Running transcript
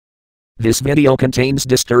This video contains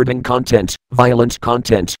disturbing content, violent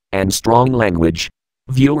content, and strong language.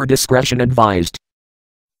 Viewer discretion advised.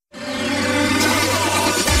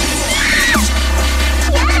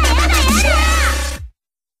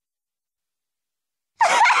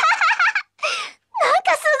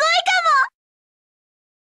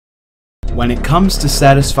 When it comes to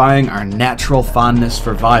satisfying our natural fondness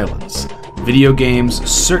for violence, video games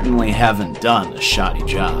certainly haven't done a shoddy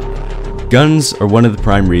job. Guns are one of the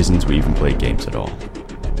prime reasons we even play games at all.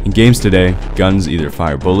 In games today, guns either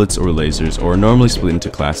fire bullets or lasers, or are normally split into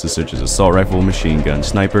classes such as assault rifle, machine gun,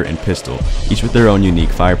 sniper, and pistol, each with their own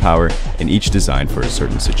unique firepower, and each designed for a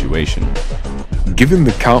certain situation. Given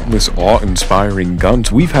the countless awe-inspiring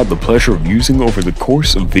guns we've had the pleasure of using over the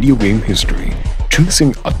course of video game history,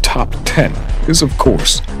 choosing a top 10 is of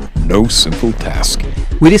course no simple task.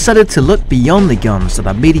 We decided to look beyond the guns that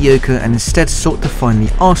are mediocre and instead sought to find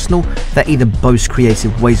the arsenal that either boast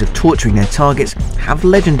creative ways of torturing their targets, have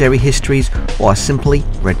legendary histories, or are simply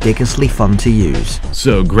ridiculously fun to use.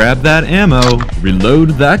 So grab that ammo,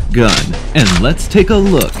 reload that gun, and let's take a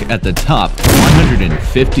look at the top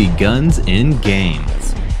 150 guns in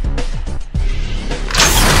games.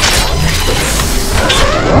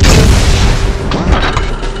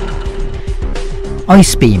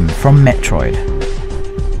 Ice Beam from Metroid.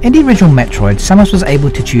 In the original Metroid, Samus was able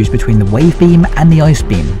to choose between the Wave Beam and the Ice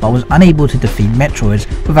Beam, but was unable to defeat Metroids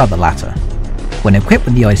without the latter. When equipped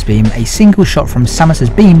with the Ice Beam, a single shot from Samus's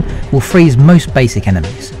beam will freeze most basic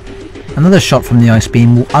enemies. Another shot from the Ice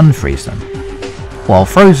Beam will unfreeze them. While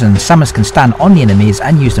frozen, Samus can stand on the enemies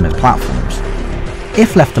and use them as platforms.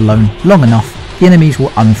 If left alone long enough, the enemies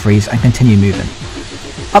will unfreeze and continue moving.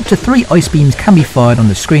 Up to 3 Ice Beams can be fired on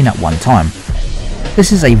the screen at one time.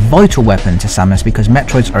 This is a vital weapon to Samus because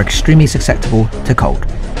Metroids are extremely susceptible to cold.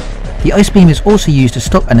 The Ice Beam is also used to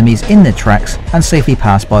stop enemies in their tracks and safely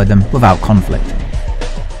pass by them without conflict.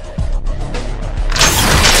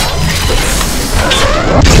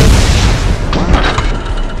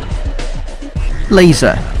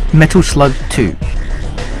 Laser, Metal Slug 2.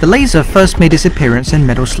 The laser first made its appearance in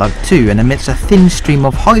Metal Slug 2 and emits a thin stream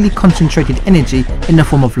of highly concentrated energy in the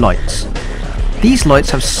form of lights. These lights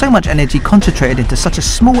have so much energy concentrated into such a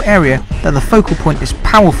small area that the focal point is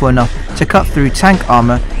powerful enough to cut through tank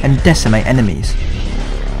armor and decimate enemies.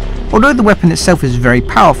 Although the weapon itself is very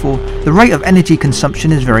powerful, the rate of energy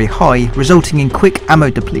consumption is very high, resulting in quick ammo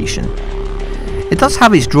depletion. It does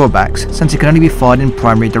have its drawbacks, since it can only be fired in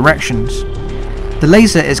primary directions. The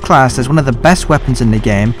laser is classed as one of the best weapons in the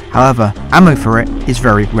game, however, ammo for it is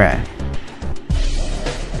very rare.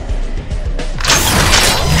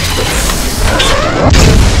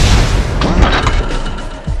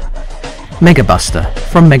 Mega Buster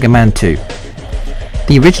from Mega Man 2.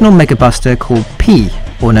 The original Mega Buster, called P,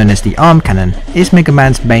 or known as the Arm Cannon, is Mega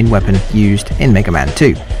Man's main weapon used in Mega Man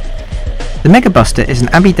 2. The Mega Buster is an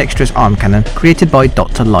ambidextrous arm cannon created by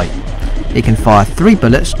Dr. Light. It can fire 3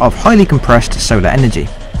 bullets of highly compressed solar energy.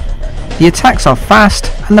 The attacks are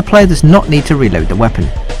fast and the player does not need to reload the weapon.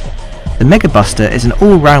 The Mega Buster is an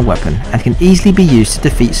all-round weapon and can easily be used to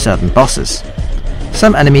defeat certain bosses.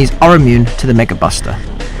 Some enemies are immune to the Mega Buster,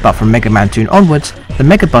 but from Mega Man 2 onwards, the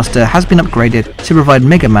Mega Buster has been upgraded to provide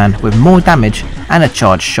Mega Man with more damage and a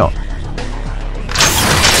charged shot.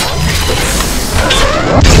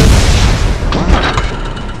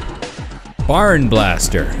 Barn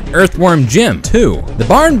Blaster, Earthworm Jim 2. The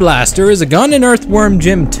Barn Blaster is a gun in Earthworm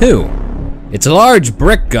Jim 2. It's a large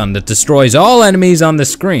brick gun that destroys all enemies on the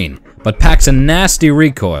screen, but packs a nasty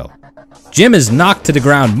recoil. Jim is knocked to the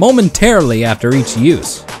ground momentarily after each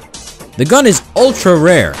use. The gun is ultra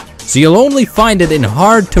rare, so you'll only find it in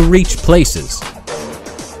hard to reach places.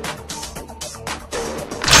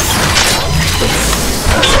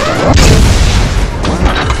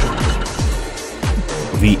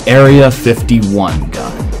 The Area 51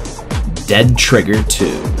 gun, Dead Trigger 2.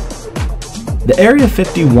 The Area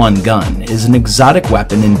 51 gun is an exotic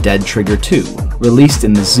weapon in Dead Trigger 2, released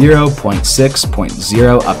in the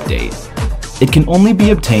 0.6.0 update. It can only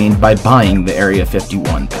be obtained by buying the Area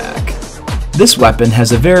 51 pack. This weapon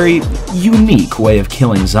has a very unique way of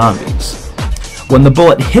killing zombies. When the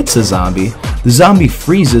bullet hits a zombie, the zombie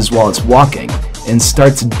freezes while it's walking and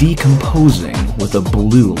starts decomposing with a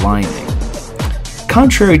blue lining.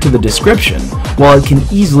 Contrary to the description, while it can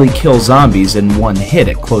easily kill zombies in one hit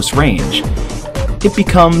at close range, it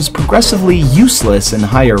becomes progressively useless in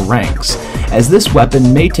higher ranks, as this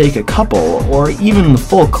weapon may take a couple or even the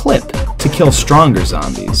full clip to kill stronger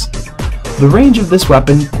zombies. The range of this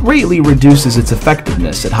weapon greatly reduces its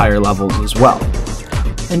effectiveness at higher levels as well.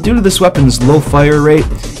 And due to this weapon's low fire rate,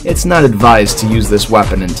 it's not advised to use this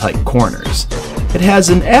weapon in tight corners. It has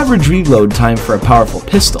an average reload time for a powerful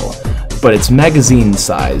pistol, but its magazine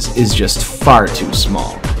size is just far too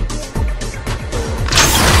small.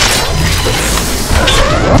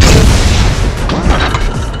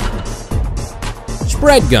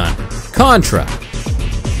 Spread gun, Contra.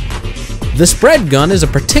 The spread gun is a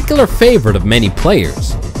particular favorite of many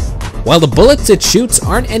players. While the bullets it shoots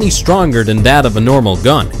aren't any stronger than that of a normal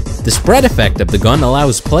gun, the spread effect of the gun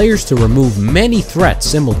allows players to remove many threats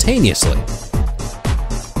simultaneously.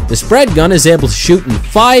 The spread gun is able to shoot in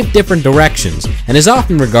 5 different directions and is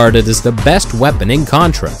often regarded as the best weapon in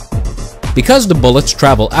Contra. Because the bullets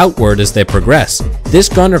travel outward as they progress, this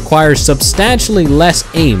gun requires substantially less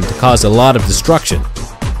aim to cause a lot of destruction.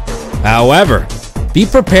 However, be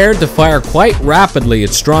prepared to fire quite rapidly at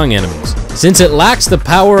strong enemies, since it lacks the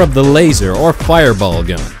power of the laser or fireball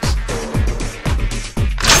guns.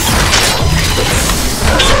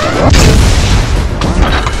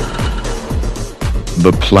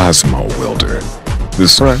 The Plasma Welder.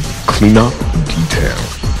 Viscera Cleanup Detail.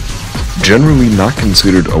 Generally not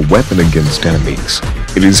considered a weapon against enemies,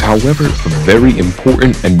 it is however a very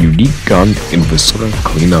important and unique gun in Viscera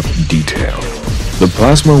Cleanup Detail. The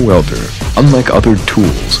Plasma Welder, unlike other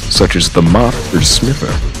tools such as the mop or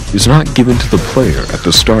smither, is not given to the player at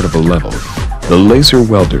the start of a level. The laser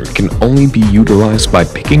welder can only be utilized by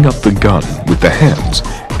picking up the gun with the hands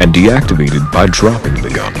and deactivated by dropping the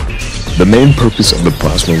gun. The main purpose of the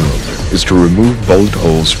Plasma Welder is to remove bullet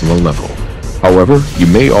holes from a level. However, you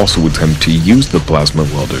may also attempt to use the Plasma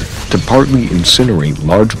Welder to partly incinerate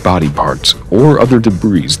large body parts or other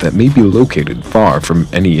debris that may be located far from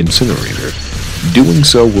any incinerator. Doing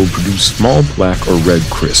so will produce small black or red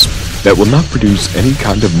crisp that will not produce any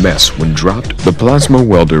kind of mess when dropped. The Plasma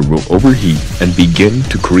Welder will overheat and begin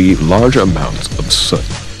to create large amounts of soot.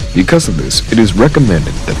 Because of this, it is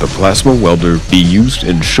recommended that the Plasma Welder be used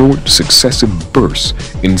in short, successive bursts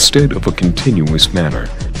instead of a continuous manner.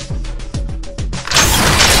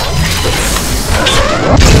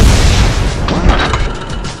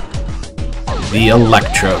 The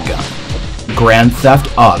Electro Gun. Grand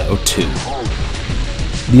Theft Auto 2.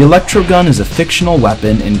 The Electro Gun is a fictional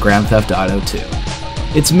weapon in Grand Theft Auto 2.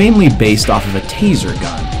 It's mainly based off of a taser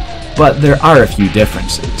gun, but there are a few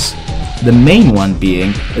differences. The main one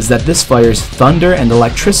being is that this fires thunder and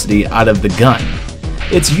electricity out of the gun.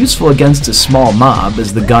 It's useful against a small mob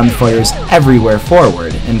as the gun fires everywhere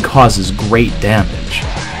forward and causes great damage.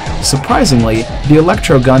 Surprisingly, the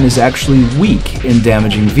Electro Gun is actually weak in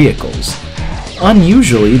damaging vehicles.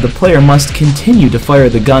 Unusually, the player must continue to fire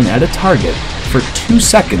the gun at a target for 2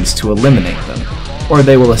 seconds to eliminate them, or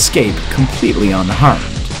they will escape completely unharmed.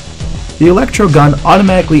 The Electro Gun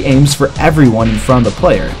automatically aims for everyone in front of the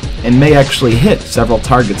player, and may actually hit several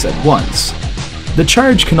targets at once. The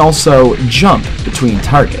charge can also jump between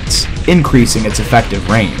targets, increasing its effective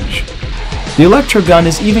range. The Electro Gun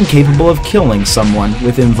is even capable of killing someone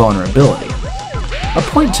with invulnerability. A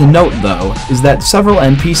point to note, though, is that several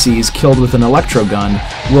NPCs killed with an Electro Gun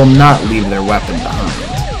will not leave their weapon behind.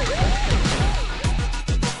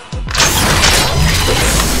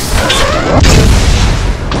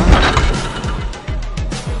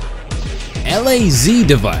 LAZ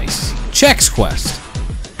device, Chex Quest.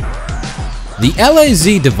 The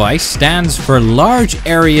LAZ device stands for Large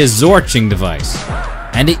Area Zorching Device,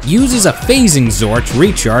 and it uses a phasing Zorch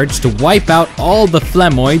recharge to wipe out all the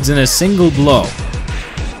Flemoids in a single blow.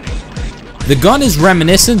 The gun is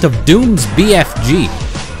reminiscent of Doom's BFG.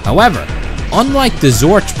 However, unlike the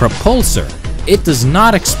Zorch Propulsor, it does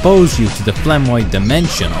not expose you to the Flemoid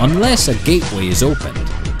dimension unless a gateway is opened.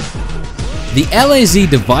 The LAZ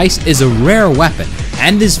device is a rare weapon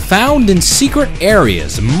and is found in secret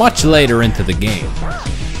areas much later into the game.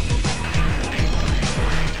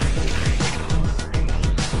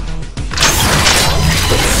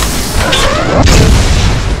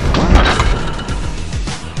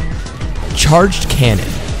 Charged Cannon.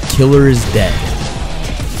 Killer is dead.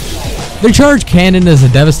 The Charged Cannon is a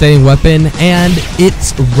devastating weapon, and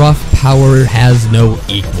its rough power has no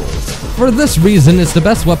equals. For this reason, it's the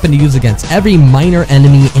best weapon to use against every minor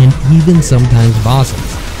enemy and even sometimes bosses.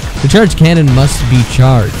 The Charged Cannon must be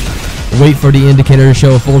charged. Wait for the indicator to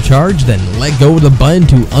show a full charge, then let go of the button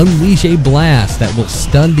to unleash a blast that will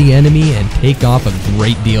stun the enemy and take off a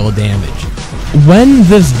great deal of damage. When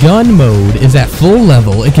this gun mode is at full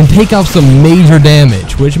level, it can take off some major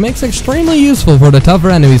damage, which makes it extremely useful for the tougher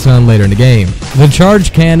enemies found later in the game. The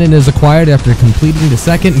Charged Cannon is acquired after completing the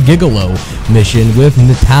second Gigolo mission with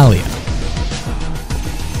Natalia.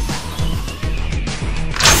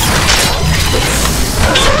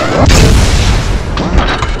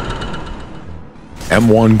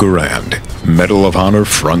 M1 Garand, Medal of Honor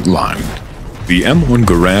Frontline. The M1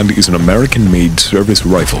 Garand is an American-made service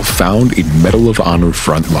rifle found in Medal of Honor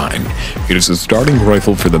Frontline. It is a starting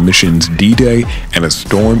rifle for the missions D-Day and A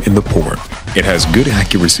Storm in the Port. It has good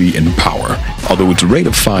accuracy and power, although its rate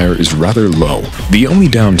of fire is rather low. The only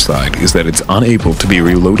downside is that it's unable to be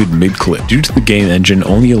reloaded mid-clip due to the game engine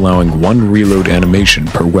only allowing one reload animation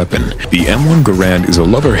per weapon. The M1 Garand is a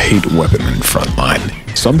love-or-hate weapon in Frontline.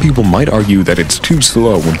 Some people might argue that it's too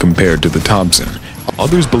slow when compared to the Thompson.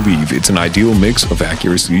 Others believe it's an ideal mix of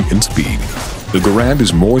accuracy and speed. The Garand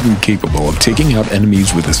is more than capable of taking out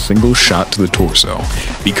enemies with a single shot to the torso.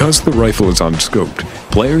 Because the rifle is unscoped,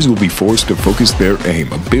 players will be forced to focus their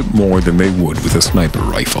aim a bit more than they would with a sniper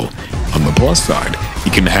rifle. On the plus side,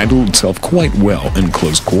 it can handle itself quite well in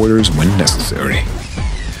close quarters when necessary.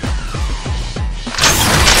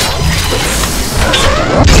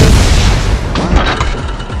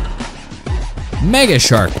 Mega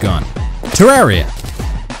Shark Gun. Terraria.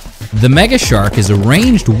 The Mega Shark is a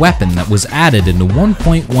ranged weapon that was added in the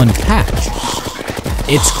 1.1 patch.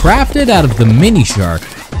 It's crafted out of the Mini Shark,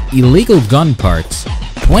 illegal gun parts,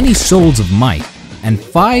 20 souls of might, and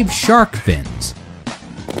 5 shark fins.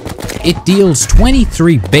 It deals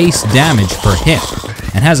 23 base damage per hit,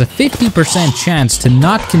 and has a 50% chance to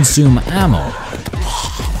not consume ammo.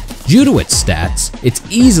 Due to its stats, it's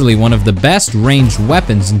easily one of the best ranged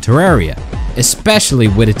weapons in Terraria, especially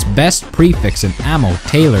with its best prefix and ammo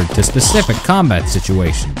tailored to specific combat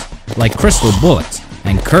situations, like crystal bullets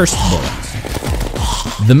and cursed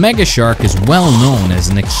bullets. The Mega Shark is well known as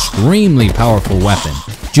an extremely powerful weapon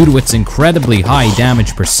due to its incredibly high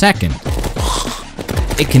damage per second.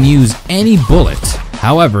 It can use any bullet,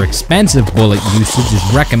 however expensive bullet usage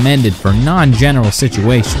is recommended for non-general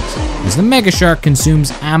situations, as the Mega Shark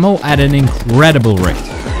consumes ammo at an incredible rate.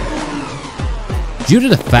 Due to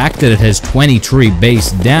the fact that it has 23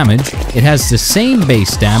 base damage, it has the same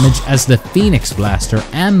base damage as the Phoenix Blaster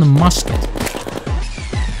and the musket.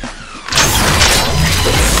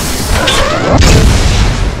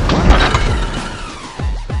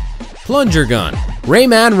 Plunger Gun.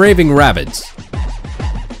 Rayman Raving Rabbids.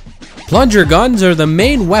 Plunger guns are the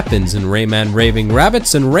main weapons in Rayman Raving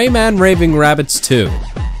Rabbids and Rayman Raving Rabbids 2.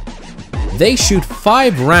 They shoot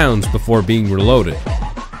 5 rounds before being reloaded.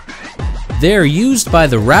 They are used by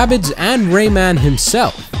the Rabbids and Rayman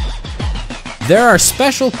himself. There are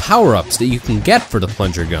special power-ups that you can get for the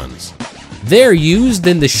plunger guns. They are used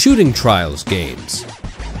in the Shooting Trials games.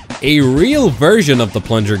 A real version of the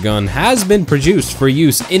plunger gun has been produced for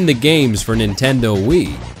use in the games for Nintendo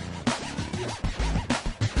Wii.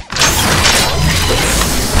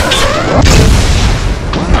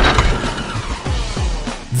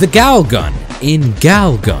 The Gal Gun in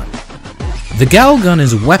Gal Gun. The Gal Gun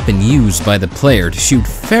is a weapon used by the player to shoot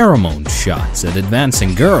pheromone shots at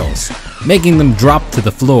advancing girls, making them drop to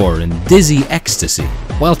the floor in dizzy ecstasy,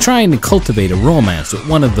 while trying to cultivate a romance with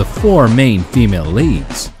one of the 4 main female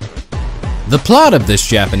leads. The plot of this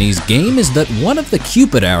Japanese game is that one of the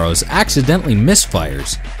Cupid arrows accidentally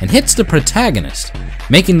misfires and hits the protagonist,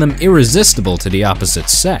 making them irresistible to the opposite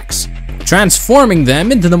sex, transforming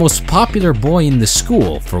them into the most popular boy in the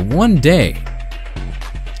school for one day.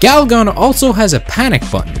 Gal Gun also has a panic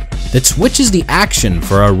button that switches the action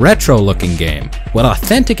for a retro-looking game with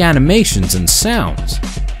authentic animations and sounds.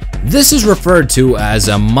 This is referred to as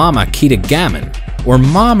a Mama Kitagaman or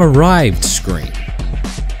Mom Arrived screen.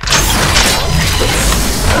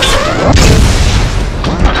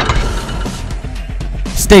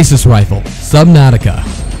 Stasis Rifle, Subnautica.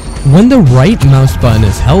 When the right mouse button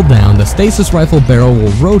is held down, the stasis rifle barrel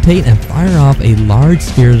will rotate and fire off a large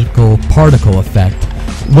spherical particle effect.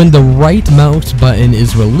 When the right mouse button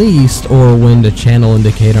is released, or when the channel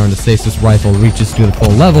indicator on the stasis rifle reaches to the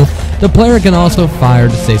full level, the player can also fire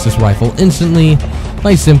the stasis rifle instantly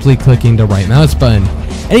by simply clicking the right mouse button.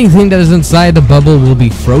 Anything that is inside the bubble will be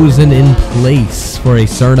frozen in place for a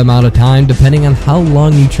certain amount of time depending on how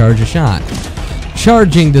long you charge a shot.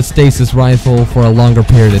 Charging the stasis rifle for a longer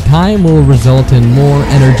period of time will result in more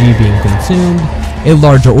energy being consumed, a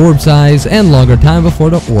larger orb size, and longer time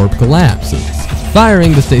before the orb collapses.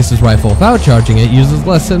 Firing the stasis rifle without charging it uses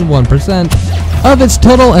less than 1% of its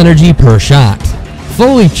total energy per shot.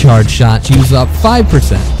 Fully charged shots use up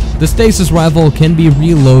 5%. The stasis rifle can be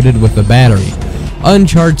reloaded with a battery.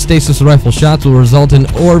 Uncharged stasis rifle shots will result in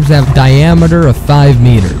orbs that have a diameter of 5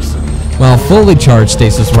 meters. While fully charged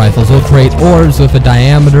stasis rifles will create orbs with a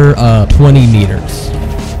diameter of 20 meters.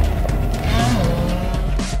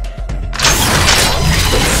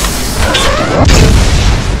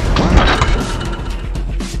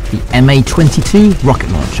 The MA-22 rocket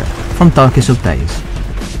launcher from Darkest of Days.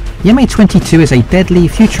 The MA-22 is a deadly,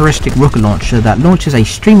 futuristic rocket launcher that launches a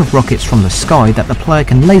stream of rockets from the sky that the player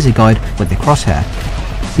can laser guide with the crosshair.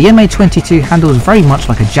 The MA-22 handles very much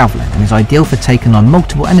like a javelin and is ideal for taking on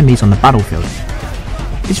multiple enemies on the battlefield.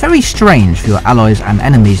 It's very strange for your allies and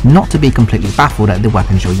enemies not to be completely baffled at the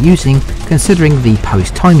weapons you're using, considering the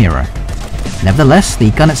post-time era. Nevertheless,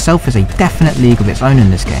 the gun itself is a definite league of its own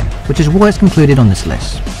in this game, which is why it's concluded on this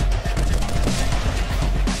list.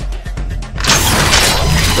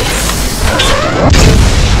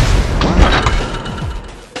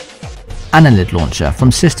 Annelid Launcher from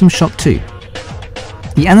System Shock 2.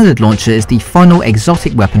 The Annelid Launcher is the final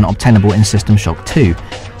exotic weapon obtainable in System Shock 2.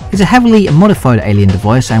 It's a heavily modified alien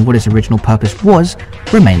device, and what its original purpose was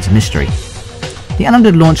remains a mystery. The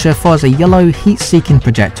Annelid Launcher fires a yellow heat-seeking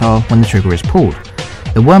projectile when the trigger is pulled.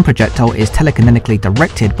 The worm projectile is telekinetically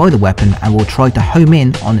directed by the weapon and will try to home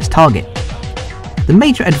in on its target. The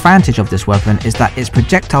major advantage of this weapon is that its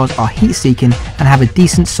projectiles are heat-seeking and have a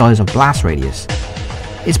decent size of blast radius.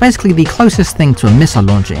 It's basically the closest thing to a missile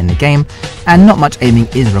launcher in the game, and not much aiming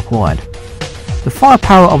is required. The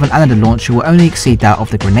firepower of an Annelid launcher will only exceed that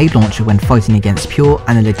of the grenade launcher when fighting against pure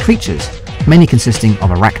Annelid creatures, mainly consisting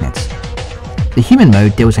of arachnids. The human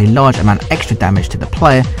mode deals a large amount of extra damage to the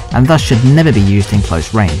player and thus should never be used in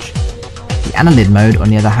close range. The Annelid mode, on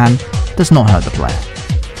the other hand, does not hurt the player.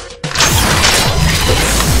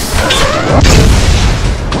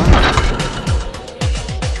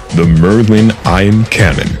 The Merlin Ion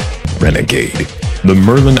Cannon, Renegade. The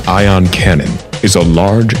Merlin Ion Cannon is a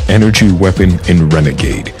large energy weapon in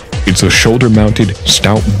Renegade. It's a shoulder-mounted,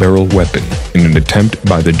 stout barrel weapon in an attempt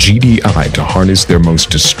by the GDI to harness their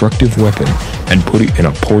most destructive weapon and put it in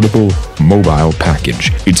a portable, mobile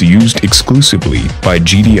package. It's used exclusively by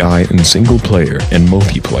GDI in single-player and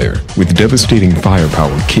multiplayer, with devastating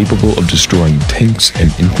firepower capable of destroying tanks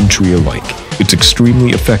and infantry alike. It's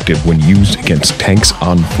extremely effective when used against tanks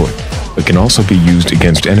on foot, but can also be used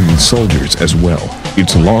against enemy soldiers as well.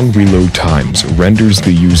 Its long reload times renders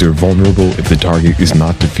the user vulnerable if the target is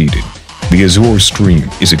not defeated. The Azure Stream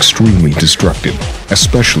is extremely destructive,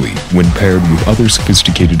 especially when paired with other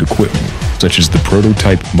sophisticated equipment, such as the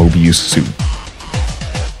prototype Mobius suit.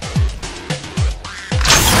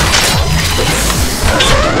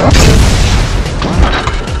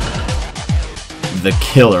 The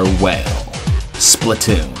Killer Wail,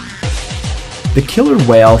 Splatoon. The Killer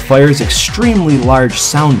Wail fires extremely large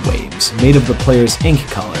sound waves made of the player's ink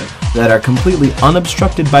color that are completely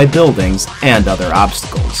unobstructed by buildings and other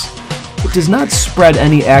obstacles. It does not spread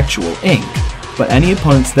any actual ink, but any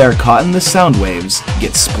opponents that are caught in the sound waves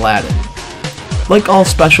get splatted. Like all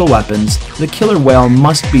special weapons, the Killer Wail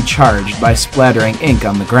must be charged by splattering ink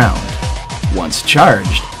on the ground. Once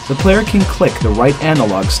charged, the player can click the right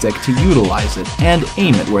analog stick to utilize it and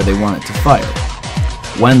aim it where they want it to fire.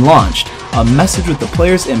 When launched, a message with the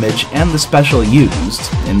player's image and the special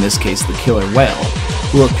used, in this case the Killer Wail,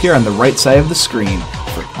 will appear on the right side of the screen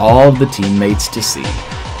for all of the teammates to see.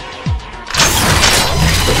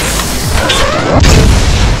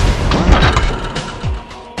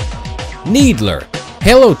 Needler,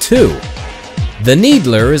 Halo 2. The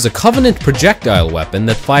Needler is a Covenant projectile weapon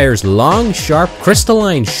that fires long, sharp,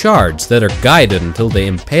 crystalline shards that are guided until they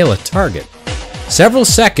impale a target. Several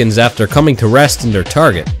seconds after coming to rest in their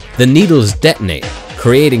target, the needles detonate,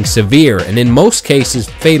 creating severe and in most cases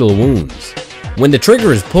fatal wounds. When the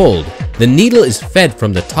trigger is pulled, the needle is fed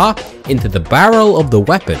from the top into the barrel of the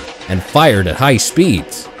weapon and fired at high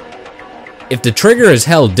speeds. If the trigger is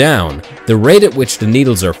held down, the rate at which the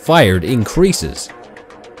needles are fired increases.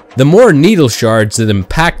 The more needle shards that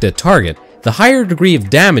impact a target, the higher degree of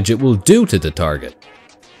damage it will do to the target.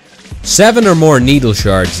 7 or more needle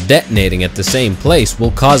shards detonating at the same place will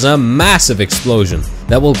cause a massive explosion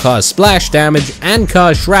that will cause splash damage and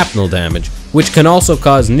cause shrapnel damage, which can also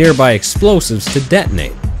cause nearby explosives to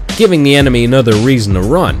detonate, giving the enemy another reason to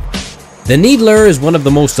run. The Needler is one of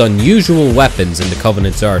the most unusual weapons in the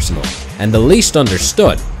Covenant's arsenal, and the least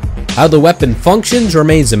understood. How the weapon functions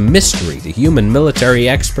remains a mystery to human military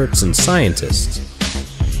experts and scientists.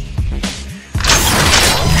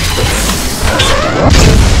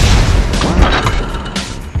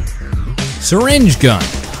 Syringe Gun,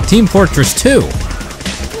 Team Fortress 2.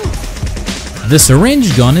 The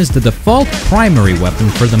Syringe Gun is the default primary weapon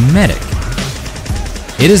for the medic.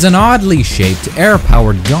 It is an oddly shaped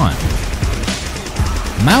air-powered gun.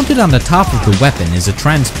 Mounted on the top of the weapon is a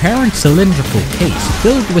transparent cylindrical case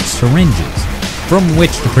filled with syringes, from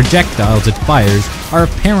which the projectiles it fires are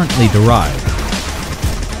apparently derived.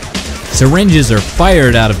 Syringes are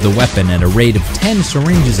fired out of the weapon at a rate of 10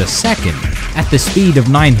 syringes a second, at the speed of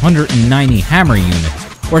 990 hammer units,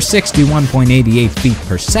 or 61.88 feet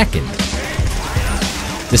per second.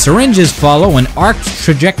 The syringes follow an arced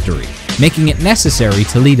trajectory, making it necessary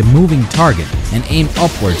to lead a moving target and aim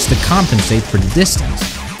upwards to compensate for the distance.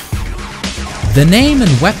 The name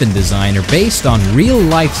and weapon design are based on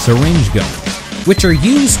real-life syringe guns, which are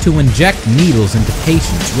used to inject needles into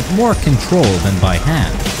patients with more control than by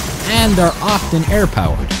hand, and are often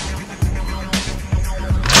air-powered.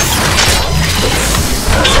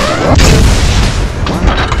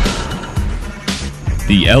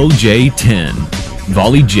 The LJ-10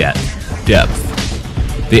 Volleyjet Depth.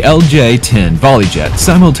 The LJ-10 Volleyjet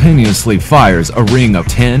simultaneously fires a ring of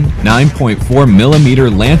 10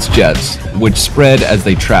 9.4mm lance jets, which spread as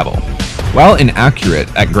they travel. While inaccurate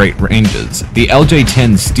at great ranges, the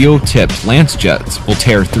LJ-10 steel-tipped lance jets will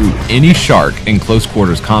tear through any shark in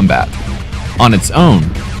close-quarters combat. On its own,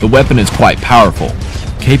 the weapon is quite powerful,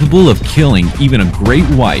 capable of killing even a great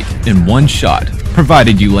white in one shot,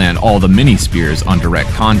 provided you land all the mini-spears on direct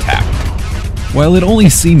contact. While it only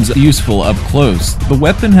seems useful up close, the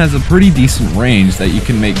weapon has a pretty decent range that you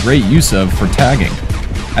can make great use of for tagging.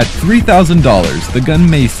 At $3,000, the gun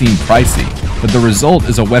may seem pricey, but the result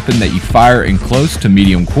is a weapon that you fire in close to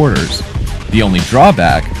medium quarters. The only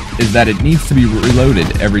drawback is that it needs to be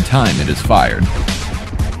reloaded every time it is fired.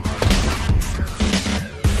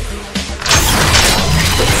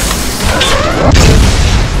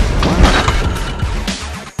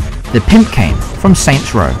 The Pimp cane from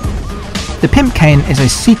Saints Row. The Pimp cane is a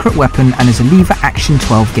secret weapon and is a lever-action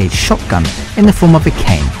 12-gauge shotgun in the form of a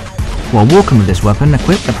cane. While walking with this weapon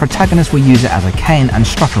equipped, the protagonist will use it as a cane and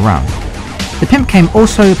strut around. The Pimp cane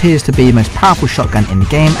also appears to be the most powerful shotgun in the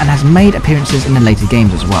game and has made appearances in the later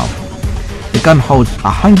games as well. The gun holds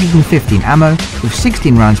 115 ammo with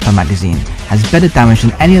 16 rounds per magazine, has better damage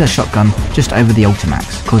than any other shotgun just over the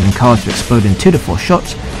Ultimax, causing cars to explode in 2 to 4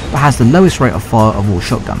 shots, but has the lowest rate of fire of all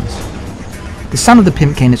shotguns. The sound of the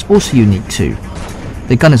Pimp cane is also unique too.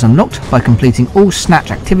 The gun is unlocked by completing all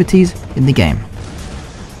snatch activities in the game.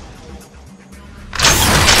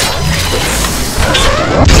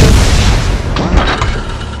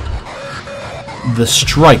 The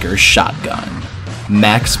Striker Shotgun,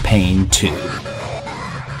 Max Payne 2.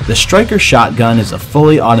 The Striker Shotgun is a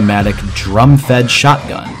fully automatic drum-fed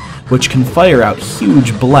shotgun which can fire out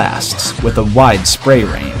huge blasts with a wide spray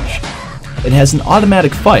range. It has an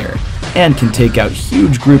automatic fire and can take out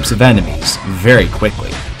huge groups of enemies very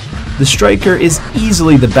quickly. The Striker is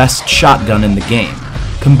easily the best shotgun in the game,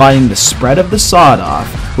 combining the spread of the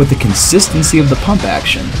sawed-off with the consistency of the pump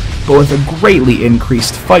action, but with a greatly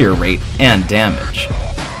increased fire rate and damage.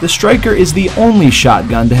 The Striker is the only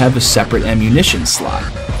shotgun to have a separate ammunition slot.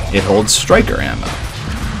 It holds Striker ammo.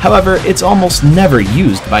 However, it's almost never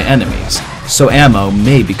used by enemies, so ammo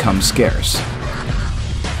may become scarce.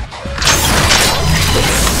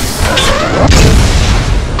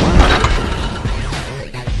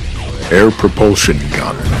 Air Propulsion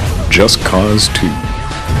Gun, Just Cause 2.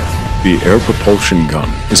 The air propulsion gun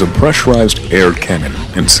is a pressurized air cannon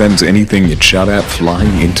and sends anything it's shot at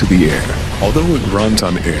flying into the air. Although it runs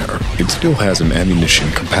on air, it still has an ammunition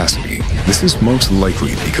capacity. This is most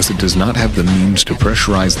likely because it does not have the means to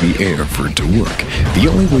pressurize the air for it to work. The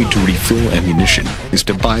only way to refill ammunition is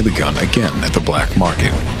to buy the gun again at the black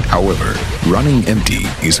market. However, running empty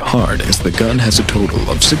is hard as the gun has a total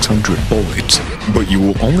of 600 bullets, but you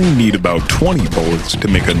will only need about 20 bullets to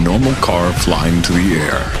make a normal car fly into the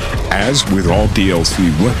air. As with all DLC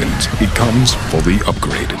weapons, it comes fully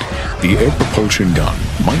upgraded. The air propulsion gun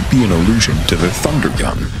might be an allusion to the Thunder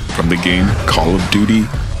Gun from the game Call of Duty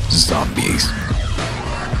Zombies.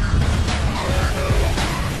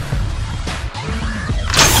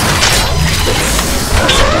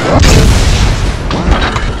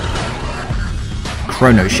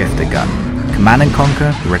 Chrono Shifter Gun, Command &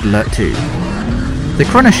 Conquer Red Alert 2. The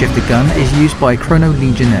Chrono Shifter Gun is used by a Chrono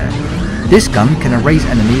Legionnaire. This gun can erase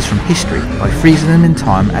enemies from history by freezing them in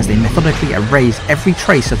time as they methodically erase every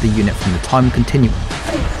trace of the unit from the time continuum.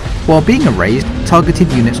 While being erased, targeted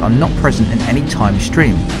units are not present in any time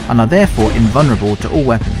stream and are therefore invulnerable to all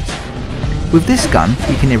weapons. With this gun,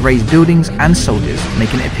 you can erase buildings and soldiers,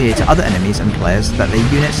 making it appear to other enemies and players that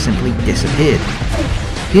their units simply disappeared.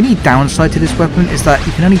 The only downside to this weapon is that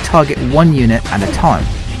you can only target one unit at a time.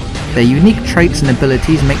 Their unique traits and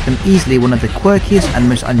abilities make them easily one of the quirkiest and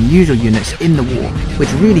most unusual units in the war, which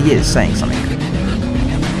really is saying something.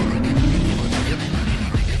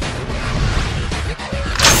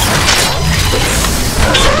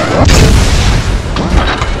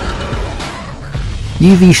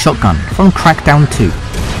 UV Shotgun from Crackdown 2.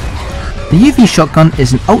 The UV shotgun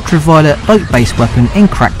is an ultraviolet light-based weapon in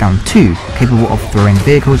Crackdown 2, capable of throwing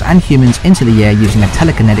vehicles and humans into the air using a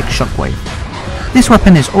telekinetic shockwave. This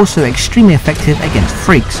weapon is also extremely effective against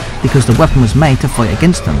freaks because the weapon was made to fight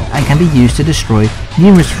against them and can be used to destroy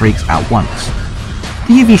numerous freaks at once.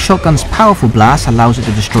 The UV shotgun's powerful blast allows it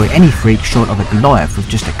to destroy any freak short of a Goliath with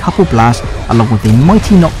just a couple blasts, along with a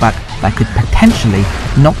mighty knockback that could potentially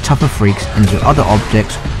knock tougher freaks into other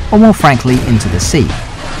objects, or more frankly into the sea.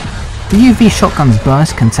 The UV shotgun's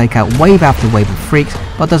burst can take out wave after wave of freaks,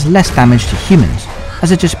 but does less damage to humans,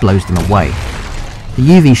 as it just blows them away. The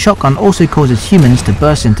UV shotgun also causes humans to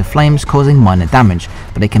burst into flames, causing minor damage,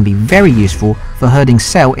 but it can be very useful for herding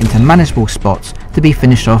Cell into manageable spots to be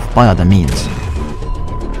finished off by other means.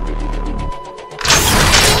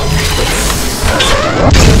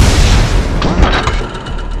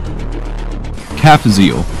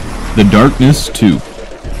 Cafzeal, the Darkness 2.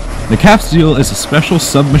 The Cafzeal is a special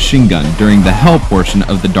submachine gun during the Hell portion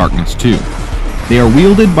of the Darkness 2. They are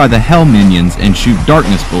wielded by the Hell minions and shoot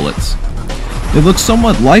darkness bullets. They look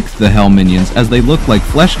somewhat like the Hell minions as they look like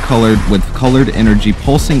flesh colored with colored energy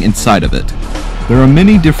pulsing inside of it. There are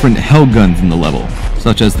many different Hell guns in the level,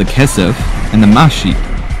 such as the Kesef and the Mashit.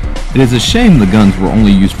 It is a shame the guns were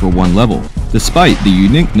only used for one level, despite the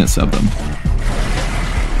uniqueness of them.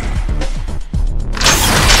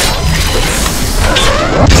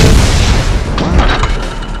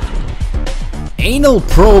 Anal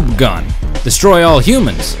Probe Gun. Destroy all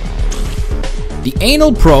humans. The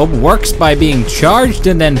anal probe works by being charged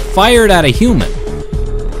and then fired at a human.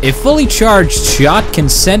 A fully charged shot can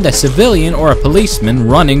send a civilian or a policeman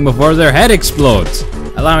running before their head explodes,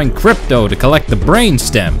 allowing Crypto to collect the brain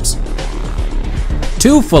stems.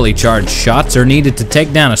 2 fully charged shots are needed to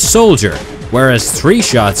take down a soldier, whereas 3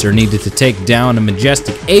 shots are needed to take down a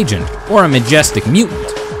majestic agent or a majestic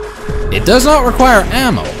mutant. It does not require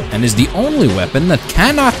ammo, and is the only weapon that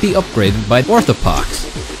cannot be upgraded by Orthopox.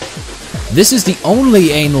 This is the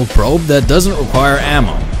only anal probe that doesn't require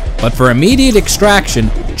ammo, but for immediate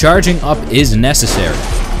extraction, charging up is necessary.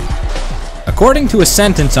 According to a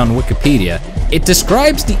sentence on Wikipedia, it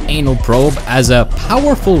describes the anal probe as a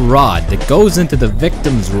powerful rod that goes into the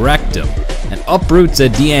victim's rectum and uproots a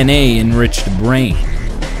DNA-enriched brain.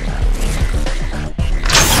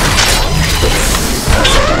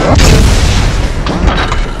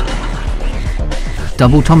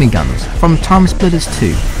 Double Tommy Guns from Time Splitters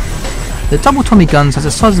 2. The Double Tommy Guns has a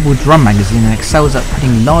sizable drum magazine and excels at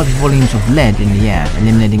putting large volumes of lead in the air,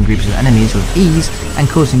 eliminating groups of enemies with ease and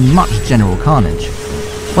causing much general carnage.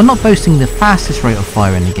 While not boasting the fastest rate of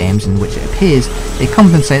fire in the games in which it appears, it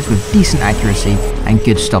compensates with decent accuracy and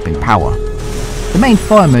good stopping power. The main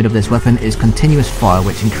fire mode of this weapon is continuous fire,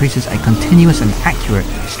 which increases a continuous and accurate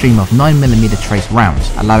stream of 9mm trace rounds,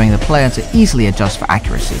 allowing the player to easily adjust for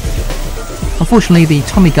accuracy. Unfortunately, the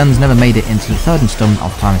Tommy Guns never made it into the 3rd installment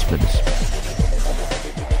of Time Splitters.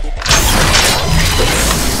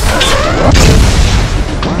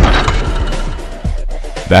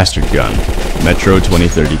 Bastard Gun, Metro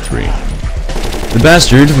 2033. The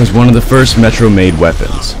Bastard was one of the first Metro-made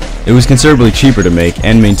weapons. It was considerably cheaper to make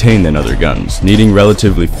and maintain than other guns, needing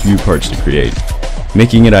relatively few parts to create,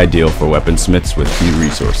 making it ideal for weaponsmiths with few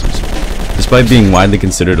resources. Despite being widely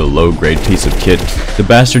considered a low-grade piece of kit, the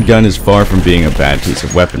Bastard Gun is far from being a bad piece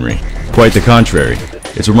of weaponry. Quite the contrary,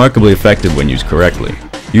 it's remarkably effective when used correctly.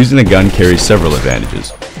 Using the gun carries several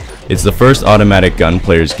advantages. It's the first automatic gun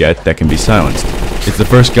players get that can be silenced. It's the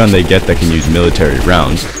first gun they get that can use military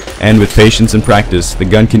rounds, and with patience and practice, the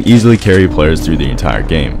gun can easily carry players through the entire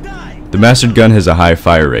game. The Bastard Gun has a high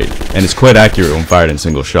fire rate, and is quite accurate when fired in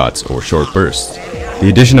single shots or short bursts. The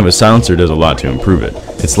addition of a silencer does a lot to improve it.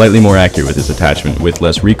 It's slightly more accurate with this attachment, with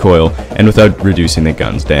less recoil, and without reducing the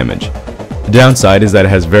gun's damage. The downside is that it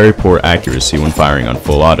has very poor accuracy when firing on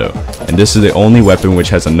full auto, and this is the only weapon which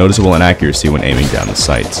has a noticeable inaccuracy when aiming down the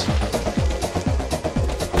sights.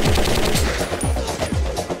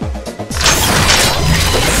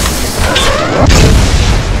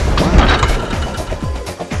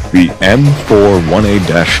 The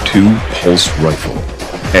M41A-2 Pulse Rifle,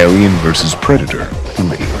 Alien vs. Predator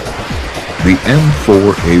 3. The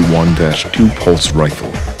M4A1-2 Pulse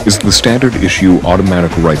Rifle is the standard issue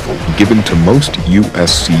automatic rifle given to most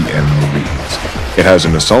USCM Marines. It has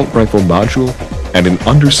an assault rifle module and an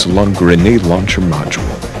underslung grenade launcher module.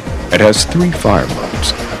 It has 3 fire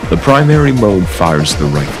modes. The primary mode fires the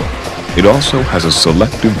rifle. It also has a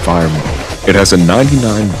selective fire mode. It has a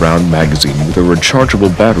 99-round magazine with a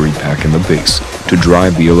rechargeable battery pack in the base to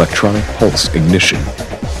drive the electronic pulse ignition.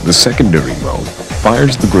 The secondary mode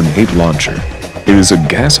fires the grenade launcher. It is a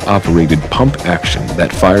gas-operated pump action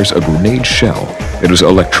that fires a grenade shell that is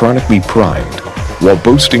electronically primed. While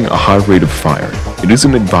boasting a high rate of fire, it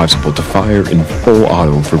isn't advisable to fire in full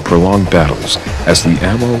auto for prolonged battles, as the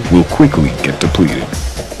ammo will quickly get depleted.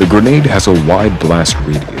 The grenade has a wide blast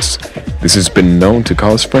radius. This has been known to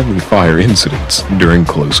cause friendly fire incidents during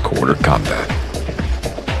close-quarter combat.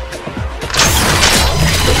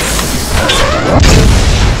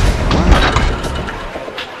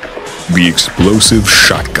 The Explosive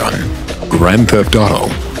Shotgun. Grand Theft Auto.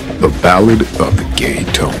 The Ballad of the Gay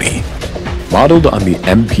Tony. Modeled on the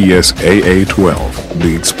MPS AA-12,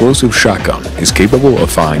 the Explosive Shotgun is capable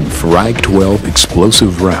of firing Frag-12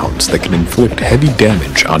 explosive rounds that can inflict heavy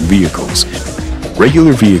damage on vehicles.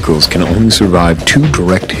 Regular vehicles can only survive 2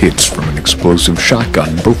 direct hits from an explosive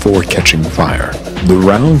shotgun before catching fire. The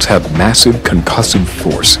rounds have massive concussive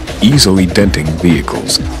force, easily denting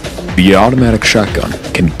vehicles. The automatic shotgun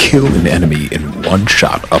can kill an enemy in one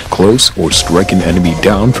shot up close or strike an enemy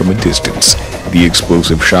down from a distance. The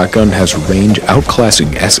explosive shotgun has range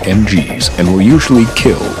outclassing SMGs and will usually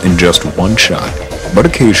kill in just one shot, but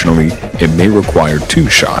occasionally it may require 2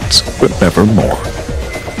 shots, but never more.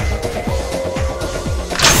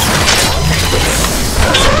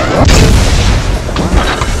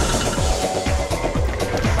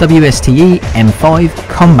 WSTE M5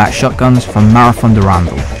 Combat Shotguns from Marathon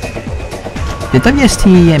Durandal. The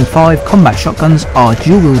WSTE M5 combat shotguns are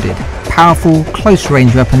dual-wielded, powerful,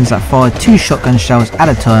 close-range weapons that fire 2 shotgun shells at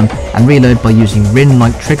a time and reload by using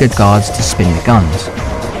rim-like triggered guards to spin the guns.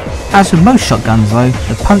 As with most shotguns though,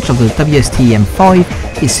 the punch of the WSTE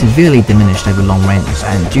M5 is severely diminished over long ranges,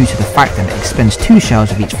 and due to the fact that it expends 2 shells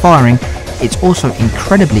with each firing, it's also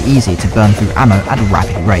incredibly easy to burn through ammo at a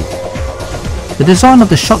rapid rate. The design of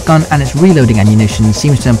the shotgun and its reloading ammunition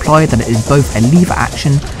seems to imply that it is both a lever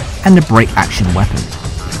action and a brake action weapon.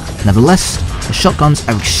 Nevertheless, the shotguns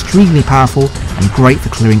are extremely powerful and great for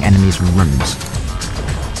clearing enemies from rooms.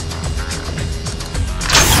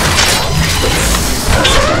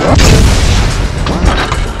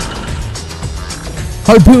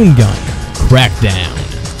 Harpoon Gun Crackdown.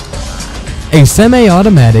 A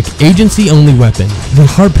semi-automatic, agency-only weapon, the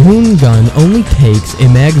Harpoon Gun only takes a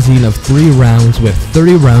magazine of 3 rounds with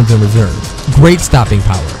 30 rounds in reserve. Great stopping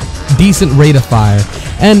power, decent rate of fire,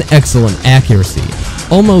 and excellent accuracy.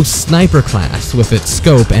 Almost sniper class with its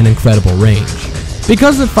scope and incredible range.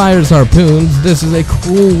 Because it fires harpoons, this is a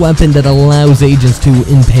cool weapon that allows agents to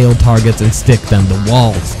impale targets and stick them to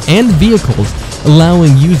walls and vehicles,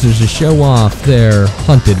 allowing users to show off their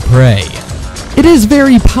hunted prey. It is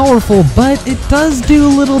very powerful, but it does do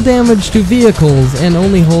little damage to vehicles and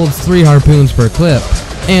only holds 3 harpoons per clip,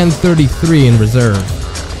 and 33 in reserve.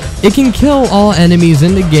 It can kill all enemies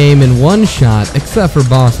in the game in one shot except for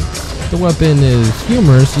bosses. The weapon is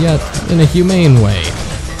humorous, yet in a humane way.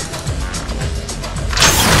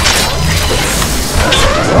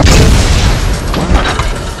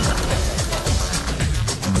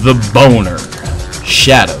 The Boner.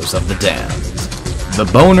 Shadows of the Damned. The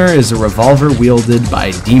Boner is a revolver wielded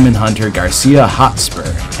by demon hunter Garcia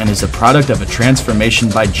Hotspur and is a product of a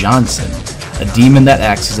transformation by Johnson, a demon that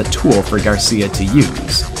acts as a tool for Garcia to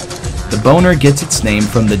use. The Boner gets its name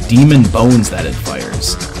from the demon bones that it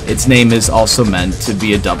fires. Its name is also meant to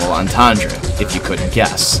be a double entendre, if you couldn't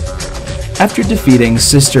guess. After defeating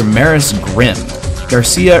Sister Maris Grimm,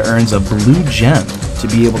 Garcia earns a blue gem to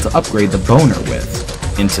be able to upgrade the Boner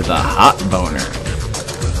with, into the Hot Boner.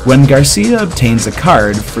 When Garcia obtains a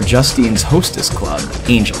card for Justine's hostess club,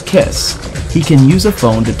 Angel Kiss, he can use a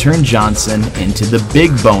phone to turn Johnson into the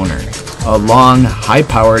Big Boner, a long,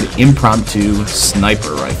 high-powered, impromptu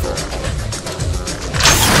sniper rifle.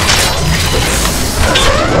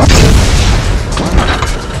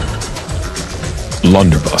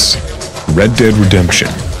 Blunderbuss. Red Dead Redemption.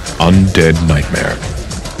 Undead Nightmare.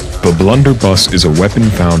 The Blunderbuss is a weapon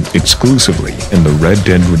found exclusively in the Red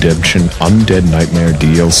Dead Redemption Undead Nightmare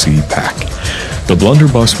DLC pack. The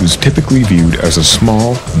Blunderbuss was typically viewed as a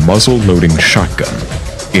small, muzzle-loading shotgun.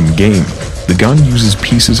 In-game, the gun uses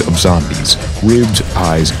pieces of zombies, ribs,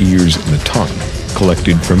 eyes, ears, and a tongue,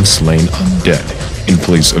 collected from slain undead, in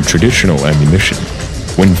place of traditional ammunition.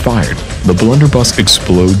 When fired, the Blunderbuss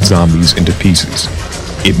explodes zombies into pieces.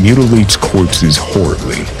 It mutilates corpses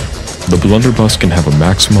horribly. The Blunderbuss can have a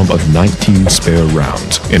maximum of 19 spare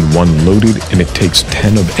rounds, and one loaded, and it takes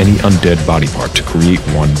 10 of any undead body part to create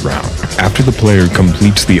one round. After the player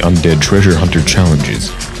completes the Undead Treasure Hunter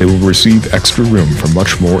challenges, they will receive extra room for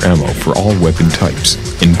much more ammo for all weapon types,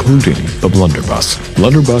 including the Blunderbuss.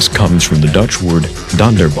 Blunderbuss comes from the Dutch word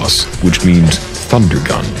Donderbus, which means thunder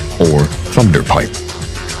gun or thunder pipe.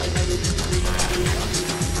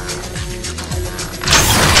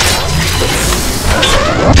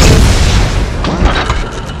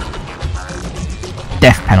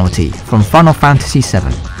 Death Penalty from Final Fantasy VII.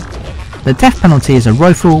 The Death Penalty is a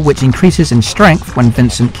rifle which increases in strength when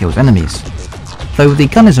Vincent kills enemies. Though the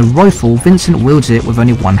gun is a rifle, Vincent wields it with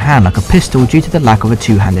only one hand like a pistol due to the lack of a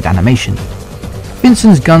two-handed animation.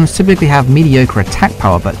 Vincent's guns typically have mediocre attack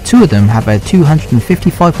power, but two of them have a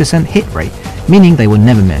 255% hit rate, meaning they will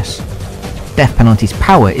never miss. Death Penalty's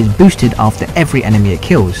power is boosted after every enemy it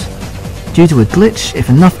kills. Due to a glitch, if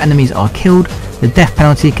enough enemies are killed, the Death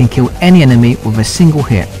Penalty can kill any enemy with a single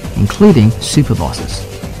hit, including super bosses.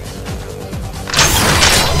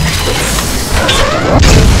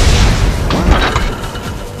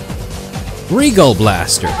 Regal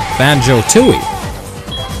Blaster, Banjo-Tooie.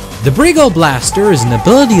 The Bregal Blaster is an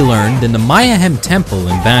ability learned in the Mayhem Temple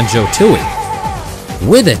in Banjo-Tooie.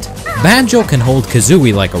 With it, Banjo can hold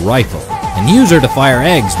Kazooie like a rifle, and use her to fire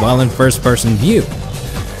eggs while in first-person view.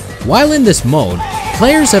 While in this mode,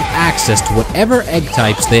 players have access to whatever egg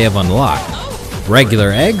types they have unlocked.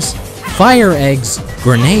 Regular eggs, fire eggs,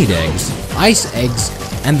 grenade eggs, ice eggs,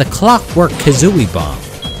 and the clockwork Kazooie bomb.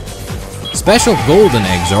 Special golden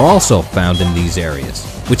eggs are also found in these areas,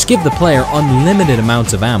 which give the player unlimited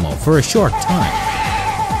amounts of ammo for a short time.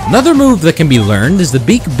 Another move that can be learned is the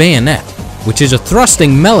Beak Bayonet, which is a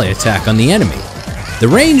thrusting melee attack on the enemy. The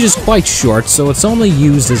range is quite short, so it's only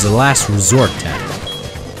used as a last resort tactic.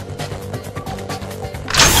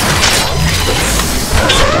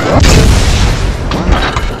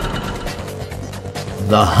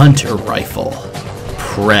 The Hunter Rifle.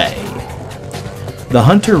 Prey. The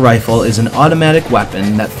Hunter Rifle is an automatic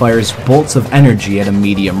weapon that fires bolts of energy at a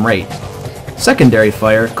medium rate. Secondary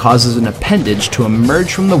fire causes an appendage to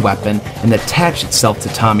emerge from the weapon and attach itself to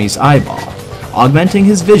Tommy's eyeball, augmenting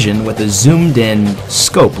his vision with a zoomed-in,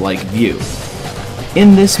 scope-like view.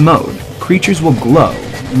 In this mode, creatures will glow,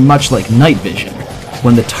 much like night vision,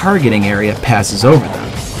 when the targeting area passes over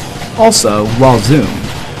them. Also, while zoomed,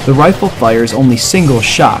 the rifle fires only single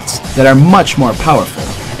shots that are much more powerful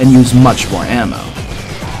and use much more ammo.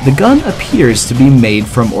 The gun appears to be made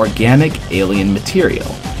from organic alien material,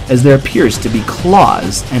 as there appears to be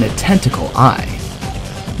claws and a tentacle eye.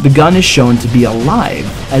 The gun is shown to be alive,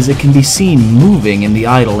 as it can be seen moving in the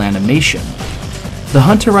idle animation. The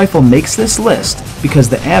Hunter Rifle makes this list because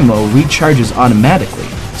the ammo recharges automatically,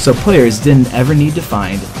 so players didn't ever need to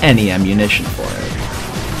find any ammunition for it.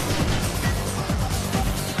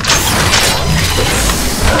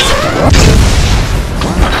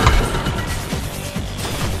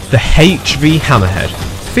 The HV Hammerhead,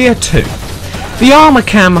 Fear 2. The Armor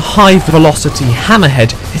Cam High Velocity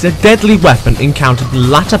Hammerhead is a deadly weapon encountered in the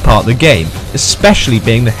latter part of the game, especially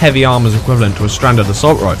being the heavy armor's equivalent to a stranded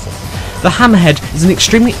assault rifle. The Hammerhead is an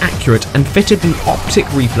extremely accurate and fitted in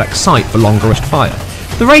optic reflex sight for longer range fire.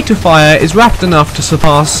 The rate of fire is rapid enough to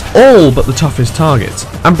surpass all but the toughest targets,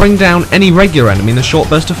 and bring down any regular enemy in a short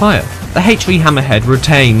burst of fire. The HV Hammerhead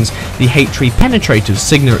retains the HV Penetrator's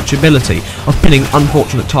signature ability of pinning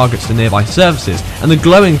unfortunate targets to nearby surfaces, and the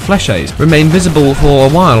glowing flèches remain visible for a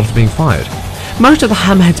while after being fired. Most of the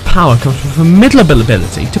Hammerhead's power comes from a formidable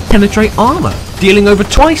ability to penetrate armour, dealing over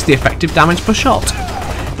twice the effective damage per shot.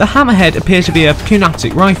 The Hammerhead appears to be a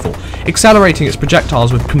pneumatic rifle, accelerating its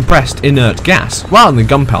projectiles with compressed inert gas rather than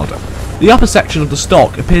gunpowder. The upper section of the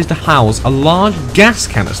stock appears to house a large gas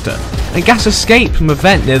canister, and gas escaped from a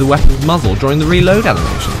vent near the weapon's muzzle during the reload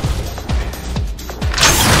animation.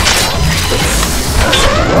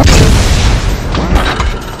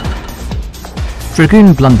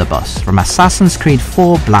 Dragoon Blunderbuss from Assassin's Creed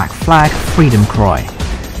 4 Black Flag Freedom Cry.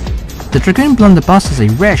 The Dragoon Blunderbuss is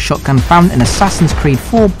a rare shotgun found in Assassin's Creed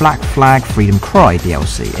 4 Black Flag Freedom Cry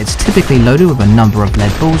DLC. It's typically loaded with a number of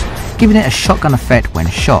lead balls, giving it a shotgun effect when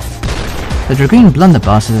shot. The Dragoon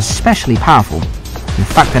Blunderbuss is especially powerful in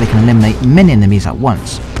the fact that it can eliminate many enemies at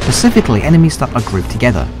once, specifically enemies that are grouped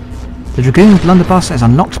together. The Dragoon Blunderbuss is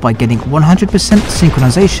unlocked by getting 100%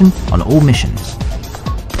 synchronization on all missions.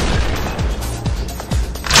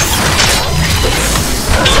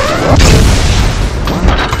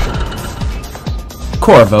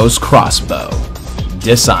 Corvo's Crossbow.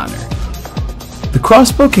 Dishonored. The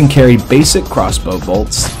crossbow can carry basic crossbow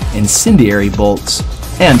bolts, incendiary bolts,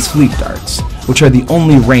 and sleep darts, which are the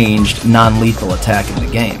only ranged, non-lethal attack in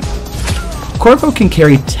the game. Corvo can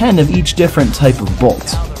carry 10 of each different type of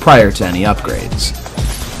bolt, prior to any upgrades.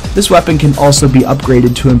 This weapon can also be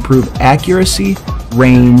upgraded to improve accuracy,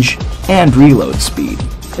 range, and reload speed,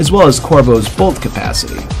 as well as Corvo's bolt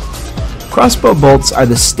capacity. Crossbow bolts are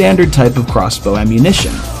the standard type of crossbow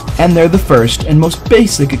ammunition, and they're the first and most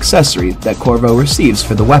basic accessory that Corvo receives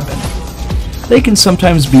for the weapon. They can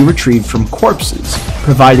sometimes be retrieved from corpses,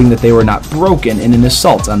 providing that they were not broken in an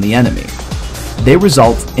assault on the enemy. They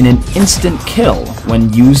result in an instant kill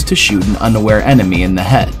when used to shoot an unaware enemy in the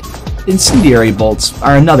head. Incendiary bolts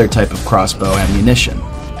are another type of crossbow ammunition.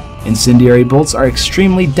 Incendiary bolts are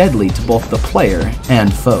extremely deadly to both the player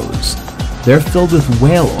and foes. They're filled with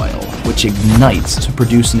whale oil, which ignites to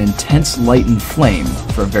produce an intense light and flame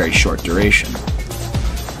for a very short duration.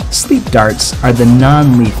 Sleep darts are the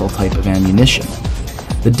non-lethal type of ammunition.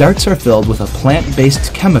 The darts are filled with a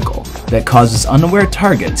plant-based chemical that causes unaware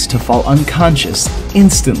targets to fall unconscious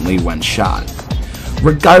instantly when shot.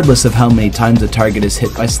 Regardless of how many times a target is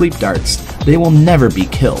hit by sleep darts, they will never be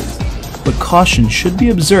killed, but caution should be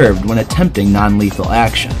observed when attempting non-lethal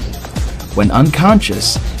action. When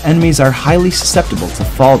unconscious, enemies are highly susceptible to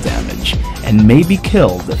fall damage and may be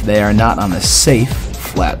killed if they are not on a safe,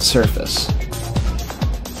 flat surface.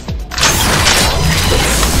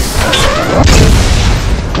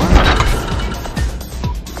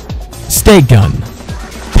 Stake Gun.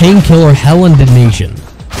 Painkiller Hell Indignation.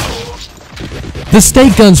 The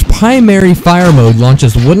Stake Gun's primary fire mode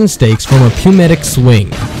launches wooden stakes from a pneumatic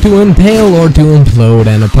swing to impale or to implode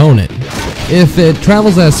an opponent. If it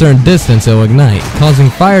travels at a certain distance, it will ignite, causing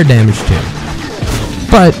fire damage too.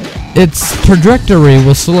 But its trajectory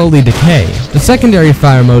will slowly decay. The secondary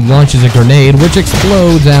fire mode launches a grenade which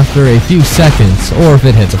explodes after a few seconds, or if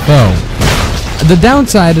it hits a foe. The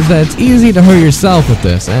downside is that it's easy to hurt yourself with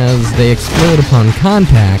this, as they explode upon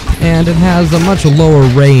contact, and it has a much lower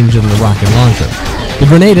range than the rocket launcher. The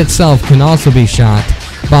grenade itself can also be shot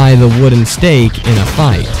by the wooden stake in a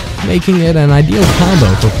fight, making it an ideal combo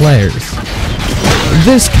for players.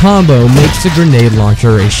 This combo makes the grenade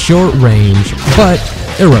launcher a short range, but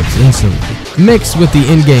erupts instantly. Mixed with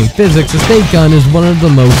the in-game physics, the Stake Gun is one of the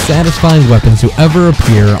most satisfying weapons to ever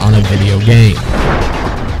appear on a video game.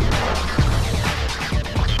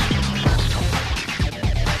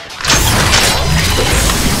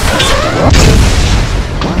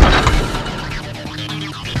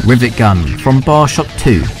 Rivet Gun from Bioshock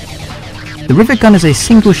 2. The Rivet Gun is a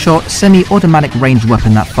single-shot, semi-automatic ranged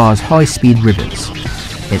weapon that fires high-speed rivets.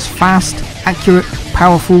 It's fast, accurate,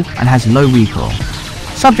 powerful, and has low recoil.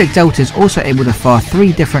 Subject Delta is also able to fire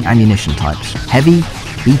 3 different ammunition types: heavy,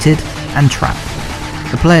 heated, and trap.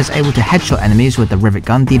 The player is able to headshot enemies with the Rivet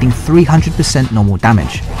Gun, dealing 300% normal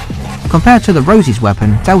damage. Compared to the Rosie's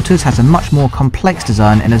weapon, Delta's has a much more complex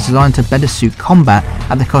design and is designed to better suit combat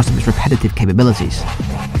at the cost of its repetitive capabilities.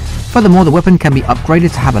 Furthermore, the weapon can be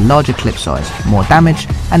upgraded to have a larger clip size, more damage,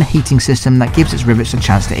 and a heating system that gives its rivets a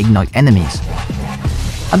chance to ignite enemies.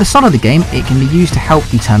 At the start of the game, it can be used to help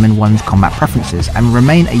determine one's combat preferences and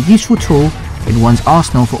remain a useful tool in one's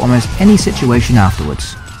arsenal for almost any situation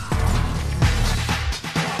afterwards.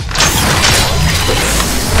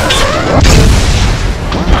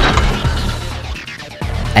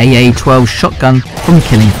 AA-12 Shotgun from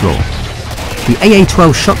Killing Floor. The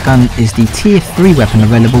AA-12 Shotgun is the Tier 3 weapon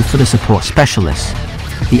available for the support specialists.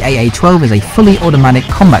 The AA-12 is a fully automatic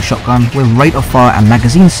combat shotgun with rate of fire and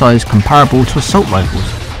magazine size comparable to assault rifles,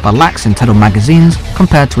 but lacks in total magazines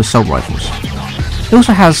compared to assault rifles. It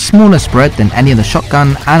also has smaller spread than any other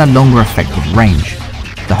shotgun and a longer effective range.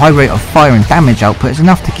 The high rate of fire and damage output is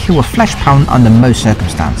enough to kill a flesh pound under most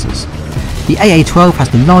circumstances. The AA-12 has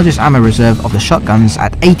the largest ammo reserve of the shotguns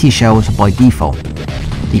at 80 shells by default.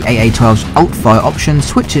 The AA-12's alt-fire option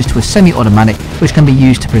switches to a semi-automatic which can be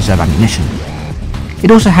used to preserve ammunition. It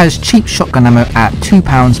also has cheap shotgun ammo at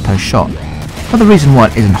 £2 per shot, but the reason why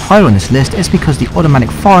it isn't higher on this list is because the automatic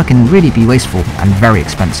fire can really be wasteful and very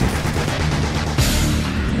expensive.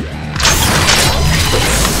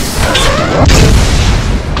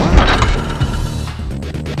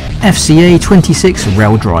 FCA-26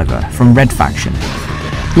 Rail Driver from Red Faction.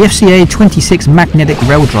 The FCA-26 Magnetic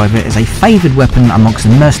Rail Driver is a favoured weapon amongst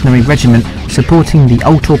the mercenary regiment supporting the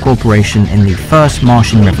Ultor Corporation in the First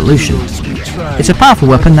Martian Revolution. It's a powerful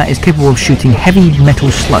weapon that is capable of shooting heavy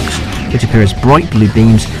metal slugs, which appear as bright blue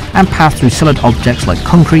beams and pass through solid objects like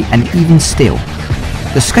concrete and even steel.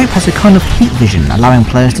 The scope has a kind of heat vision, allowing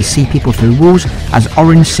players to see people through walls as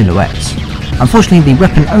orange silhouettes. Unfortunately, the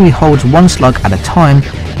weapon only holds one slug at a time,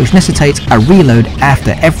 which necessitates a reload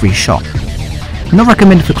after every shot. Not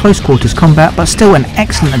recommended for close quarters combat, but still an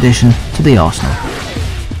excellent addition to the arsenal.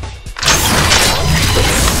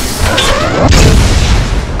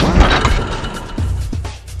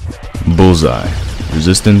 Bullseye.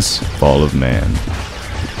 Resistance, Fall of Man.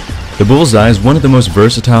 The Bullseye is one of the most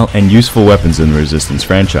versatile and useful weapons in the Resistance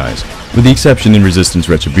franchise, with the exception in Resistance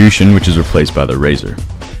Retribution, which is replaced by the Razor.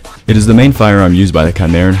 It is the main firearm used by the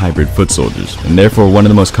Chimeran hybrid foot soldiers, and therefore one of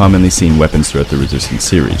the most commonly seen weapons throughout the Resistance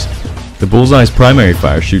series. The bullseye's primary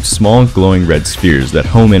fire shoots small glowing red spheres that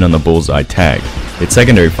home in on the bullseye tag, its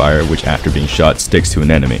secondary fire which after being shot sticks to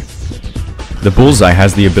an enemy. The bullseye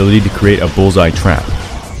has the ability to create a bullseye trap.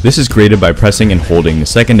 This is created by pressing and holding the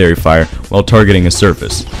secondary fire while targeting a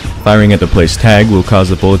surface. Firing at the placed tag will cause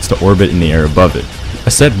the bullets to orbit in the air above it.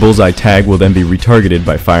 A set bullseye tag will then be retargeted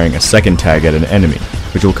by firing a second tag at an enemy,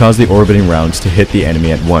 which will cause the orbiting rounds to hit the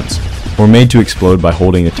enemy at once, or made to explode by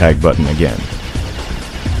holding the tag button again.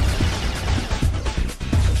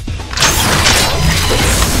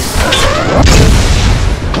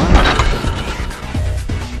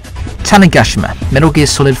 Tanegashima, Metal Gear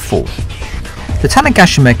Solid 4. The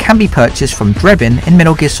Tanegashima can be purchased from Drebin in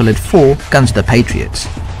Metal Gear Solid 4 Guns of the Patriots.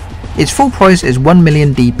 Its full price is 1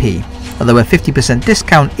 million DP, although a 50%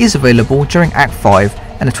 discount is available during Act 5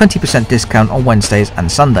 and a 20% discount on Wednesdays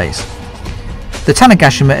and Sundays. The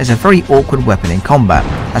Tanegashima is a very awkward weapon in combat.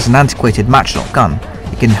 As an antiquated matchlock gun,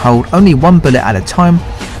 it can hold only one bullet at a time.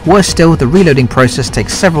 Worse still, the reloading process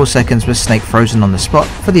takes several seconds with Snake frozen on the spot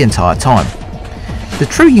for the entire time. The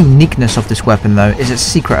true uniqueness of this weapon though is its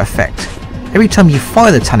secret effect. Every time you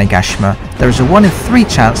fire the Tanegashima, there is a 1 in 3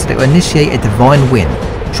 chance that it will initiate a divine wind,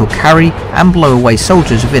 which will carry and blow away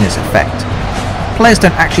soldiers within its effect. Players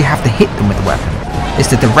don't actually have to hit them with the weapon, it's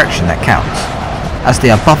the direction that counts. As they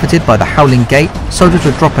are buffeted by the Howling Gate, soldiers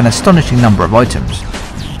will drop an astonishing number of items.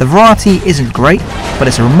 The variety isn't great, but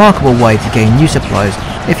it's a remarkable way to gain new supplies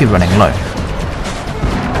if you're running low.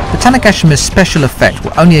 The Tanegashima's special effect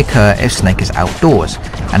will only occur if Snake is outdoors,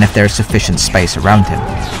 and if there is sufficient space around him.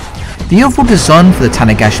 The overall design for the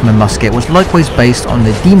Tanegashima musket was likewise based on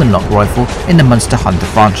the Demon Lock rifle in the Monster Hunter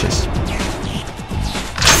franchise.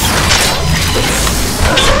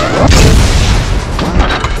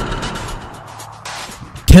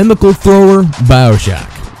 Chemical Thrower, Bioshock.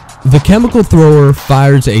 The Chemical Thrower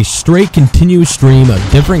fires a straight continuous stream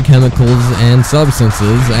of different chemicals and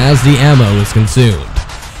substances as the ammo is consumed.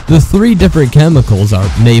 The 3 different chemicals are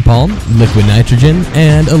napalm, liquid nitrogen,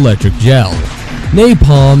 and electric gel.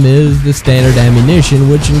 Napalm is the standard ammunition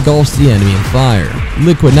which engulfs the enemy in fire.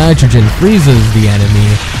 Liquid nitrogen freezes the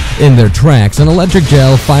enemy in their tracks, and electric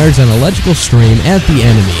gel fires an electrical stream at the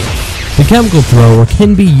enemy. The Chemical Thrower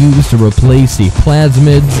can be used to replace the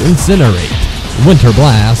Plasmids Incinerate, Winter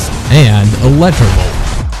Blast, and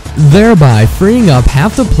Electrobolt, thereby freeing up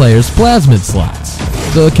half the player's plasmid slots.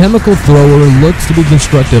 The Chemical Thrower looks to be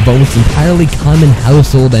constructed of almost entirely common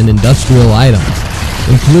household and industrial items,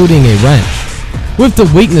 including a wrench, with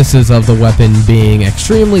the weaknesses of the weapon being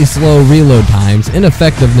extremely slow reload times,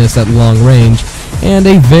 ineffectiveness at long range, and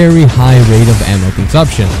a very high rate of ammo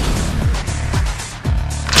consumption.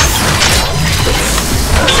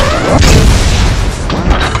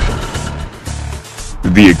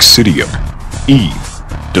 The Excidium,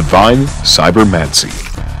 Eve, Divine Cybermancy.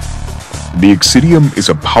 The Excidium is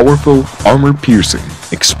a powerful, armor-piercing,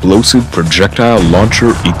 explosive projectile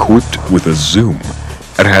launcher equipped with a zoom.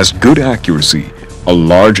 It has good accuracy, a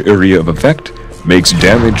large area of effect, makes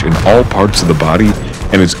damage in all parts of the body,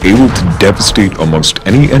 and is able to devastate almost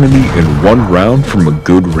any enemy in one round from a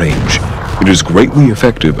good range. It is greatly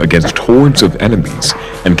effective against hordes of enemies,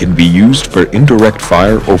 and can be used for indirect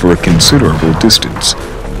fire over a considerable distance.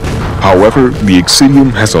 However, the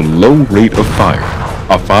Excidium has a low rate of fire,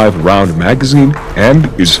 a 5-round magazine, and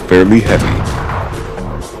is fairly heavy.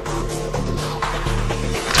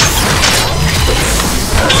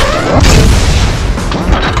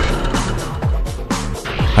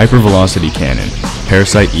 Hypervelocity Cannon,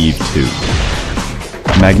 Parasite Eve 2.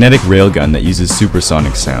 A magnetic railgun that uses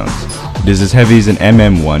supersonic sounds. It is as heavy as an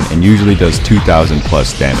MM1 and usually does 2,000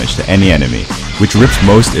 plus damage to any enemy, which rips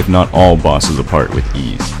most if not all bosses apart with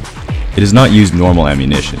ease. It does not use normal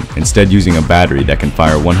ammunition, instead using a battery that can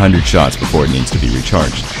fire 100 shots before it needs to be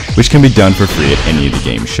recharged, which can be done for free at any of the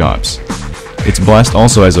game's shops. Its blast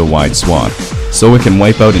also has a wide swath, so it can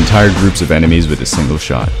wipe out entire groups of enemies with a single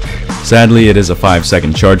shot. Sadly, it has a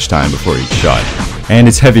 5-second charge time before each shot, and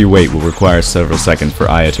its heavy weight will require several seconds for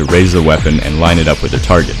Aya to raise the weapon and line it up with her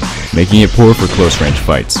target, making it poor for close-range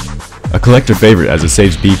fights. A collector favorite as it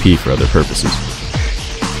saves BP for other purposes.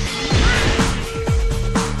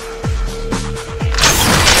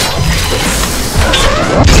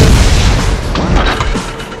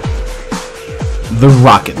 The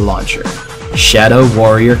Rocket Launcher, Shadow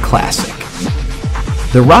Warrior Classic.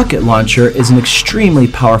 The rocket launcher is an extremely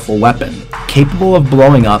powerful weapon, capable of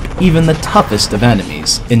blowing up even the toughest of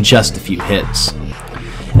enemies in just a few hits.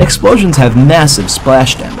 Explosions have massive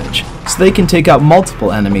splash damage, so they can take out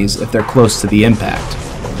multiple enemies if they're close to the impact.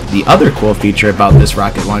 The other cool feature about this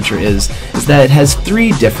rocket launcher is that it has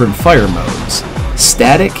 3 different fire modes: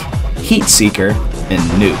 Static, Heat Seeker, and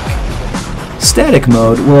Nuke. Static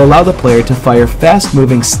mode will allow the player to fire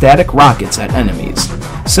fast-moving static rockets at enemies.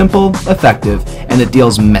 Simple, effective, and it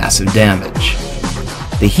deals massive damage.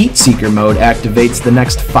 The Heat Seeker mode activates the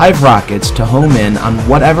next 5 rockets to home in on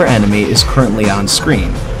whatever enemy is currently on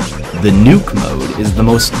screen. The Nuke mode is the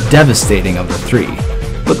most devastating of the 3,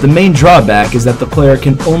 but the main drawback is that the player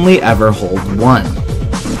can only ever hold 1.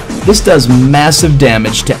 This does massive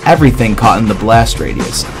damage to everything caught in the blast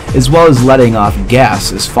radius, as well as letting off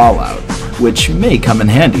gas as fallout, which may come in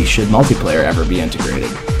handy should multiplayer ever be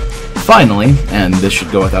integrated. Finally, and this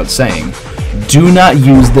should go without saying, do not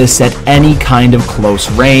use this at any kind of close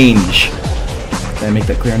range. Did I make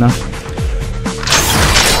that clear enough?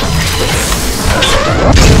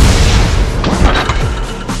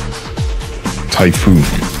 Typhoon,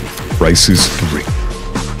 Crisis 3.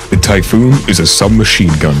 The Typhoon is a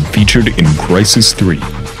submachine gun featured in Crisis 3.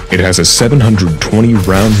 It has a 720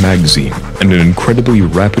 round magazine and an incredibly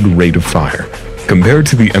rapid rate of fire. Compared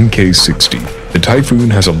to the MK60, the Typhoon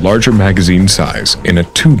has a larger magazine size and a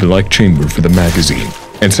tube-like chamber for the magazine,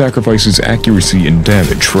 and sacrifices accuracy and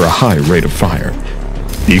damage for a high rate of fire.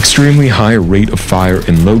 The extremely high rate of fire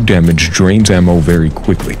and low damage drains ammo very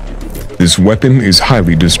quickly. This weapon is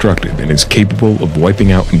highly destructive and is capable of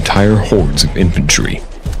wiping out entire hordes of infantry.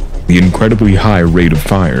 The incredibly high rate of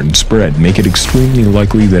fire and spread make it extremely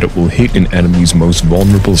likely that it will hit an enemy's most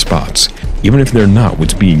vulnerable spots, even if they're not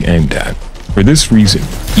what's being aimed at. For this reason,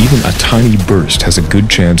 even a tiny burst has a good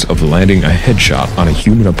chance of landing a headshot on a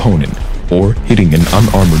human opponent or hitting an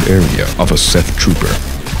unarmored area of a Seth trooper.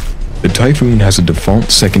 The Typhoon has a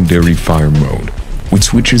default secondary fire mode, which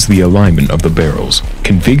switches the alignment of the barrels,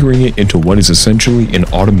 configuring it into what is essentially an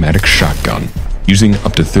automatic shotgun, using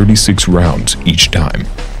up to 36 rounds each time.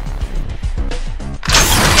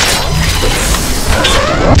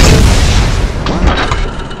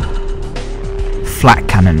 Flat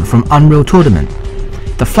Cannon from Unreal Tournament.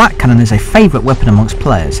 The Flat Cannon is a favourite weapon amongst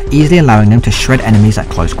players, easily allowing them to shred enemies at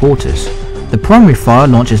close quarters. The primary fire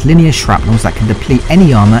launches linear shrapnels that can deplete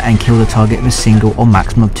any armour and kill the target with a single or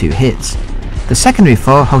maximum of 2 hits. The secondary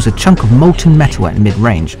fire holds a chunk of molten metal at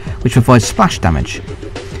mid-range, which provides splash damage.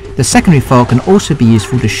 The secondary fire can also be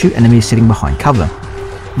useful to shoot enemies sitting behind cover.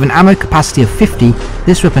 With an ammo capacity of 50,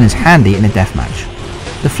 this weapon is handy in a deathmatch.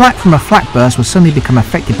 The flak from a flak burst will suddenly become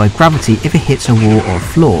affected by gravity if it hits a wall or a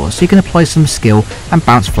floor, so you can apply some skill and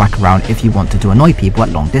bounce flak around if you want to annoy people at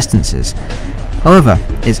long distances. However,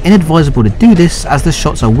 it's inadvisable to do this as the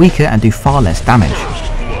shots are weaker and do far less damage.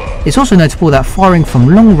 It's also notable that firing from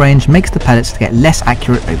long range makes the pellets get less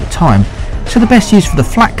accurate over time, so the best use for the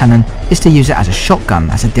flak cannon is to use it as a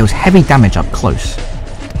shotgun as it deals heavy damage up close.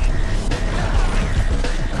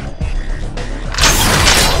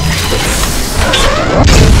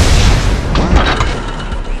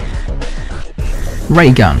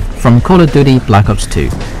 Ray Gun from Call of Duty Black Ops 2.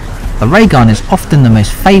 The ray gun is often the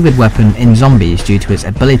most favoured weapon in zombies due to its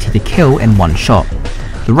ability to kill in one shot.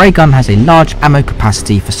 The ray gun has a large ammo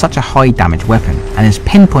capacity for such a high damage weapon and is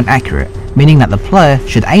pinpoint accurate, meaning that the player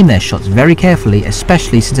should aim their shots very carefully,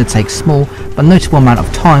 especially since it takes small but notable amount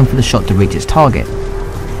of time for the shot to reach its target.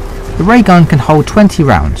 The ray gun can hold 20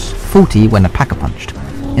 rounds, 40 when pack-a-punched,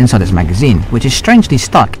 inside its magazine, which is strangely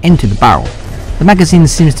stuck into the barrel. The magazine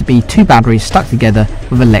seems to be 2 batteries stuck together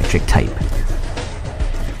with electric tape.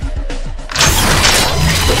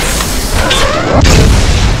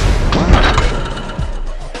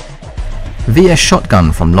 VS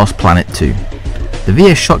Shotgun from Lost Planet 2. The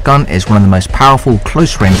VS Shotgun is one of the most powerful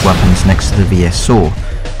close-range weapons next to the VS Saw.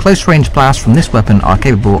 Close-range blasts from this weapon are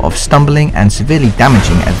capable of stumbling and severely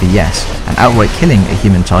damaging a VS and outright killing a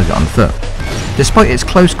human target on foot. Despite its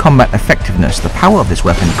close combat effectiveness, the power of this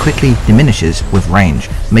weapon quickly diminishes with range,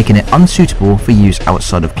 making it unsuitable for use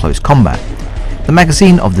outside of close combat. The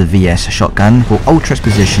magazine of the VS Shotgun will alter its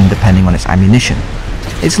position depending on its ammunition.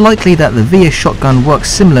 It's likely that the VS Shotgun works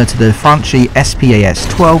similar to the Franchi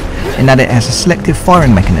SPAS-12 in that it has a selective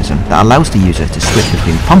firing mechanism that allows the user to switch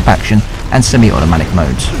between pump action and semi-automatic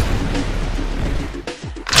modes.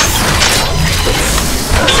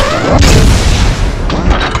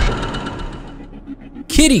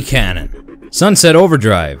 Kitty Cannon, Sunset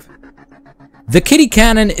Overdrive. The Kitty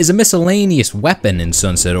Cannon is a miscellaneous weapon in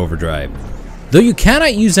Sunset Overdrive. Though you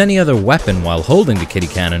cannot use any other weapon while holding the Kitty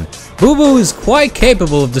Cannon, Boo Boo is quite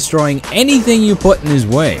capable of destroying anything you put in his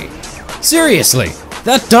way. Seriously,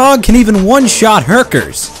 that dog can even one-shot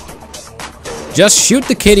Herkers. Just shoot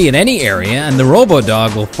the kitty in any area and the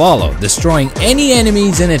Robo-Dog will follow, destroying any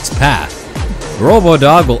enemies in its path. The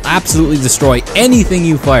Robo-Dog will absolutely destroy anything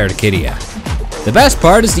you fire the kitty at. The best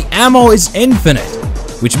part is the ammo is infinite,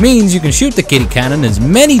 which means you can shoot the Kitty Cannon as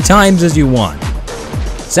many times as you want.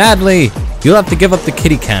 Sadly, You'll have to give up the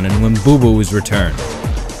kitty cannon when Boo Boo is returned.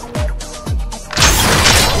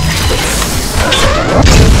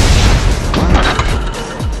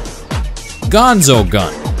 Gonzo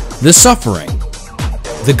Gun, the Suffering.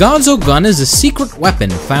 The Gonzo Gun is a secret weapon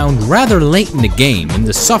found rather late in the game in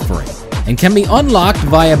the Suffering, and can be unlocked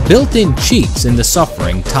via built-in cheats in the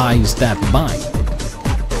Suffering ties that bind.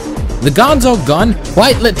 The Gonzo Gun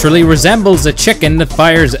quite literally resembles a chicken that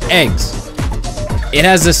fires eggs. It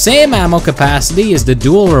has the same ammo capacity as the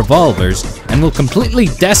dual revolvers and will completely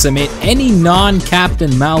decimate any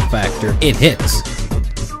non-Captain Malfactor it hits.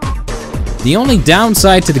 The only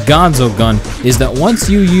downside to the Gonzo Gun is that once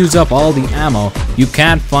you use up all the ammo, you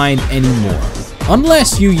can't find any more,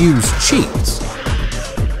 unless you use cheats.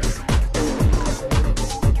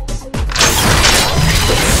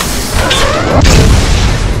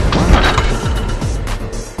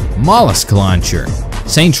 Mollusk Launcher,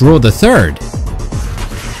 Saints Row III.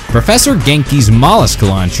 Professor Genki's Mollusk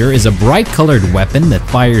Launcher is a bright-colored weapon that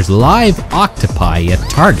fires live octopi at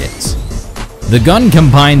targets. The gun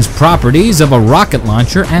combines properties of a rocket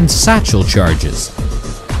launcher and satchel charges.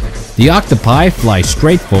 The octopi fly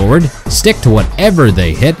straight forward, stick to whatever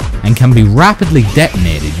they hit, and can be rapidly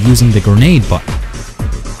detonated using the grenade button.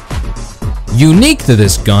 Unique to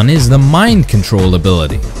this gun is the mind control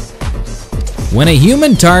ability. When a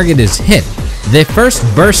human target is hit, they first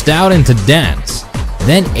burst out into dance,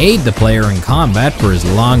 then aid the player in combat for as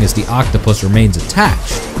long as the octopus remains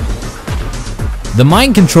attached. The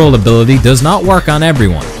mind control ability does not work on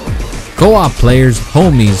everyone. Co-op players,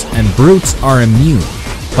 homies, and brutes are immune,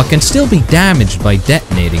 but can still be damaged by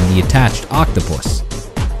detonating the attached octopus.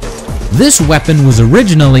 This weapon was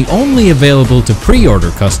originally only available to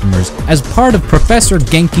pre-order customers as part of Professor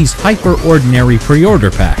Genki's Hyper-Ordinary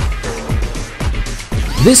pre-order pack.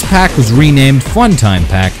 This pack was renamed Funtime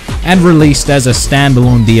Pack and released as a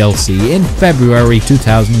standalone DLC in February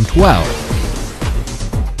 2012.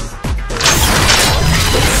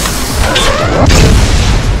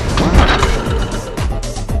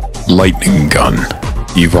 Lightning Gun.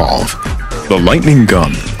 Evolve. The Lightning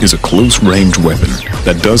Gun is a close-range weapon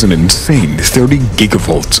that does an insane 30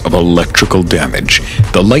 gigavolts of electrical damage.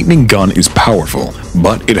 The Lightning Gun is powerful,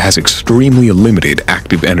 but it has extremely limited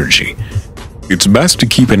active energy. It's best to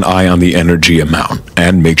keep an eye on the energy amount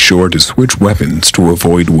and make sure to switch weapons to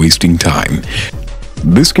avoid wasting time.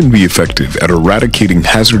 This can be effective at eradicating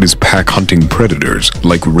hazardous pack hunting predators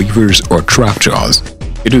like reavers or trapjaws.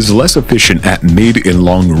 It is less efficient at mid and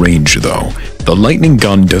long range though. The Lightning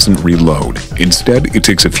Gun doesn't reload. Instead, it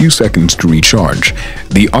takes a few seconds to recharge.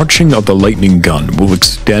 The arching of the Lightning Gun will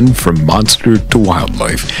extend from monster to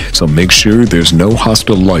wildlife, so make sure there's no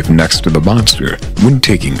hostile life next to the monster when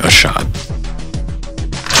taking a shot.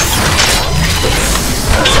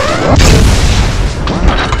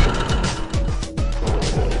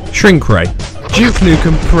 Shrink Ray. Duke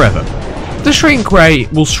Nukem Forever. The Shrink Ray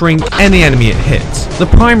will shrink any enemy it hits. The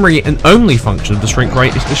primary and only function of the Shrink Ray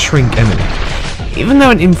is to shrink enemy. Even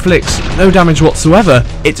though it inflicts no damage whatsoever,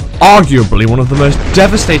 it's arguably one of the most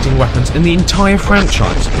devastating weapons in the entire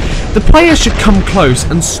franchise. The player should come close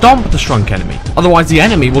and stomp the shrunk enemy, otherwise the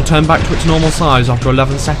enemy will turn back to its normal size after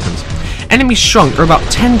 11 seconds. Enemies shrunk are about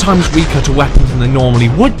 10 times weaker to weapons than they normally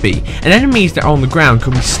would be, and enemies that are on the ground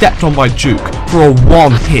can be stepped on by Duke for a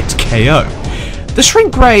one-hit KO. The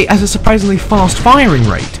Shrink Ray has a surprisingly fast firing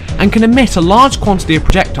rate, and can emit a large quantity of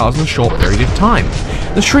projectiles in a short period of time.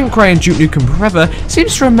 The Shrink Ray in Duke Nukem Forever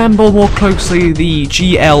seems to resemble more closely the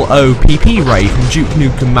GLOPP Ray from Duke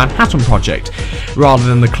Nukem Manhattan Project, rather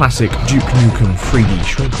than the classic Duke Nukem 3D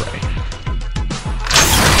Shrink Ray.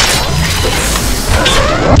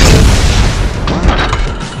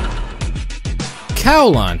 Cow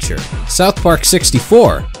Launcher, South Park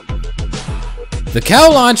 64. The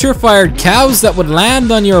Cow Launcher fired cows that would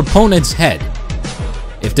land on your opponent's head.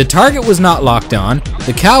 If the target was not locked on,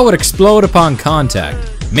 the cow would explode upon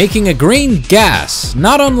contact, making a green gas,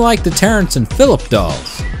 not unlike the Terrence and Phillip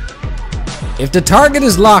dolls. If the target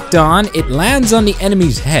is locked on, it lands on the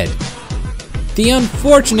enemy's head. The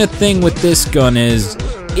unfortunate thing with this gun is,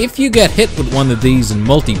 if you get hit with one of these in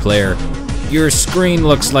multiplayer, your screen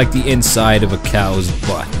looks like the inside of a cow's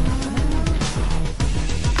butt.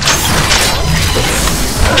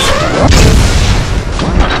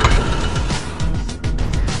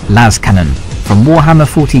 Las Cannon from Warhammer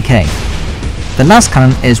 40k. The Las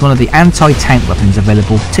Cannon is one of the anti-tank weapons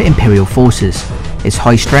available to Imperial forces. Its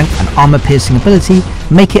high strength and armor-piercing ability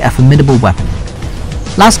make it a formidable weapon.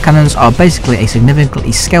 Las Cannons are basically a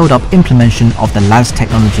significantly scaled up implementation of the Las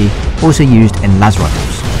technology also used in Las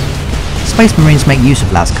rifles. Space Marines make use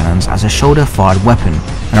of las cannons as a shoulder-fired weapon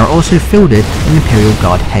and are also fielded in Imperial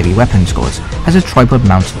Guard heavy weapon squads as a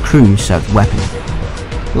tripod-mounted crew-served weapon.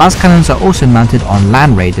 Las cannons are also mounted on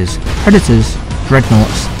Land Raiders, Predators,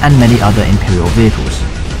 Dreadnoughts and many other Imperial vehicles.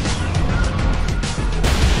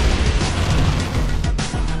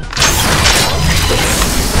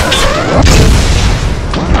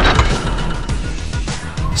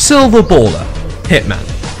 Silver Baller, Hitman.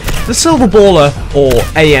 The Silver Baller, or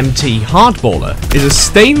AMT Hardballer, is a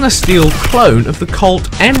stainless steel clone of the Colt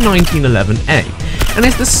M1911A and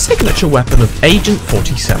is the signature weapon of Agent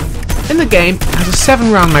 47. In the game, it has a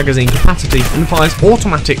 7-round magazine capacity and fires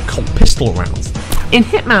automatic Colt pistol rounds. In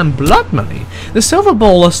Hitman Blood Money, the Silver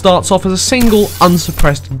Baller starts off as a single,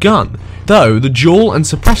 unsuppressed gun, though the dual and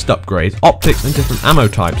suppressed upgrades, optics and different ammo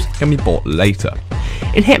types can be bought later.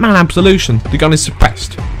 In Hitman Absolution, the gun is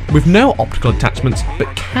suppressed, with no optical attachments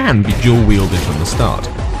but can be dual wielded from the start.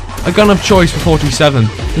 A gun of choice for 47,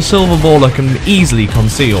 the Silver Baller can easily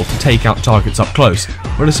conceal to take out targets up close,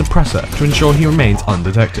 with a suppressor to ensure he remains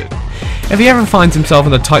undetected. If he ever finds himself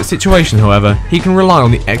in a tight situation, however, he can rely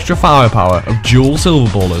on the extra firepower of dual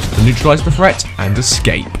Silver Ballers to neutralise the threat and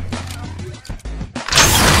escape.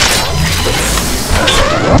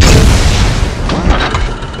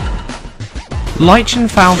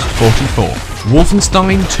 Leichenfaust 44,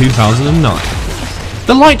 Wolfenstein 2009.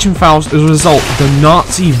 The Leichenfaust is a result of the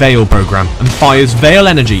Nazi Veil program and fires Veil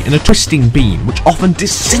energy in a twisting beam which often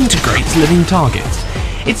disintegrates living targets.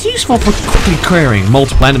 It's useful for quickly clearing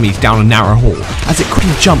multiple enemies down a narrow hall as it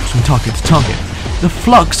quickly jumps from target to target. The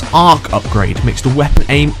Flux Arc upgrade makes the weapon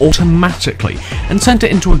aim automatically and sends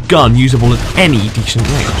it into a gun usable at any decent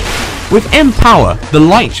range. With M-Power, the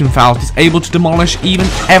Leichenfaust is able to demolish even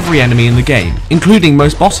every enemy in the game, including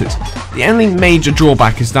most bosses. The only major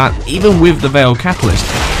drawback is that, even with the Veil Catalyst,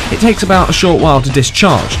 it takes about a short while to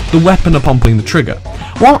discharge the weapon upon pulling the trigger.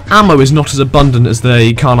 While ammo is not as abundant as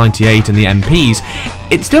the Kar-98 and the MPs,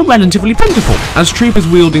 it's still relatively plentiful, as troopers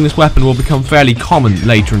wielding this weapon will become fairly common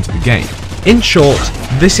later into the game. In short,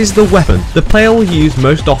 this is the weapon the player will use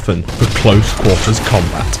most often for close quarters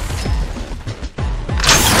combat.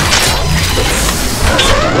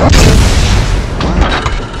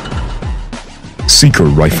 Seeker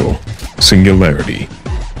Rifle, Singularity.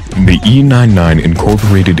 The E99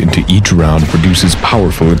 incorporated into each round produces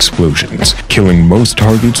powerful explosions, killing most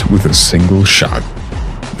targets with a single shot.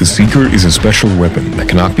 The Seeker is a special weapon that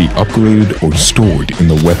cannot be upgraded or stored in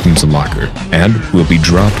the weapon's locker, and will be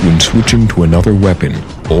dropped when switching to another weapon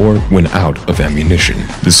or when out of ammunition.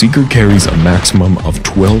 The Seeker carries a maximum of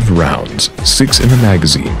 12 rounds, 6 in the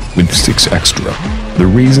magazine, with 6 extra. The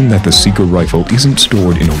reason that the Seeker rifle isn't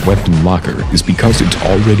stored in a weapon locker is because it's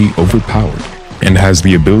already overpowered and has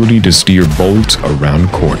the ability to steer bullets around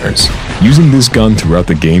corners. Using this gun throughout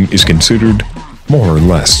the game is considered, more or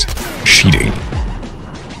less, cheating.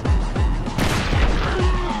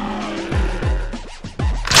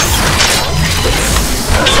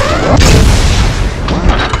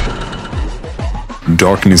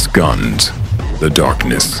 Darkness Guns. The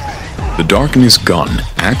Darkness. The Darkness Gun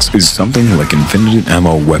acts as something like infinite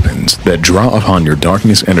ammo weapons that draw upon your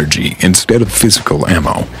darkness energy instead of physical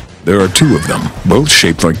ammo. There are 2 of them, both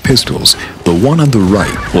shaped like pistols. The one on the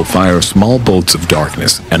right will fire small bolts of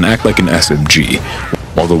darkness and act like an SMG,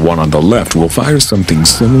 while the one on the left will fire something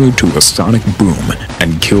similar to a sonic boom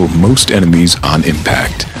and kill most enemies on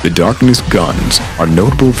impact. The Darkness Guns are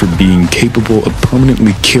notable for being capable of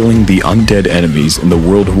permanently killing the undead enemies in the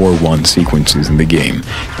World War I sequences in the game.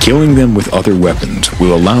 Killing them with other weapons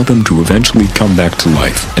will allow them to eventually come back to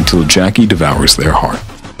life until Jackie devours their heart.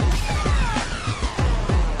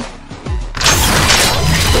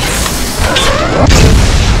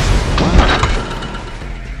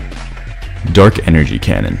 Dark Energy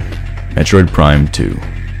Cannon, Metroid Prime 2.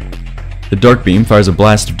 The Dark Beam fires a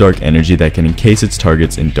blast of dark energy that can encase its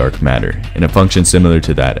targets in dark matter, in a function similar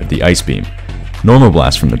to that of the Ice Beam. Normal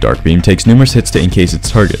blast from the Dark Beam takes numerous hits to encase its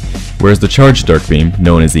target, whereas the charged Dark Beam,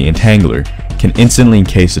 known as the Entangler, can instantly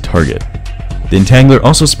encase a target. The Entangler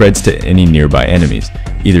also spreads to any nearby enemies,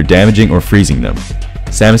 either damaging or freezing them.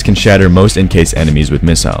 Samus can shatter most encased enemies with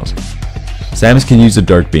missiles. Samus can use the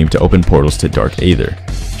Dark Beam to open portals to Dark Aether.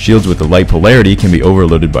 Shields with the light polarity can be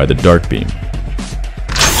overloaded by the Dark Beam.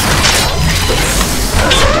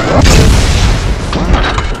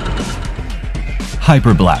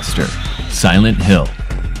 Hyper Blaster, Silent Hill.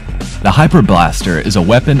 The Hyper Blaster is a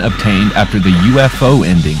weapon obtained after the UFO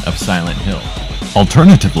ending of Silent Hill.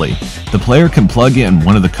 Alternatively, the player can plug in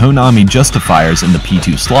one of the Konami Justifiers in the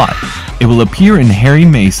P2 slot. It will appear in Harry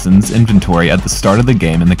Mason's inventory at the start of the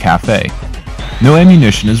game in the cafe. No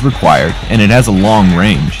ammunition is required, and it has a long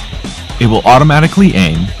range. It will automatically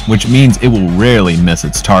aim, which means it will rarely miss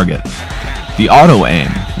its target. The auto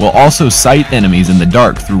aim will also sight enemies in the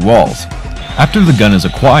dark through walls. After the gun is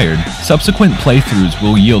acquired, subsequent playthroughs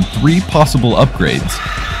will yield 3 possible upgrades: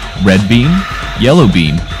 red beam, yellow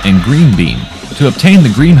beam, and green beam. To obtain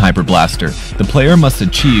the green hyper blaster, the player must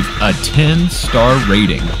achieve a 10-star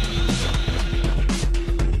rating.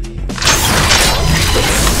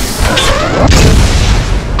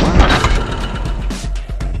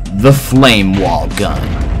 The Flame Wall Gun,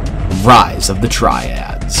 Rise of the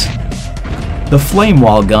Triads. The Flame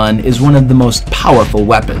Wall Gun is one of the most powerful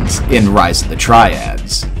weapons in Rise of the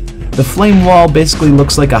Triads. The Flame Wall basically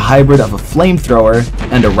looks like a hybrid of a flamethrower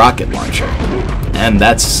and a rocket launcher. And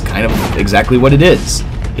that's kind of exactly what it is.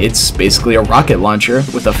 It's basically a rocket launcher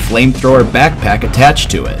with a flamethrower backpack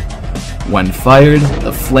attached to it. When fired,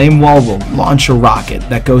 the Flame Wall will launch a rocket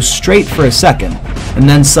that goes straight for a second and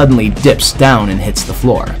then suddenly dips down and hits the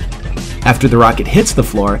floor. After the rocket hits the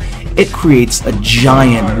floor, it creates a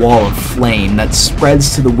giant wall of flame that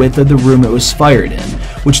spreads to the width of the room it was fired in,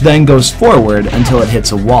 which then goes forward until it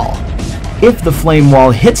hits a wall. If the flame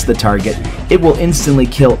wall hits the target, it will instantly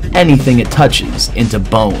kill anything it touches into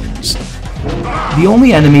bones. The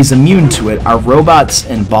only enemies immune to it are robots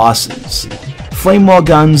and bosses. Flame wall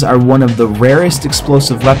guns are one of the rarest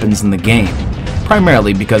explosive weapons in the game,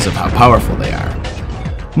 primarily because of how powerful they are.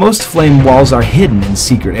 Most flame walls are hidden in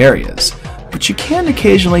secret areas, but you can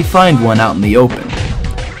occasionally find one out in the open.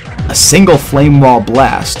 A single flame wall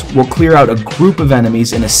blast will clear out a group of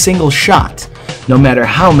enemies in a single shot, no matter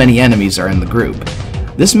how many enemies are in the group.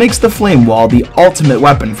 This makes the flame wall the ultimate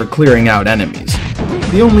weapon for clearing out enemies.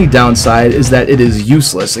 The only downside is that it is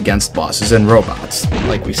useless against bosses and robots,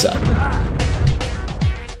 like we said.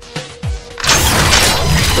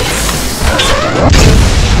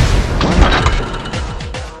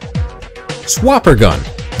 Swapper Gun,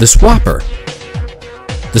 the Swapper.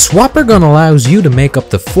 The Swapper Gun allows you to make up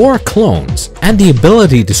to 4 clones and the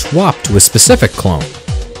ability to swap to a specific clone.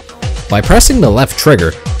 By pressing the left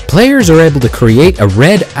trigger, players are able to create a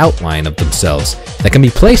red outline of themselves that can be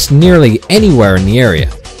placed nearly anywhere in the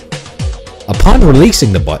area. Upon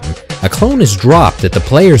releasing the button, a clone is dropped at the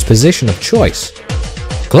player's position of choice.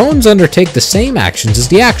 Clones undertake the same actions as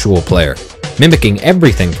the actual player, mimicking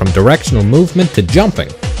everything from directional movement to jumping.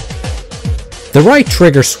 The right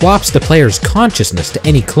trigger swaps the player's consciousness to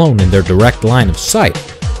any clone in their direct line of sight,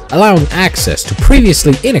 allowing access to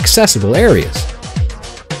previously inaccessible areas.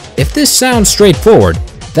 If this sounds straightforward,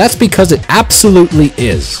 that's because it absolutely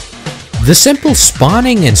is. The simple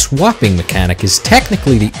spawning and swapping mechanic is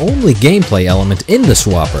technically the only gameplay element in the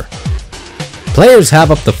Swapper. Players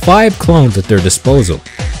have up to 5 clones at their disposal,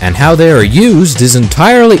 and how they are used is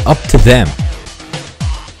entirely up to them.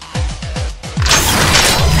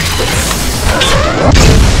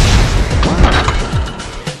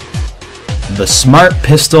 The Smart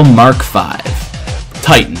Pistol Mark V,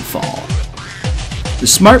 Titanfall. The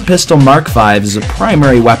Smart Pistol Mark V is a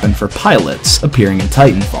primary weapon for pilots appearing in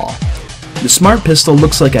Titanfall. The Smart Pistol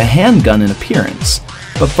looks like a handgun in appearance,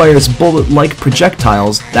 but fires bullet-like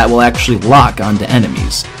projectiles that will actually lock onto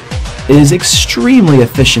enemies. It is extremely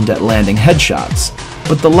efficient at landing headshots,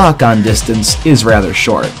 but the lock-on distance is rather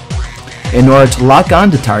short. In order to lock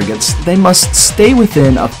onto targets, they must stay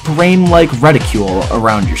within a frame-like reticule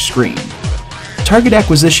around your screen. Target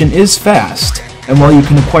acquisition is fast, and while you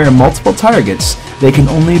can acquire multiple targets, they can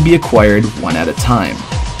only be acquired one at a time.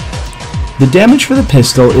 The damage for the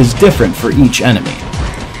pistol is different for each enemy.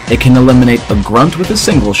 It can eliminate a grunt with a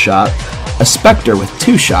single shot, a specter with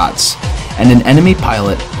 2 shots, and an enemy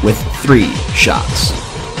pilot with 3 shots.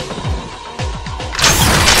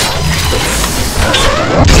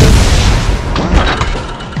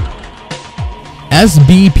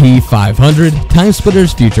 SBP-500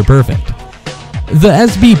 Timesplitter's Future Perfect. The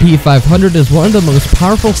SBP-500 is one of the most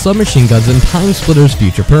powerful submachine guns in Timesplitter's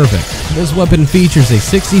Future Perfect. This weapon features a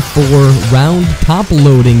 64-round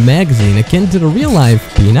top-loading magazine akin to the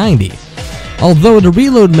real-life P90, although the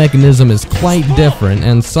reload mechanism is quite different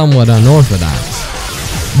and somewhat unorthodox.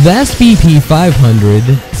 The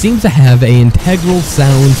SBP-500 seems to have an integral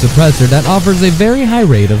sound suppressor that offers a very high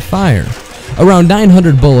rate of fire, around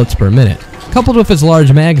 900 bullets per minute. Coupled with its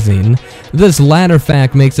large magazine, this latter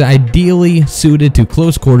fact makes it ideally suited to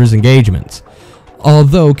close quarters engagements,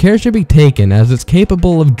 although care should be taken as it's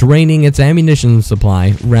capable of draining its ammunition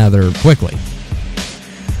supply rather quickly.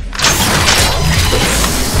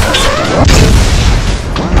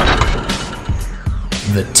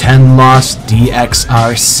 The 10-LOS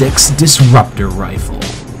DXR-6 Disruptor Rifle.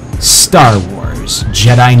 Star Wars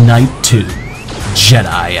Jedi Knight 2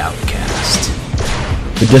 Jedi Outcast.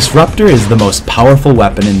 The Disruptor is the most powerful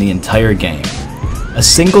weapon in the entire game. A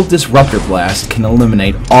single Disruptor blast can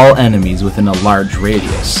eliminate all enemies within a large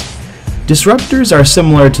radius. Disruptors are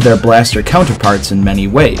similar to their blaster counterparts in many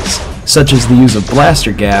ways, such as the use of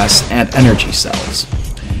blaster gas and energy cells.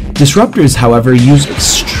 Disruptors, however, use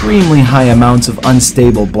extremely high amounts of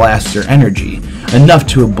unstable blaster energy, enough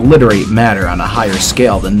to obliterate matter on a higher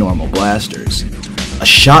scale than normal blasters. A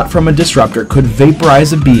shot from a Disruptor could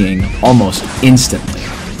vaporize a being almost instantly.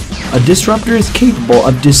 A Disruptor is capable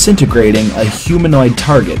of disintegrating a humanoid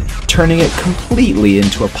target, turning it completely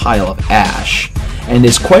into a pile of ash, and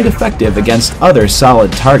is quite effective against other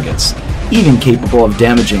solid targets, even capable of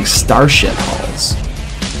damaging starship hulls.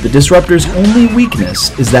 The Disruptor's only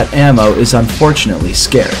weakness is that ammo is unfortunately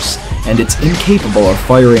scarce, and it's incapable of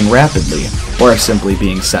firing rapidly or simply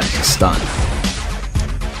being sent to stun.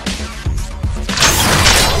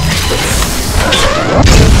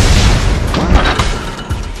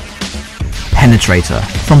 Penetrator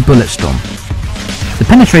from Bulletstorm. The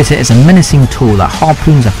Penetrator is a menacing tool that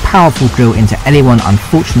harpoons a powerful drill into anyone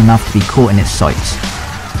unfortunate enough to be caught in its sights.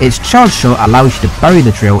 Its charge shot allows you to bury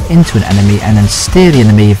the drill into an enemy and then steer the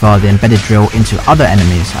enemy via the embedded drill into other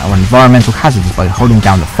enemies or environmental hazards by holding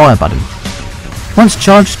down the fire button. Once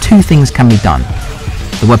charged, two things can be done.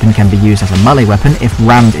 The weapon can be used as a melee weapon if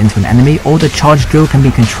rammed into an enemy, or the charge drill can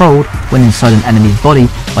be controlled when inside an enemy's body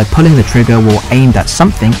by pulling the trigger while aimed at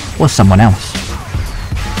something or someone else.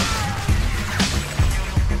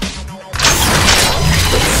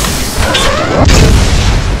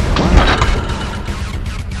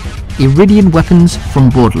 Iridian weapons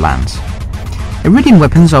from Borderlands. Iridian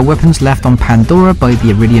weapons are weapons left on Pandora by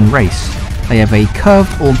the Iridian race. They have a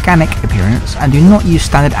curved, organic appearance and do not use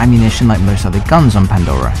standard ammunition like most other guns on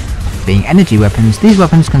Pandora. Being energy weapons, these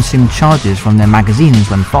weapons consume charges from their magazines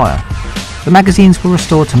when fired. The magazines will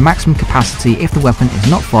restore to maximum capacity if the weapon is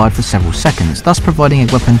not fired for several seconds, thus providing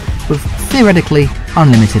a weapon with theoretically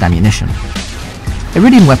unlimited ammunition.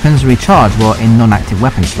 Iridian weapons recharge while in non-active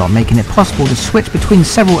weapon slot, making it possible to switch between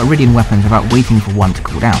several Iridian weapons without waiting for one to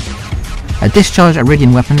cool down. Discharged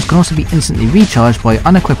Iridian weapons can also be instantly recharged by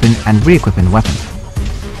unequipping and re-equipping the weapon.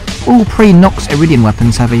 All pre-Nox Iridian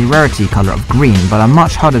weapons have a rarity colour of green, but are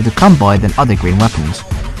much harder to come by than other green weapons.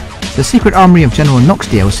 The Secret Armory of General Nox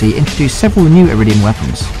DLC introduced several new Iridian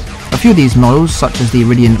weapons. A few of these models, such as the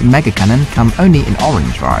Iridian Mega Cannon, come only in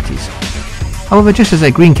orange varieties. However, just as their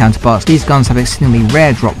green counterparts, these guns have exceedingly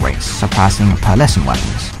rare drop rates, surpassing pearlescent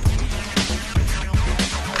weapons.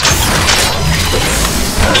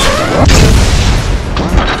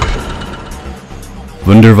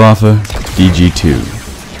 Wunderwaffe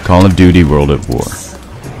DG2, Call of Duty World at War.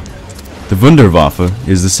 The Wunderwaffe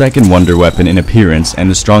is the second wonder weapon in appearance and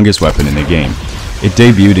the strongest weapon in the game. It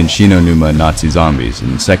debuted in Shinonuma Nazi Zombies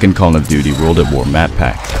in the second Call of Duty World at War map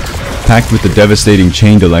pack. Packed with the devastating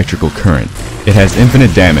chained electrical current, it has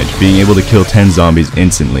infinite damage, being able to kill 10 zombies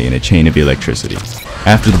instantly in a chain of electricity.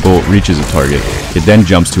 After the bolt reaches a target, it then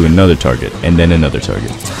jumps to another target, and then another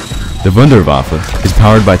target. The Wunderwaffe is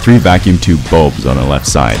powered by 3 vacuum tube bulbs on the left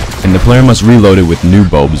side, and the player must reload it with new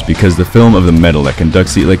bulbs because the film of the metal that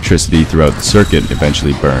conducts the electricity throughout the circuit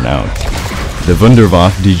eventually burn out. The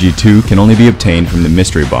Wunderwaffe DG2 can only be obtained from the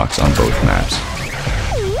mystery box on both maps.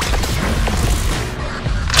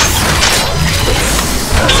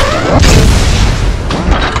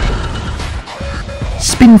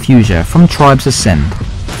 Spin Fuser from Tribes Ascend.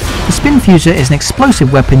 The Spin Fuser is an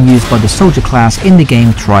explosive weapon used by the soldier class in the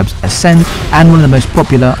game Tribes Ascend and one of the most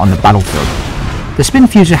popular on the battlefield. The Spin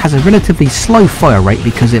Fuser has a relatively slow fire rate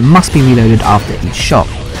because it must be reloaded after each shot.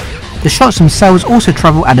 The shots themselves also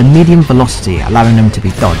travel at a medium velocity, allowing them to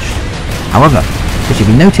be dodged. However, it should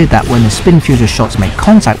be noted that when the Spin Fuser shots make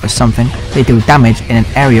contact with something, they deal damage in an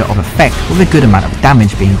area of effect with a good amount of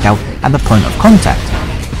damage being dealt at the point of contact.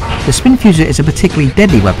 The Spin Fuser is a particularly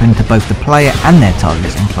deadly weapon to both the player and their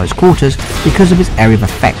targets in close quarters because of its area of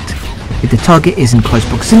effect. If the target is in close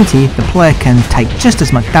proximity, the player can take just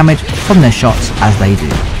as much damage from their shots as they do.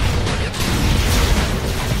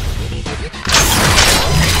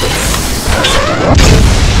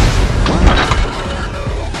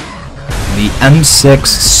 The M6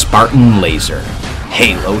 Spartan Laser,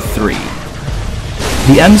 Halo 3.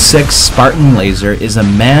 The M6 Spartan Laser is a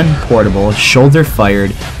man-portable,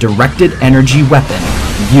 shoulder-fired, directed energy weapon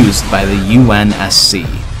used by the UNSC.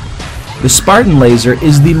 The Spartan Laser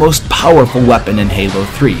is the most powerful weapon in Halo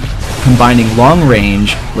 3, combining long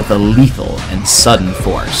range with a lethal and sudden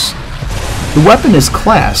force. The weapon is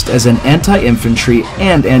classed as an anti-infantry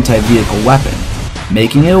and anti-vehicle weapon,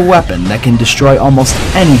 making it a weapon that can destroy almost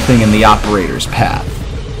anything in the operator's path.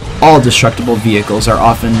 all destructible vehicles are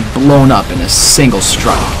often blown up in a single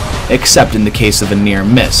strike, except in the case of a near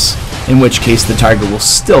miss, in which case the target will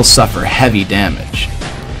still suffer heavy damage.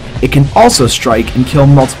 It can also strike and kill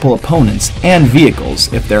multiple opponents and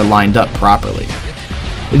vehicles if they're lined up properly.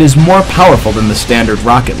 It is more powerful than the standard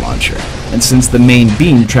rocket launcher, and since the main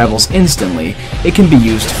beam travels instantly, it can be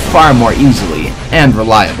used far more easily and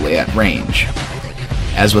reliably at range.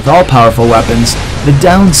 As with all powerful weapons, the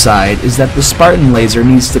downside is that the Spartan laser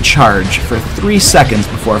needs to charge for 3 seconds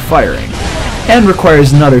before firing, and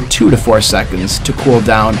requires another 2 to 4 seconds to cool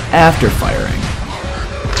down after firing.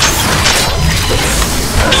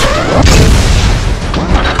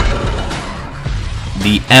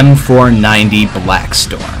 The M490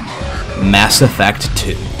 Blackstorm, Mass Effect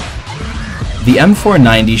 2. The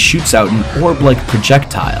M490 shoots out an orb-like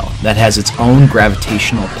projectile that has its own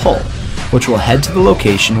gravitational pull, which will head to the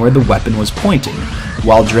location where the weapon was pointing,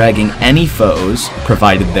 while dragging any foes,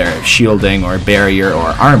 provided their shielding or barrier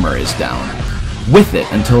or armor is down, with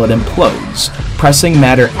it until it implodes, pressing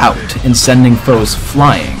matter out and sending foes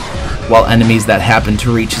flying, while enemies that happen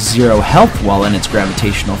to reach 0 health while in its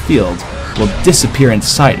gravitational field will disappear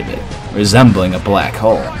inside of it, resembling a black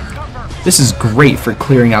hole. This is great for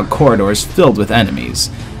clearing out corridors filled with enemies,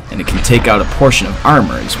 and it can take out a portion of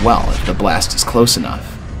armor as well if the blast is close enough.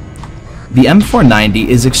 The M490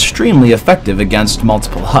 is extremely effective against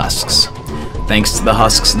multiple husks. Thanks to the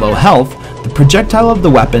husk's low health, the projectile of the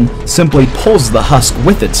weapon simply pulls the husk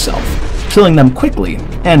with itself, killing them quickly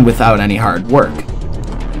and without any hard work.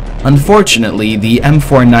 Unfortunately, the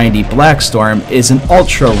M490 Blackstorm is an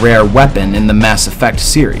ultra-rare weapon in the Mass Effect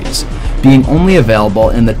series, being only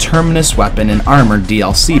available in the Terminus Weapon and Armor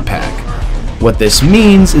DLC pack. What this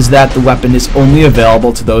means is that the weapon is only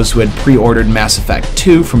available to those who had pre-ordered Mass Effect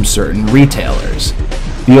 2 from certain retailers.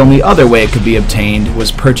 The only other way it could be obtained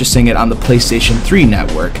was purchasing it on the PlayStation 3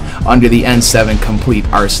 network under the N7 Complete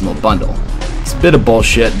Arsenal bundle. It's a bit of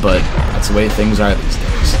bullshit, but that's the way things are these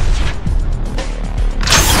days.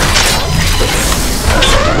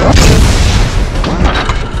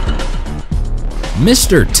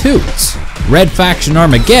 Mr. Toots, Red Faction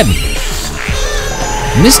Armageddon.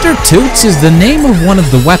 Mr. Toots is the name of one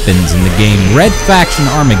of the weapons in the game Red Faction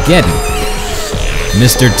Armageddon.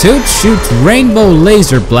 Mr. Toots shoots rainbow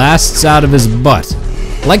laser blasts out of his butt,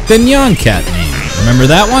 like the Nyan Cat meme. Remember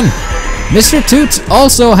that one? Mr. Toots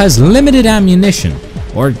also has limited ammunition,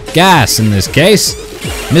 or gas in this case.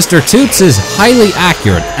 Mr. Toots is highly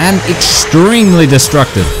accurate and extremely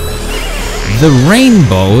destructive. The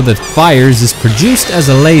rainbow that fires is produced as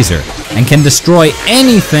a laser and can destroy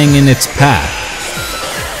anything in its path.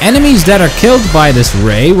 Enemies that are killed by this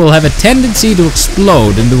ray will have a tendency to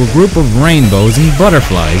explode into a group of rainbows and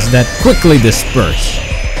butterflies that quickly disperse.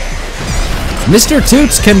 Mr.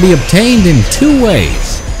 Toots can be obtained in 2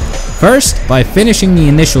 ways. First, by finishing the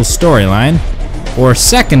initial storyline, or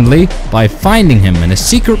secondly, by finding him in a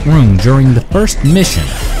secret room during the first mission.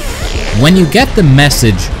 When you get the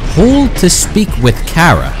message, "Hold to speak with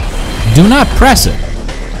Kara," do not press it.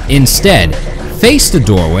 Instead, face the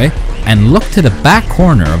doorway and look to the back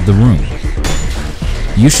corner of the room.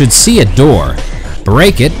 You should see a door,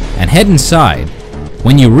 break it, and head inside.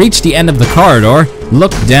 When you reach the end of the corridor,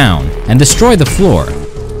 look down and destroy the floor.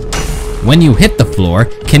 When you hit the floor,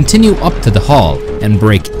 continue up to the hall and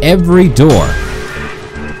break every door.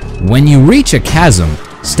 When you reach a chasm,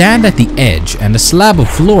 stand at the edge and a slab of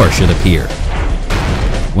floor should appear.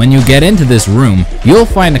 When you get into this room, you'll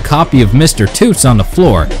find a copy of Mr. Toots on the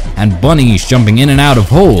floor and bunnies jumping in and out of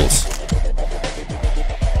holes.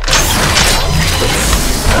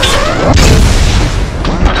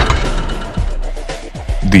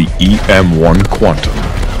 The EM1 Quantum.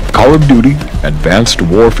 Call of Duty Advanced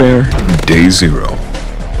Warfare Day Zero.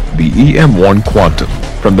 The EM1 Quantum,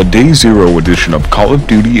 from the Day Zero edition of Call of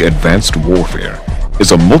Duty Advanced Warfare,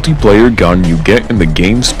 is a multiplayer gun you get in the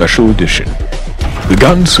game's special edition. The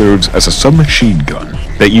gun serves as a submachine gun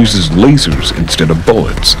that uses lasers instead of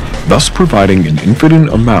bullets, thus providing an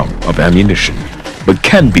infinite amount of ammunition, but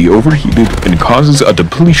can be overheated and causes a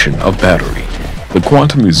depletion of battery. The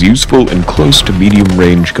Quantum is useful in close to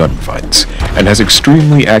medium-range gunfights, and has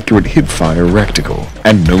extremely accurate hipfire reticle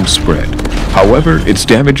and no spread. However, its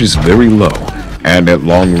damage is very low, and at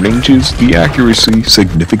long ranges, the accuracy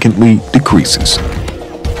significantly decreases.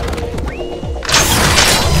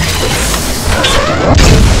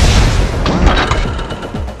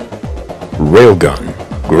 Railgun,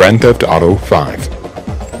 Grand Theft Auto 5.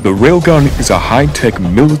 The Railgun is a high-tech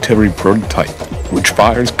military prototype which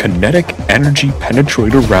fires kinetic energy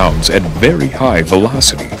penetrator rounds at very high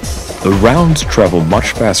velocity. The rounds travel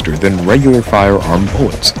much faster than regular firearm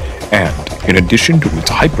bullets, and, In addition to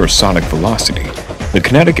its hypersonic velocity, the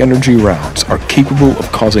kinetic energy rounds are capable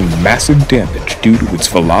of causing massive damage due to its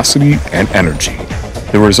velocity and energy.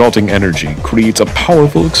 The resulting energy creates a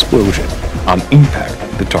powerful explosion on impact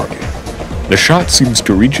with the target. The shot seems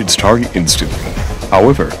to reach its target instantly.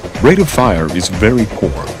 However, rate of fire is very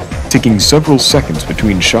poor, taking several seconds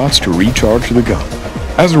between shots to recharge the gun.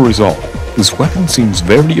 As a result, this weapon seems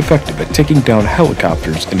very effective at taking down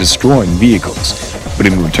helicopters and destroying vehicles, but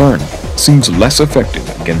in return, seems less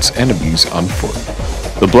effective against enemies on foot.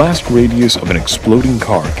 The blast radius of an exploding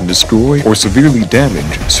car can destroy or severely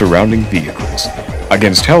damage surrounding vehicles.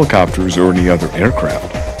 Against helicopters or any other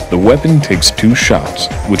aircraft, the weapon takes 2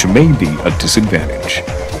 shots, which may be a disadvantage.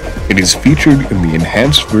 It is featured in the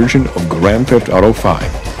enhanced version of Grand Theft Auto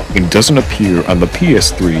 5 and doesn't appear on the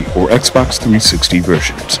PS3 or Xbox 360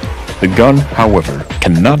 versions. The gun, however,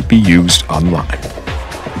 cannot be used online.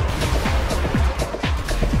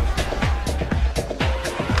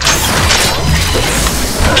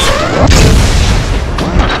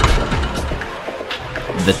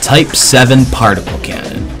 The Type 7 Particle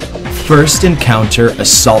Cannon. First encounter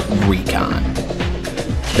Assault Recon.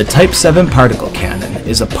 The Type 7 Particle Cannon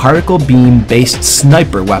is a particle beam based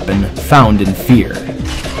sniper weapon found in Fear.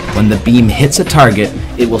 When the beam hits a target,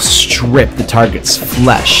 it will strip the target's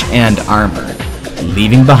flesh and armor,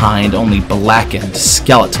 leaving behind only blackened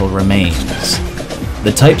skeletal remains.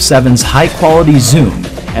 The Type 7's high quality zoom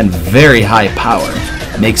and very high power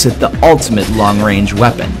makes it the ultimate long-range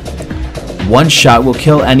weapon. One shot will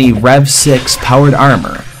kill any Rev 6 powered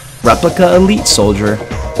armor, replica elite soldier,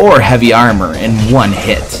 or heavy armor in one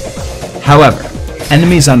hit. However,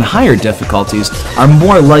 enemies on higher difficulties are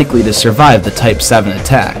more likely to survive the Type 7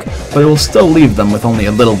 attack, but it will still leave them with only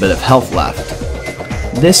a little bit of health left.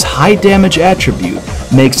 This high damage attribute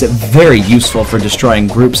makes it very useful for destroying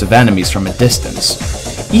groups of enemies from a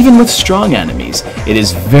distance. Even with strong enemies, it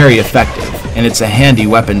is very effective, and it's a handy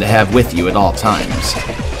weapon to have with you at all times.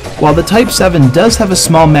 While the Type 7 does have a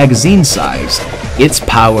small magazine size, its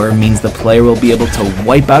power means the player will be able to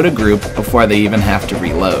wipe out a group before they even have to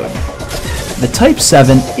reload. The Type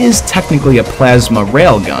 7 is technically a plasma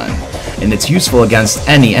railgun, and it's useful against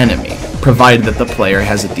any enemy, provided that the player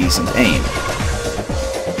has a decent aim.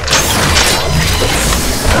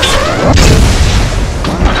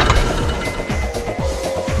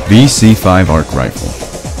 VC5 Arc Rifle.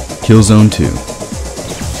 Killzone 2.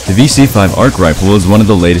 The VC5 Arc Rifle is one of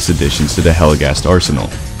the latest additions to the Helghast arsenal,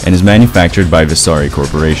 and is manufactured by Viscera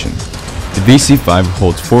Corporation. The VC5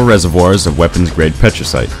 holds 4 reservoirs of weapons-grade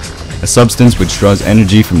petrocite, a substance which draws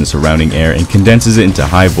energy from the surrounding air and condenses it into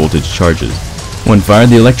high-voltage charges. When fired,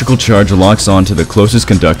 the electrical charge locks on to the closest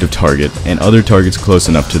conductive target and other targets close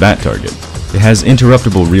enough to that target. It has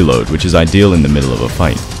interruptible reload, which is ideal in the middle of a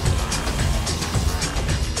fight.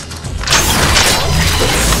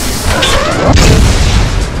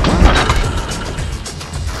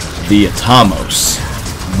 The Atomos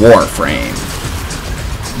Warframe.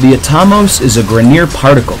 The Atomos is a Grineer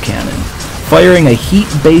particle cannon, firing a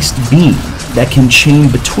heat-based beam that can chain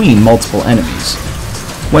between multiple enemies.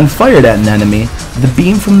 When fired at an enemy, the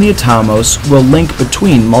beam from the Atomos will link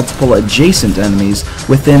between multiple adjacent enemies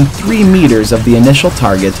within 3 meters of the initial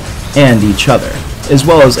target and each other, as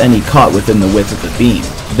well as any caught within the width of the beam.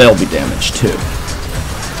 They'll be damaged too.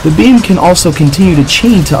 The beam can also continue to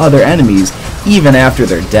chain to other enemies even after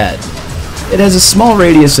they're dead. It has a small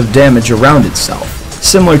radius of damage around itself,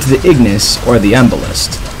 similar to the Ignis or the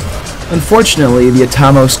Embolist. Unfortunately, the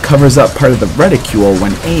Atomos covers up part of the reticule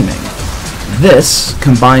when aiming. This,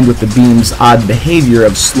 combined with the beam's odd behavior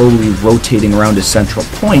of slowly rotating around a central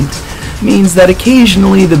point, means that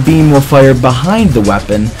occasionally the beam will fire behind the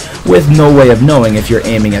weapon with no way of knowing if you're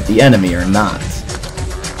aiming at the enemy or not.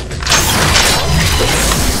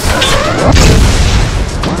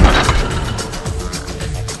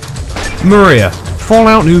 Maria,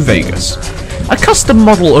 Fallout New Vegas. A custom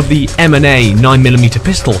model of the M&A 9mm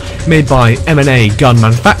pistol made by M&A gun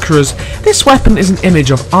manufacturers, this weapon is an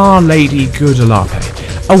image of Our Lady Guadalupe,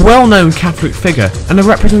 a well-known Catholic figure and a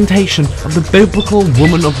representation of the biblical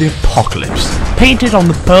woman of the apocalypse, painted on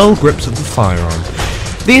the pearl grips of the firearm.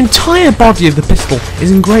 The entire body of the pistol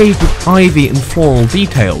is engraved with ivy and floral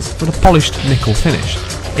details with a polished nickel finish.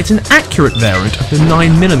 It's an accurate variant of the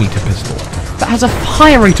 9mm pistol that has a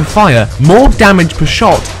higher rate of fire, more damage per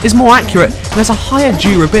shot, is more accurate, and has a higher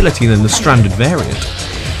durability than the standard variant.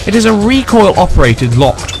 It is a recoil-operated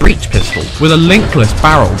locked breech pistol with a linkless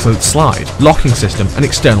barrel for its slide, locking system, and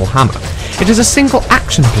external hammer. It is a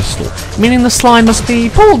single-action pistol, meaning the slide must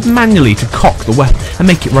be pulled manually to cock the weapon and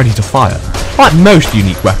make it ready to fire. Like most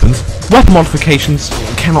unique weapons, weapon modifications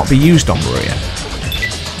cannot be used on Maria.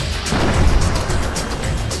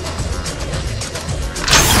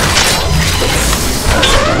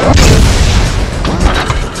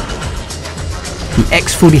 the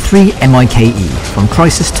X-43 MIKE from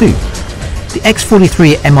Crysis 2. The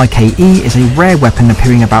X-43 MIKE is a rare weapon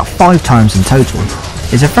appearing about 5 times in total.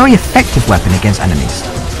 It is a very effective weapon against enemies.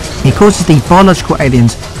 He causes the biological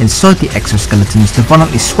aliens inside the exoskeletons to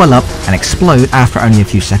violently swell up and explode after only a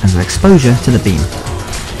few seconds of exposure to the beam.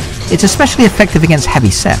 It's especially effective against heavy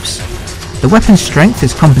Cephs. The weapon's strength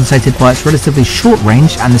is compensated by its relatively short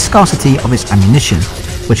range and the scarcity of its ammunition,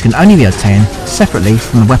 which can only be obtained separately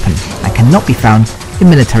from the weapon and cannot be found in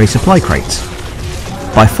military supply crates.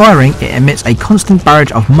 By firing, it emits a constant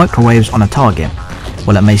barrage of microwaves on a target.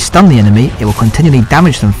 While it may stun the enemy, it will continually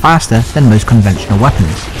damage them faster than most conventional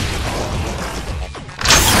weapons.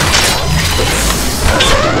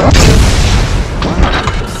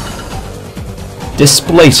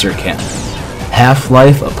 Displacer Cannon,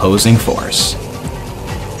 Half-Life Opposing Force.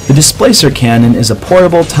 The Displacer Cannon is a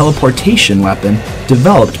portable teleportation weapon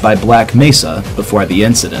developed by Black Mesa before the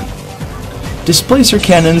incident. Displacer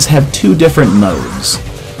cannons have 2 different modes.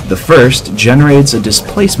 The first generates a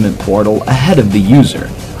displacement portal ahead of the user,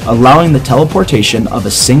 allowing the teleportation of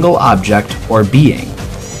a single object or being.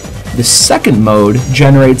 The second mode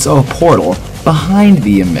generates a portal behind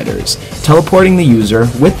the emitters, teleporting the user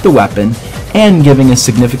with the weapon and giving a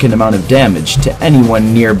significant amount of damage to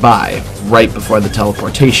anyone nearby right before the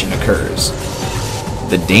teleportation occurs.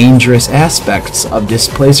 The dangerous aspects of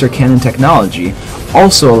Displacer Cannon technology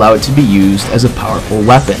also allow it to be used as a powerful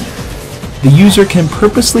weapon. The user can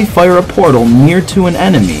purposely fire a portal near to an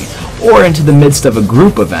enemy or into the midst of a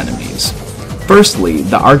group of enemies. Firstly,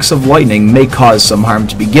 the arcs of lightning may cause some harm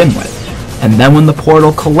to begin with, and then when the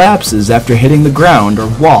portal collapses after hitting the ground or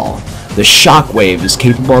wall, the shockwave is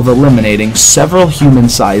capable of eliminating several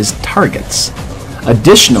human-sized targets.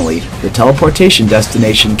 Additionally, the teleportation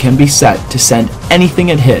destination can be set to send anything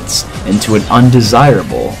it hits into an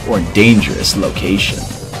undesirable or dangerous location.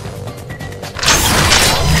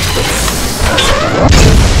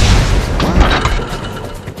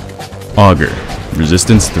 Auger,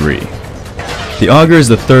 Resistance 3. The Auger is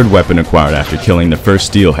the 3rd weapon acquired after killing the first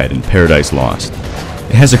Steelhead in Paradise Lost.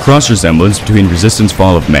 It has a cross resemblance between Resistance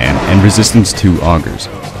Fall of Man and Resistance 2 Augers.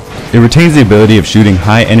 It retains the ability of shooting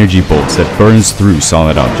high energy bolts that burns through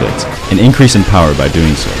solid objects, and increase in power by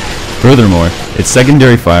doing so. Furthermore, its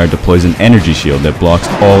secondary fire deploys an energy shield that blocks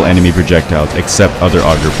all enemy projectiles except other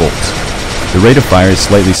Auger bolts. The rate of fire is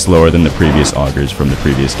slightly slower than the previous Augers from the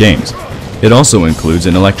previous games. It also includes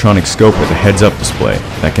an electronic scope with a heads-up display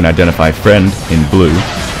that can identify friend in blue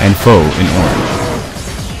and foe in orange.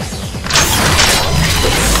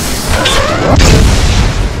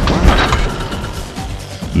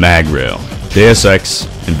 Magrail, Deus Ex,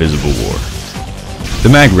 Invisible War. The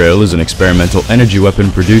Magrail is an experimental energy weapon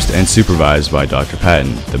produced and supervised by Dr.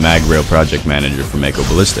 Patton, the Magrail project manager for Mako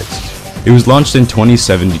Ballistics. It was launched in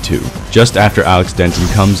 2072, just after Alex Denton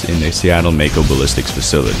comes in the Seattle Mako Ballistics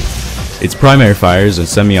facility. Its primary fire is a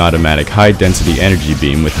semi-automatic high-density energy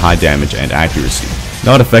beam with high damage and accuracy,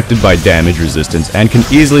 not affected by damage resistance, and can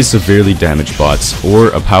easily severely damage bots or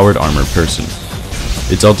a powered armored person.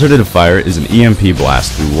 Its alternative fire is an EMP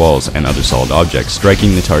blast through walls and other solid objects,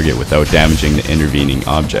 striking the target without damaging the intervening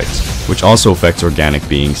objects, which also affects organic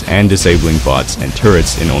beings and disabling bots and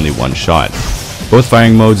turrets in only one shot. Both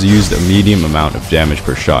firing modes used a medium amount of damage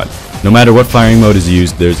per shot. No matter what firing mode is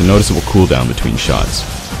used, there is a noticeable cooldown between shots.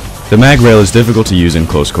 The Magrail is difficult to use in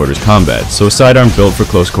close quarters combat, so a sidearm built for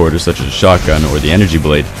close quarters such as a shotgun or the energy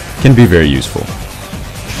blade can be very useful.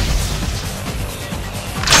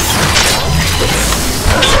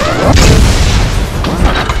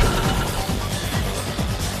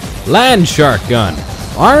 Land Shark Gun,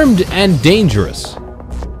 armed and dangerous.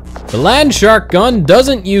 The Land Shark Gun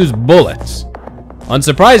doesn't use bullets.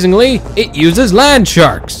 Unsurprisingly, it uses land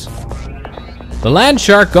sharks. The Land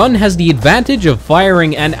Shark Gun has the advantage of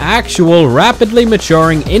firing an actual rapidly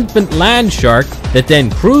maturing infant land shark that then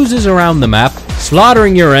cruises around the map,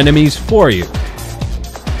 slaughtering your enemies for you.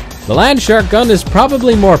 The Land Shark Gun is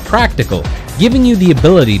probably more practical, giving you the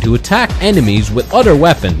ability to attack enemies with other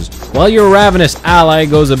weapons while your ravenous ally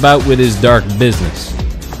goes about with his dark business.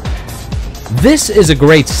 This is a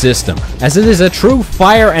great system, as it is a true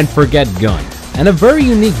fire and forget gun, and a very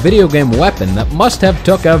unique video game weapon that must have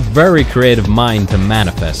took a very creative mind to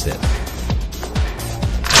manifest it.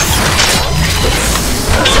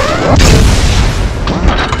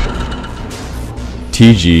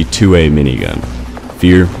 TG-2A Minigun,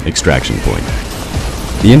 Fear Extraction Point.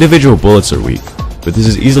 The individual bullets are weak, but this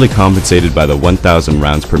is easily compensated by the 1000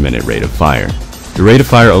 rounds per minute rate of fire. The rate of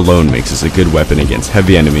fire alone makes this a good weapon against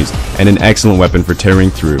heavy enemies and an excellent weapon for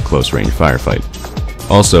tearing through a close-range firefight.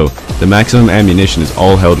 Also, the maximum ammunition is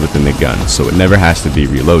all held within the gun, so it never has to be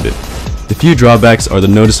reloaded. The Few drawbacks are the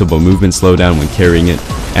noticeable movement slowdown when carrying it,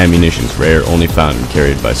 ammunition's rare, only found when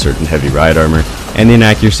carried by certain heavy ride armor, and the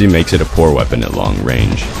inaccuracy makes it a poor weapon at long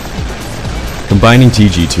range. Combining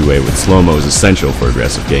TG2A with slow-mo is essential for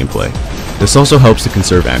aggressive gameplay. This also helps to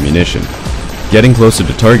conserve ammunition. Getting closer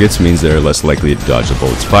to targets means they are less likely to dodge the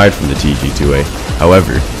bullets fired from the TG2A,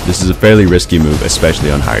 however, this is a fairly risky move, especially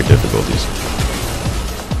on higher difficulties.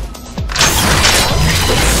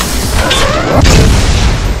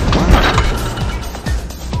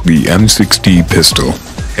 The M60 pistol,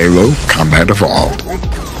 Halo Combat Evolved.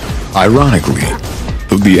 Ironically,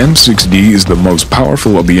 though the M6D is the most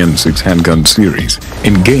powerful of the M6 handgun series,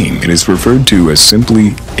 in-game it is referred to as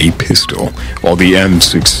simply a pistol, while the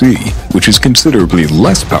M6C, which is considerably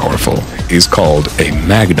less powerful, is called a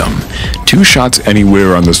Magnum. 2 shots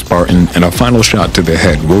anywhere on the Spartan and a final shot to the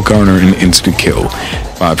head will garner an insta-kill.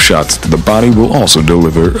 5 shots to the body will also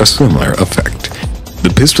deliver a similar effect. The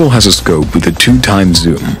pistol has a scope with a 2x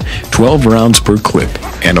zoom, 12 rounds per clip,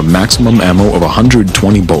 and a maximum ammo of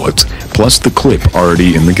 120 bullets, plus the clip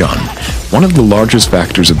already in the gun. One of the largest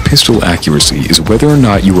factors of pistol accuracy is whether or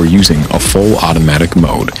not you are using a full automatic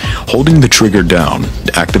mode. Holding the trigger down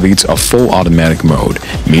activates a full automatic mode,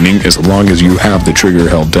 meaning as long as you have the trigger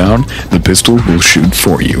held down, the pistol will shoot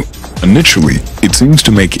for you. Initially, it seems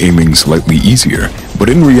to make aiming slightly easier, but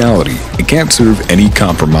in reality, it can't serve any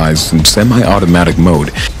compromise since semi-automatic mode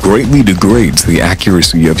greatly degrades the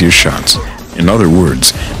accuracy of your shots. In other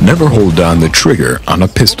words, never hold down the trigger on a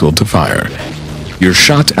pistol to fire. Your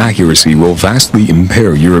shot accuracy will vastly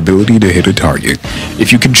impair your ability to hit a target.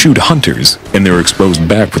 If you can shoot hunters, and they're exposed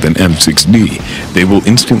back with an M6D, they will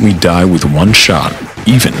instantly die with 1 shot,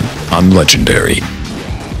 even on Legendary.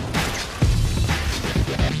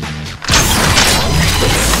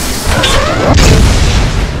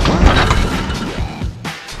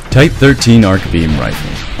 Type 13 Arc Beam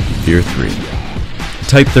Rifle, Fear 3. The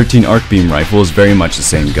Type 13 Arc Beam Rifle is very much the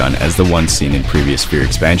same gun as the one seen in previous Fear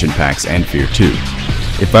expansion packs and Fear 2.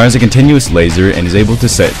 It fires a continuous laser and is able to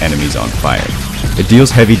set enemies on fire. It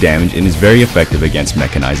deals heavy damage and is very effective against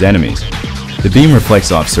mechanized enemies. The beam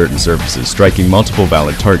reflects off certain surfaces, striking multiple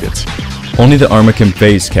valid targets. Only the Armachem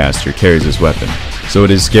Phase Caster carries this weapon, so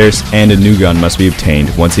it is scarce and a new gun must be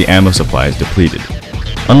obtained once the ammo supply is depleted.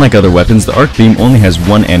 Unlike other weapons, the Arc Beam only has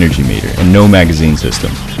 1 energy meter and no magazine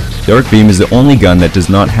system. The Arc Beam is the only gun that does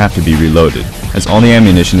not have to be reloaded, as all the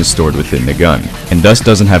ammunition is stored within the gun, and thus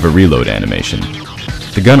doesn't have a reload animation.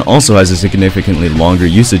 The gun also has a significantly longer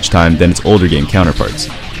usage time than its older game counterparts,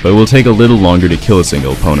 but it will take a little longer to kill a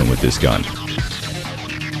single opponent with this gun.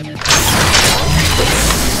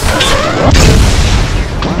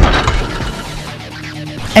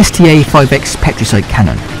 STA-5X Petricite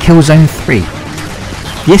Cannon, Killzone 3.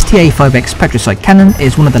 The STA-5X Petricite Cannon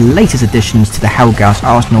is one of the latest additions to the Hellgauss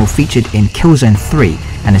arsenal featured in Killzone 3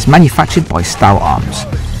 and is manufactured by Style Arms.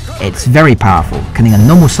 It's very powerful, killing a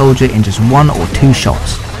normal soldier in just 1 or 2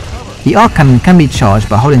 shots. The arc cannon can be charged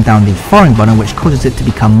by holding down the firing button, which causes it to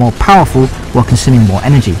become more powerful while consuming more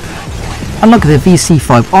energy. Unlike the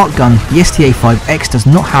VC5 arc gun, the STA-5X does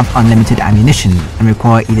not have unlimited ammunition and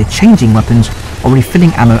require either changing weapons or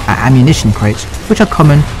refilling ammo at ammunition crates, which are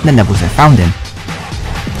common in the levels they're found in.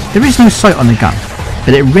 There is no sight on the gun,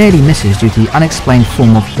 but it rarely misses due to the unexplained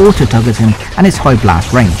form of auto-targeting and its high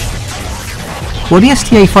blast range. While the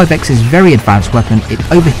STA-5X's very advanced weapon, it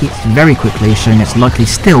overheats very quickly, showing it's likely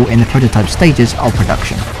still in the prototype stages of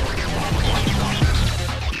production.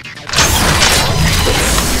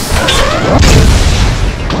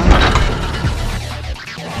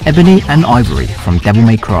 Ebony and Ivory from Devil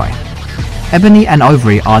May Cry. Ebony and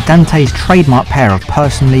Ivory are Dante's trademark pair of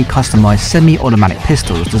personally customized semi-automatic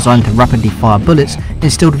pistols designed to rapidly fire bullets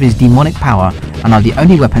instilled with his demonic power, and are the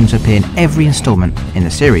only weapons to appear in every installment in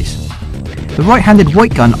the series. The right-handed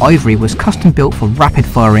white gun Ivory was custom built for rapid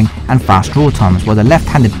firing and fast draw times, while the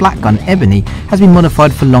left-handed black gun Ebony has been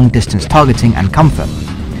modified for long distance targeting and comfort.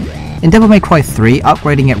 In Devil May Cry 3,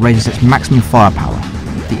 upgrading it raises its maximum firepower.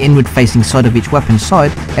 The inward facing side of each weapon's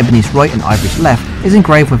side, Ebony's right and Ivory's left, is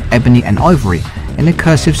engraved with Ebony and Ivory in a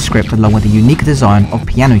cursive script along with a unique design of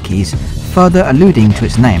piano keys, further alluding to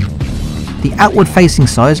its name. The outward facing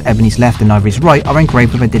sides, Ebony's left and Ivory's right, are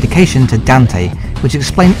engraved with a dedication to Dante, which is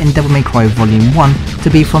explained in Devil May Cry Volume 1 to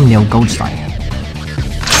be from Neil Goldstein.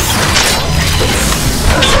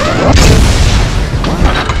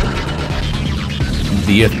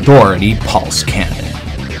 The Authority Pulse Cannon.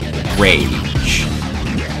 Rage.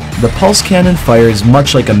 The Pulse Cannon fires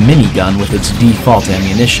much like a minigun with its default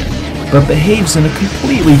ammunition, but behaves in a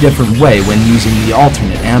completely different way when using the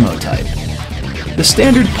alternate ammo type. The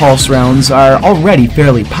standard pulse rounds are already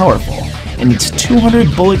fairly powerful, and its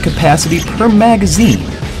 200 bullet capacity per magazine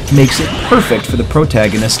makes it perfect for the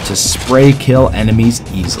protagonist to spray kill enemies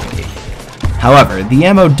easily. However, the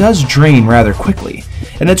ammo does drain rather quickly,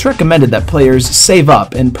 and it's recommended that players save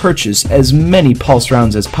up and purchase as many pulse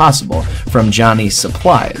rounds as possible from Johnny's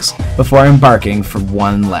supplies before embarking for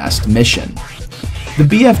one last mission. The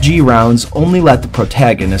BFG rounds only let the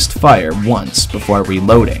protagonist fire once before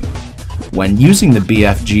reloading. When using the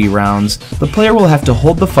BFG rounds, the player will have to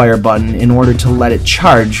hold the fire button in order to let it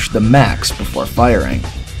charge the max before firing.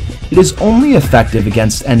 It is only effective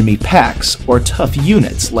against enemy packs or tough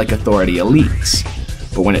units like Authority Elites,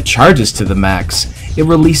 but when it charges to the max, it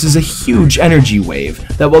releases a huge energy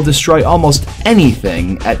wave that will destroy almost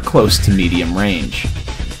anything at close to medium range.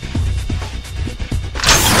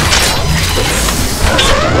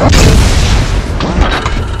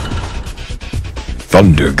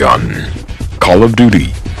 Thunder Gun. Call of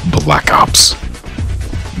Duty Black Ops.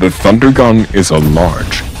 The Thunder Gun is a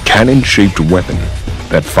large, cannon-shaped weapon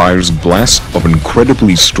that fires blasts of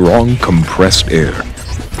incredibly strong compressed air.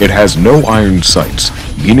 It has no iron sights,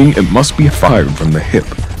 meaning it must be fired from the hip,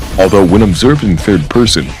 although when observed in third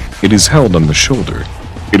person, it is held on the shoulder.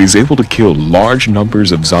 It is able to kill large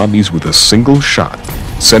numbers of zombies with a single shot,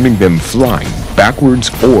 sending them flying backwards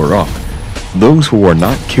or up. Those who are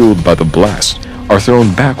not killed by the blast are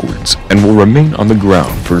thrown backwards and will remain on the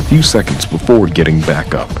ground for a few seconds before getting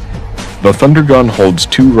back up. The Thunder Gun holds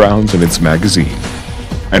 2 rounds in its magazine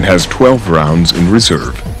and has 12 rounds in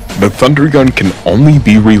reserve. The Thunder Gun can only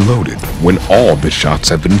be reloaded when all the shots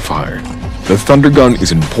have been fired. The Thunder Gun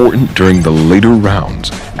is important during the later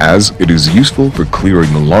rounds, as it is useful for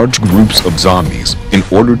clearing large groups of zombies in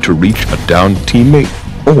order to reach a downed teammate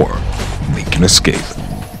or make an escape.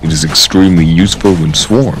 It is extremely useful when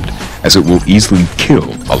swarmed, as it will easily kill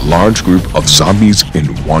a large group of zombies in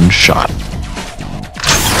one shot.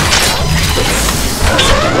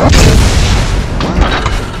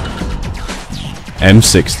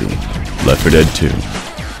 M60, Left 4 Dead 2.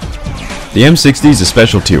 The M60 is a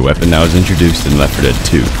special tier weapon that was introduced in Left 4 Dead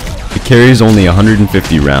 2. It carries only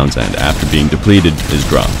 150 rounds and, after being depleted, is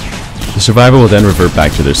dropped. The survivor will then revert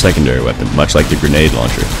back to their secondary weapon, much like the grenade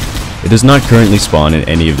launcher. It does not currently spawn in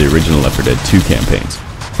any of the original Left 4 Dead 2 campaigns.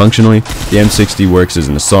 Functionally, the M60 works as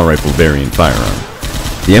an assault rifle variant firearm.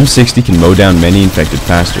 The M60 can mow down many infected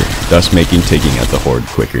faster, thus making taking out the horde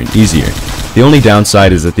quicker and easier. The only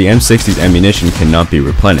downside is that the M60's ammunition cannot be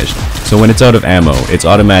replenished, so when it's out of ammo, it's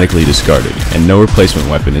automatically discarded, and no replacement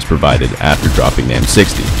weapon is provided after dropping the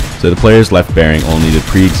M60, so the player is left bearing only the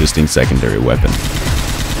pre-existing secondary weapon.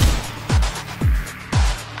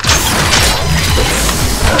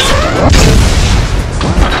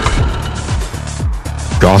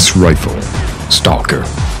 Gauss Rifle. Stalker.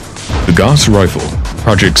 The Gauss Rifle,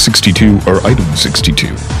 Project 62 or Item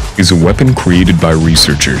 62, is a weapon created by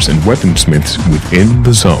researchers and weaponsmiths within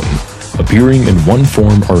the zone, appearing in one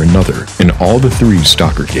form or another in all the 3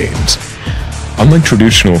 Stalker games. Unlike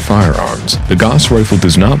traditional firearms, the Gauss Rifle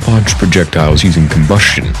does not launch projectiles using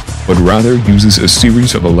combustion, but rather uses a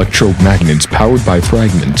series of electromagnets powered by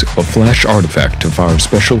fragments of a flash artifact to fire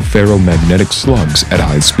special ferromagnetic slugs at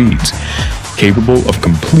high speeds, capable of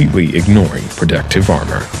completely ignoring protective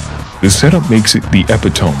armor. The setup makes it the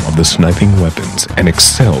epitome of the sniping weapons and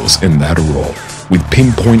excels in that role. With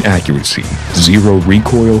pinpoint accuracy, 0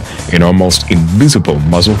 recoil, and almost invisible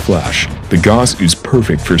muzzle flash, the Gauss is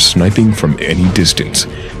perfect for sniping from any distance.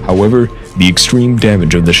 However, the extreme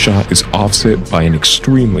damage of the shot is offset by an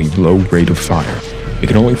extremely low rate of fire. It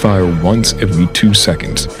can only fire once every 2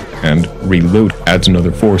 seconds, and reload adds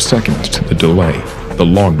another 4 seconds to the delay, the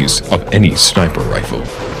longest of any sniper rifle.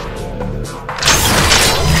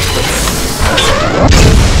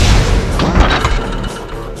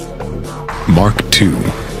 Mark II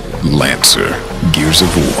Lancer Gears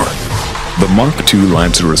of War. The Mark II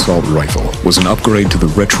Lancer assault rifle was an upgrade to the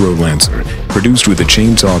retro Lancer, produced with a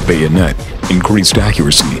chainsaw bayonet, increased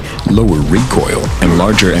accuracy, lower recoil, and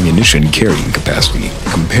larger ammunition carrying capacity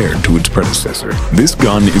compared to its predecessor. This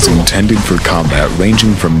gun is intended for combat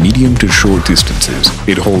ranging from medium to short distances.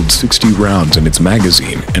 It holds 60 rounds in its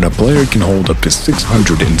magazine, and a player can hold up to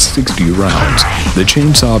 660 rounds. The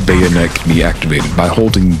chainsaw bayonet can be activated by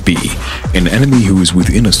holding B. An enemy who is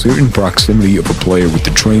within a certain proximity of a player with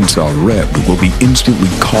the chainsaw revved will be instantly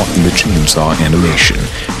caught in the chainsaw animation,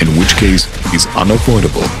 in which case is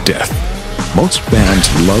unavoidable death. Most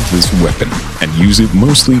fans love this weapon and use it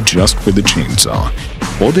mostly just for the chainsaw.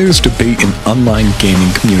 While there is debate in online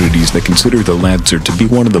gaming communities that consider the Lancer to be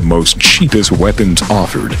one of the most cheapest weapons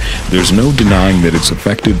offered, there's no denying that it's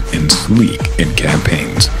effective and sleek in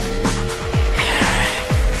campaigns.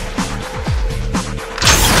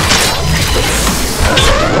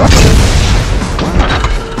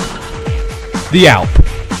 The Alp,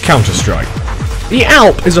 Counter-Strike. The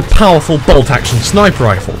Alp is a powerful bolt-action sniper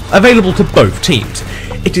rifle, available to both teams.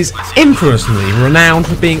 It is infamously renowned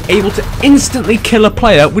for being able to instantly kill a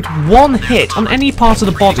player with one hit on any part of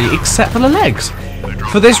the body except for the legs.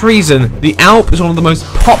 For this reason, the Alp is one of the most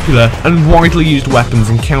popular and widely used weapons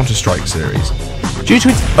in Counter-Strike series. Due to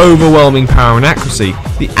its overwhelming power and accuracy,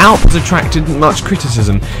 the Alp has attracted much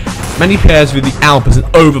criticism. Many players view the Alp as an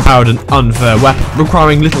overpowered and unfair weapon,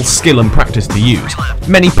 requiring little skill and practice to use.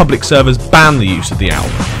 Many public servers ban the use of the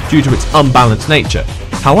Alp due to its unbalanced nature.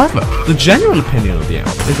 However, the general opinion of the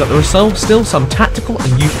Alp is that there is still some tactical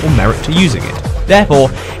and useful merit to using it. Therefore,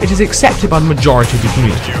 it is accepted by the majority of the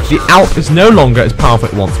community. The Alp is no longer as powerful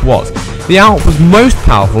as it once was. The Alp was most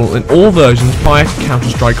powerful in all versions prior to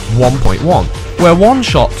Counter-Strike 1.1, where one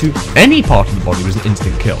shot to any part of the body was an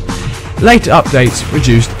instant kill. Later updates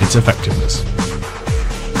reduced its effectiveness.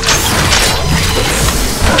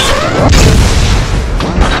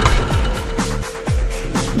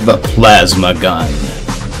 The Plasma Gun,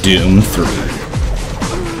 Doom 3.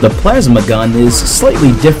 The Plasma Gun is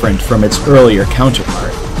slightly different from its earlier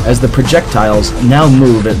counterpart, as the projectiles now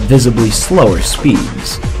move at visibly slower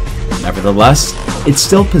speeds. Nevertheless, it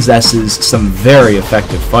still possesses some very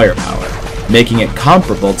effective firepower, making it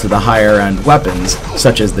comparable to the higher-end weapons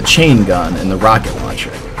such as the chain gun and the rocket launcher.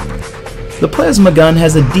 The Plasma Gun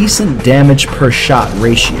has a decent damage per shot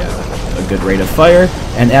ratio, a good rate of fire,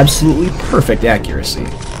 and absolutely perfect accuracy.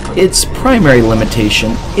 Its primary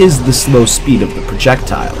limitation is the slow speed of the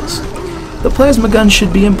projectiles. The Plasma Gun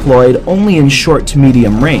should be employed only in short to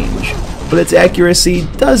medium range, but its accuracy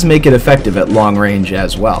does make it effective at long range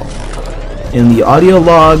as well. In the audio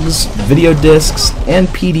logs, video discs, and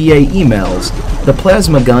PDA emails, the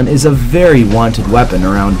Plasma Gun is a very wanted weapon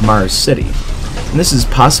around Mars City, and this is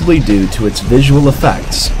possibly due to its visual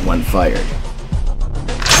effects when fired.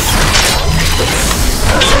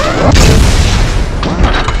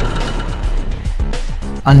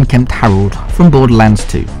 Unkempt Harold from Borderlands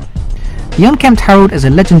 2. The Unkempt Harold is a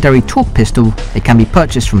legendary torque pistol. It can be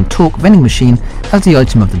purchased from Torque Vending Machine as the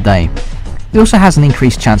item of the day. It also has an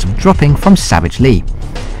increased chance of dropping from Savage Lee.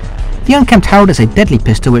 The Unkempt Harold is a deadly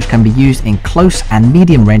pistol which can be used in close and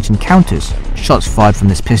medium range encounters. Shots fired from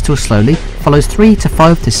this pistol slowly follows 3 to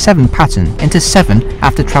 5 to 7 pattern into 7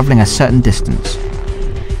 after travelling a certain distance.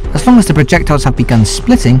 As long as the projectiles have begun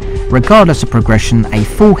splitting, regardless of progression, a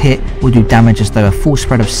full hit will do damage as though a full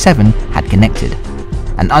spread of 7 had connected.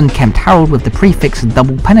 An Unkempt Harold with the prefix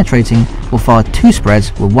double penetrating will fire 2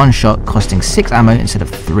 spreads with 1 shot costing 6 ammo instead of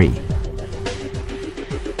 3.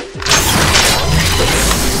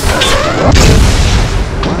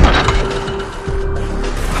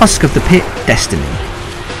 Husk of the Pit Destiny.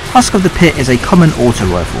 Husk of the Pit is a common auto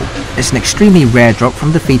rifle. It's an extremely rare drop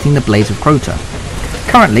from defeating the Blades of Crota.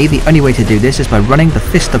 Currently, the only way to do this is by running the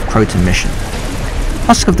Fist of Crota mission.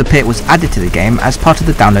 Husk of the Pit was added to the game as part of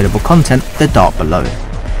the downloadable content, The Dark Below.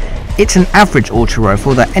 It's an average auto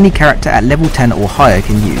rifle that any character at level 10 or higher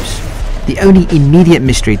can use. The only immediate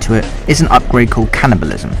mystery to it is an upgrade called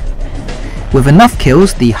Cannibalism. With enough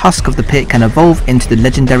kills, the Husk of the Pit can evolve into the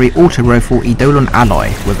legendary auto rifle Eidolon Ally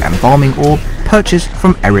with Embalming Orb purchased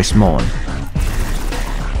from Eris Morn.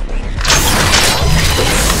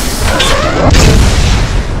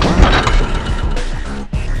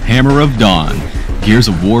 Hammer of Dawn, Gears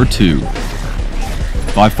of War 2.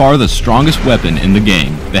 By far the strongest weapon in the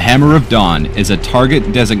game, the Hammer of Dawn is a target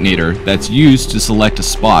designator that's used to select a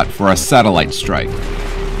spot for a satellite strike.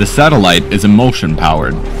 The satellite is emulsion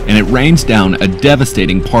powered, and it rains down a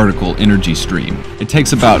devastating particle energy stream. It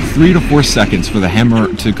takes about 3 to 4 seconds for the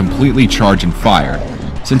hammer to completely charge and fire.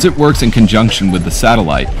 Since it works in conjunction with the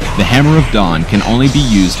satellite, the Hammer of Dawn can only be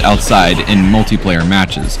used outside in multiplayer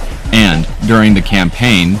matches, and during the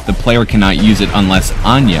campaign, the player cannot use it unless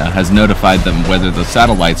Anya has notified them whether the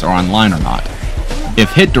satellites are online or not.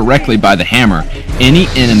 If hit directly by the hammer, any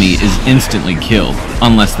enemy is instantly killed,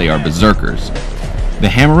 unless they are berserkers. The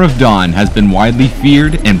Hammer of Dawn has been widely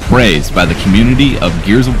feared and praised by the community of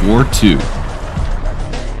Gears of War 2.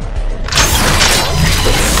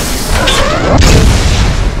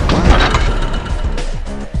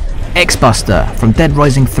 X-Buster from Dead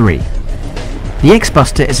Rising 3. The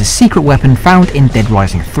X-Buster is a secret weapon found in Dead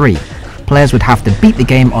Rising 3. Players would have to beat the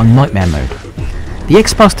game on Nightmare mode. The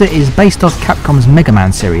X-Buster is based off Capcom's Mega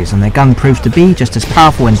Man series, and their gun proves to be just as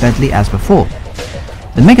powerful and deadly as before.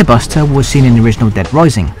 The Mega Buster was seen in the original Dead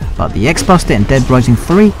Rising, but the X-Buster in Dead Rising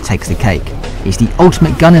 3 takes the cake. It's the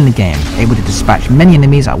ultimate gun in the game, able to dispatch many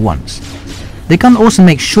enemies at once. The gun also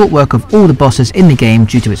makes short work of all the bosses in the game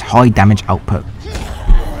due to its high damage output.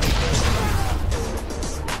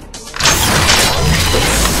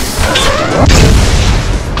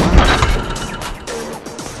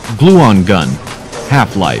 Gluon Gun.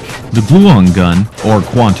 Half-life. The Gluon Gun, or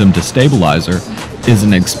Quantum Destabilizer, is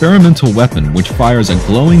an experimental weapon which fires a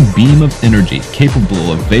glowing beam of energy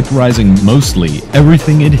capable of vaporizing mostly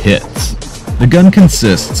everything it hits. The gun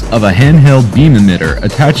consists of a handheld beam emitter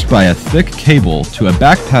attached by a thick cable to a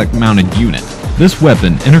backpack-mounted unit. This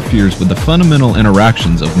weapon interferes with the fundamental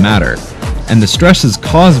interactions of matter, and the stresses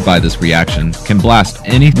caused by this reaction can blast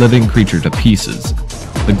any living creature to pieces.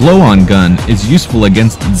 The Glow-On gun is useful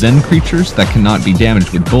against Zen creatures that cannot be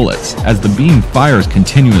damaged with bullets, as the beam fires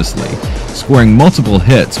continuously, scoring multiple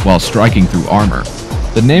hits while striking through armor.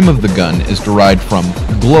 The name of the gun is derived from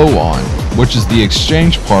glow-on, which is the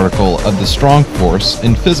exchange particle of the strong force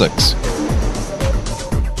in physics.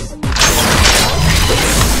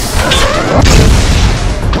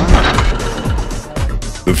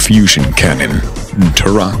 The Fusion Cannon,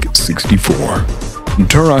 Turok 64.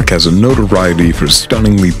 Turok has a notoriety for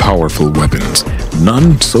stunningly powerful weapons.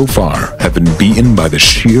 None so far have been beaten by the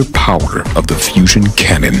sheer power of the Fusion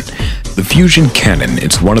Cannon. The Fusion Cannon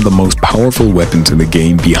is one of the most powerful weapons in the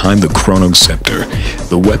game behind the Chrono Scepter.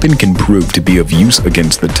 The weapon can prove to be of use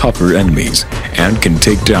against the tougher enemies, and can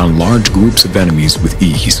take down large groups of enemies with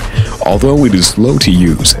ease. Although it is slow to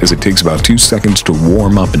use, as it takes about 2 seconds to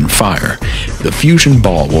warm up and fire, the fusion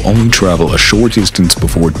ball will only travel a short distance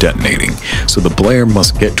before detonating, so the player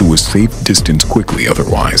must get to a safe distance quickly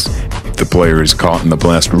otherwise. If the player is caught in the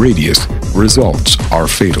blast radius, results are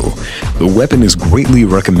fatal. The weapon is greatly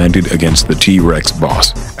recommended against the T-Rex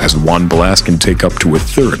boss, as one blast can take up to a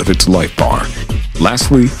third of its life bar.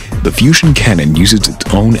 Lastly, the Fusion Cannon uses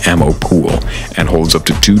its own ammo pool, and holds up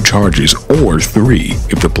to 2 charges or 3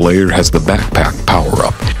 if the player has the backpack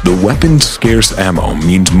power-up. The weapon's scarce ammo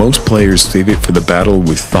means most players save it for the battle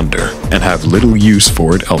with Thunder, and have little use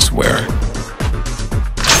for it elsewhere.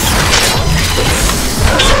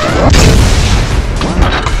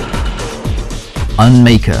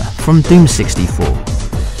 Unmaker from Doom 64.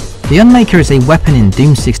 The Unmaker is a weapon in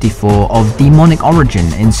Doom 64 of demonic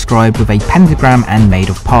origin, inscribed with a pentagram and made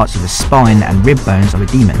of parts of the spine and rib bones of a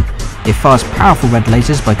demon. It fires powerful red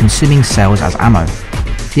lasers by consuming cells as ammo.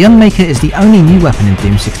 The Unmaker is the only new weapon in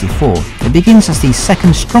Doom 64. It begins as the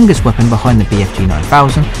second strongest weapon behind the BFG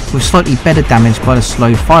 9000, with slightly better damage by the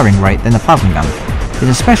slow firing rate than the plasma gun. It is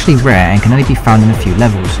especially rare and can only be found in a few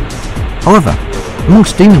levels. However,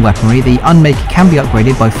 amongst demon weaponry, the Unmaker can be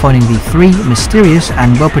upgraded by finding the 3 mysterious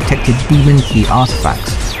and well-protected demon key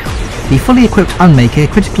artifacts. The fully equipped Unmaker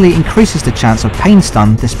critically increases the chance of Payne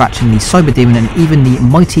stun, dispatching the Cyber Demon and even the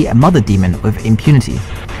mighty Mother Demon with impunity.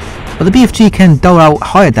 But the BFG can dole out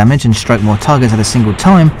higher damage and strike more targets at a single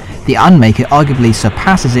time. The Unmaker arguably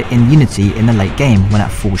surpasses it in unity in the late game when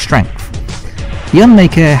at full strength. The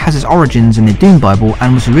Unmaker has its origins in the Doom Bible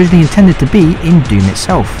and was originally intended to be in Doom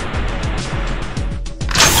itself.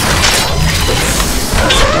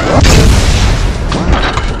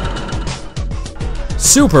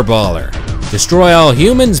 Super Baller. Destroy all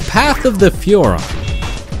humans, Path of the Furon.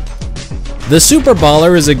 The Super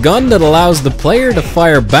Baller is a gun that allows the player to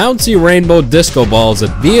fire bouncy rainbow disco balls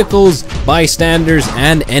at vehicles, bystanders,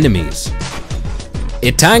 and enemies.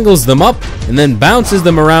 It tangles them up and then bounces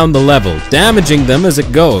them around the level, damaging them as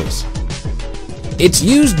it goes. It's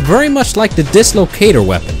used very much like the Dislocator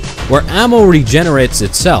weapon, where ammo regenerates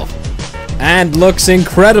itself, and looks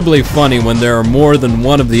incredibly funny when there are more than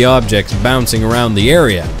one of the objects bouncing around the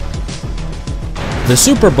area. The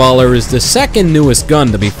Super Baller is the second newest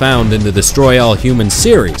gun to be found in the Destroy All Humans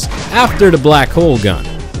series, after the Black Hole gun.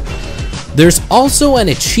 There's also an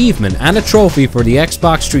achievement and a trophy for the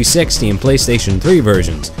Xbox 360 and PlayStation 3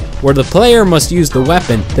 versions, where the player must use the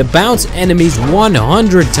weapon to bounce enemies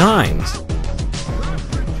 100 times.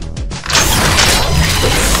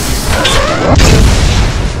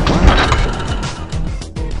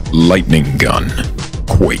 Lightning Gun,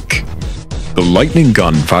 Quake. The lightning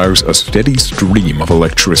gun fires a steady stream of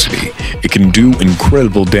electricity. It can do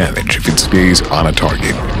incredible damage if it stays on a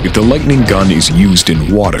target. If the lightning gun is used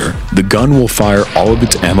in water, the gun will fire all of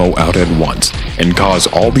its ammo out at once and cause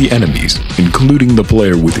all the enemies, including the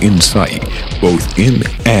player within sight, both in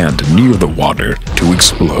and near the water, to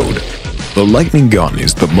explode. The lightning gun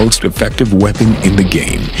is the most effective weapon in the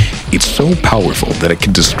game. It's so powerful that it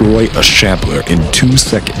can destroy a Shambler in 2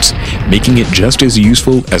 seconds, making it just as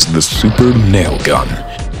useful as the Super Nail Gun.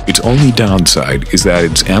 Its only downside is that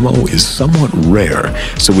its ammo is somewhat rare,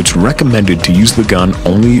 so it's recommended to use the gun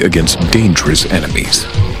only against dangerous enemies.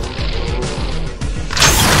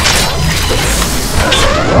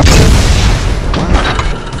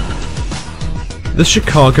 The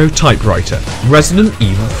Chicago Typewriter, Resident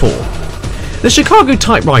Evil 4. The Chicago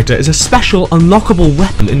Typewriter is a special unlockable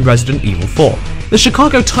weapon in Resident Evil 4. The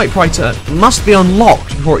Chicago Typewriter must be unlocked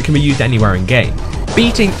before it can be used anywhere in game.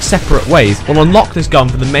 Beating separate ways will unlock this gun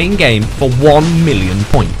for the main game for 1 million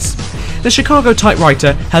points. The Chicago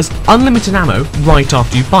Typewriter has unlimited ammo right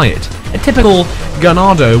after you buy it. A typical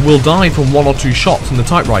Ganado will die from 1 or 2 shots from the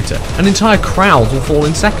Typewriter, and entire crowds will fall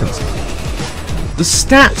in seconds. The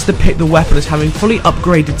stats depict the weapon as having fully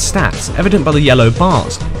upgraded stats, evident by the yellow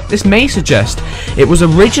bars. This may suggest it was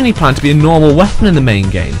originally planned to be a normal weapon in the main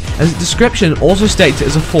game, as its description also states it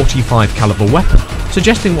as a 45 caliber weapon,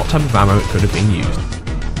 suggesting what type of ammo it could have been used.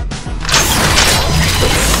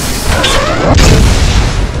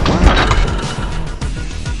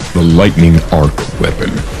 The Lightning Arc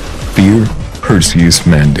Weapon. Fear Perseus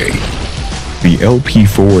Mandate. The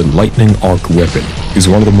LP4 Lightning Arc Weapon is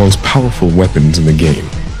one of the most powerful weapons in the game,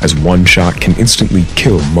 as one shot can instantly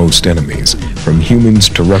kill most enemies, from humans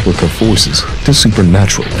to replica forces to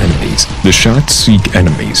supernatural enemies. The shots seek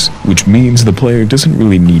enemies, which means the player doesn't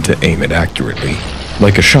really need to aim it accurately.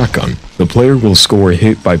 Like a shotgun, the player will score a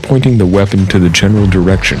hit by pointing the weapon to the general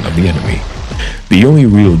direction of the enemy. The only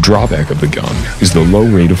real drawback of the gun is the low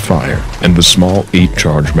rate of fire and the small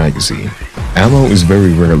 8-charge magazine. Ammo is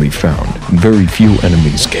very rarely found, and very few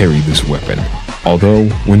enemies carry this weapon. Although,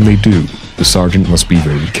 when they do, the sergeant must be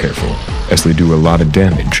very careful, as they do a lot of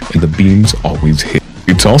damage and the beams always hit.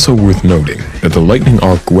 It's also worth noting that the Lightning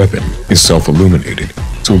Arc weapon is self-illuminated,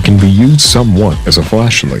 so it can be used somewhat as a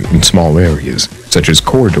flashlight in small areas, such as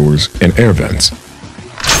corridors and air vents.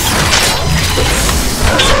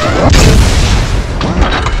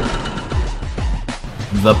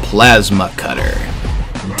 The Plasma Cutter.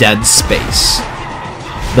 Dead Space.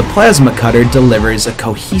 The Plasma Cutter delivers a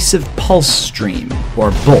cohesive pulse stream,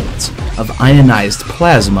 or bolt, of ionized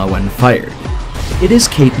plasma when fired. It is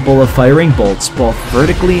capable of firing bolts both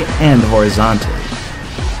vertically and horizontally.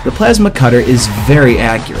 The Plasma Cutter is very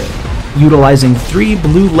accurate, utilizing 3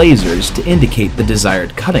 blue lasers to indicate the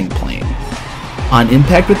desired cutting plane. On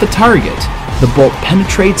impact with the target, the bolt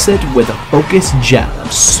penetrates it with a focused jet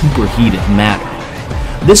of superheated matter.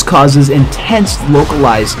 This causes intense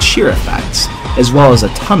localized shear effects, as well as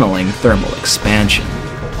a tunneling thermal expansion.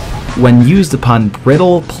 When used upon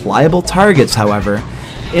brittle, pliable targets, however,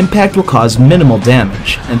 impact will cause minimal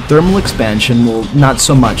damage, and thermal expansion will not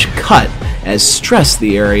so much cut as stress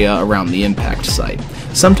the area around the impact site,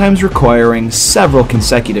 sometimes requiring several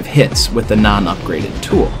consecutive hits with the non-upgraded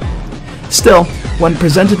tool. Still, when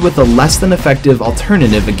presented with a less than effective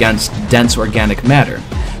alternative against dense organic matter,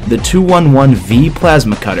 the 211V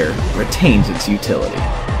Plasma Cutter retains its utility.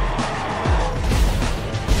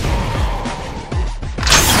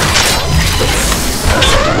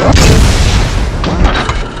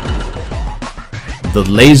 The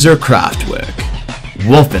Laser Kraftwerk.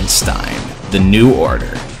 Wolfenstein: The New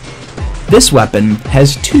Order. This weapon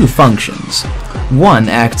has 2 functions. One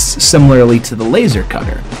acts similarly to the laser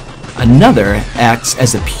cutter. Another acts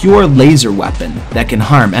as a pure laser weapon that can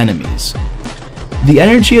harm enemies. The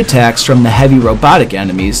energy attacks from the heavy robotic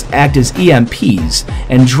enemies act as EMPs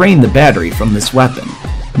and drain the battery from this weapon,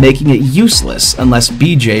 making it useless unless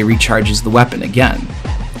BJ recharges the weapon again.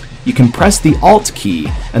 You can press the Alt key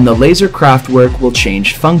and the Laser Kraftwerk will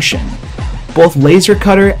change function. Both Laser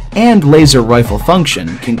Cutter and Laser Rifle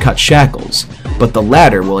function can cut shackles, but the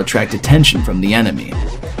latter will attract attention from the enemy.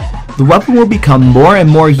 The weapon will become more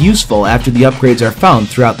and more useful after the upgrades are found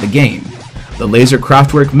throughout the game. The Laser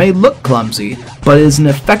Kraftwerk may look clumsy, but is an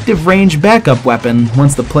effective range backup weapon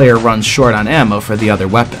once the player runs short on ammo for the other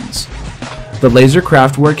weapons. The Laser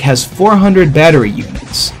Kraftwerk has 400 battery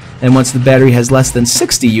units, and once the battery has less than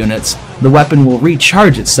 60 units, the weapon will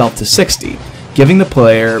recharge itself to 60, giving the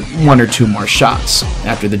player 1 or 2 more shots.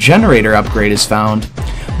 After the generator upgrade is found,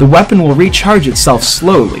 the weapon will recharge itself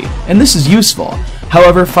slowly, and this is useful.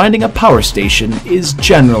 However, finding a power station is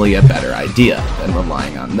generally a better idea than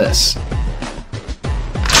relying on this.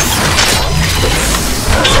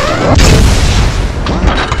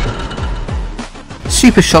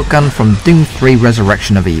 Super Shotgun from Doom 3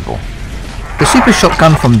 Resurrection of Evil. The Super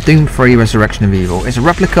Shotgun from Doom 3 Resurrection of Evil is a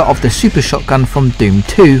replica of the Super Shotgun from Doom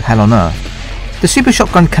 2 Hell on Earth. The Super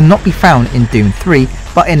Shotgun cannot be found in Doom 3,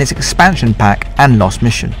 but in its expansion pack and Lost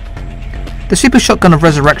Mission. The Super Shotgun of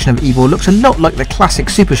Resurrection of Evil looks a lot like the classic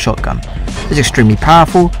Super Shotgun. It's extremely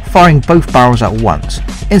powerful, firing both barrels at once,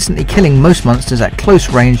 instantly killing most monsters at close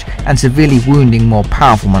range and severely wounding more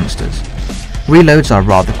powerful monsters. Reloads are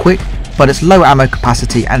rather quick, but its low ammo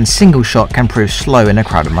capacity and single shot can prove slow in a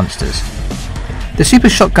crowd of monsters. The Super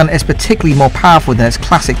Shotgun is particularly more powerful than its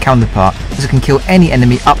classic counterpart, as it can kill any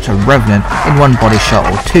enemy up to a Revenant in one body shot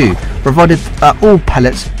or 2, provided that all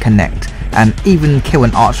pellets connect, and even kill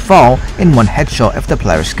an arch-vile in one headshot if the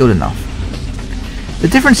player is skilled enough. The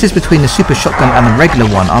differences between the super shotgun and the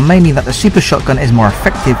regular one are mainly that the super shotgun is more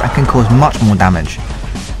effective and can cause much more damage.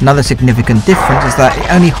 Another significant difference is that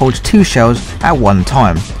it only holds 2 shells at one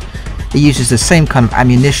time. It uses the same kind of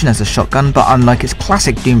ammunition as the shotgun, but unlike its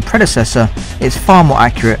classic Doom predecessor, it's far more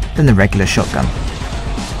accurate than the regular shotgun.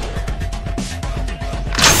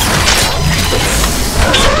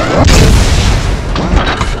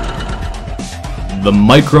 The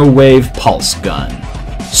Microwave Pulse Gun,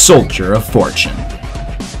 Soldier of Fortune.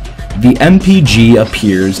 The MPG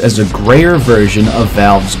appears as a grayer version of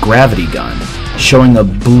Valve's Gravity Gun, showing a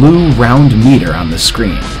blue round meter on the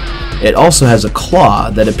screen. It also has a claw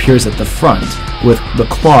that appears at the front, with the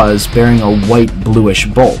claws bearing a white bluish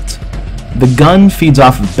bolt. The gun feeds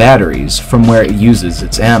off of batteries from where it uses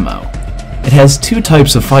its ammo. It has 2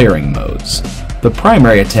 types of firing modes. The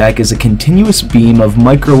primary attack is a continuous beam of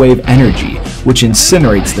microwave energy which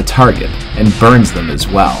incinerates the target and burns them as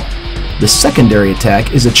well. The secondary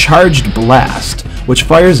attack is a charged blast, which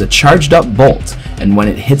fires a charged up bolt, and when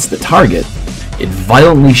it hits the target, it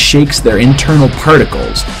violently shakes their internal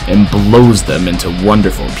particles and blows them into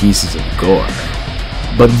wonderful pieces of gore.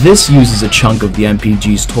 But this uses a chunk of the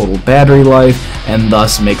MPG's total battery life and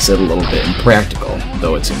thus makes it a little bit impractical,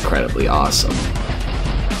 though it's incredibly awesome.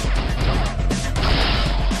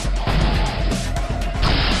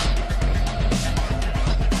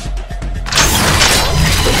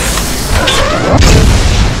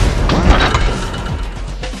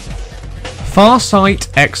 Farsight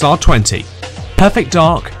XR20, Perfect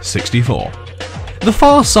Dark 64. The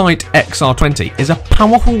Farsight XR20 is a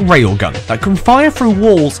powerful railgun that can fire through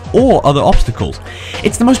walls or other obstacles.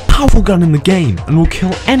 It's the most powerful gun in the game and will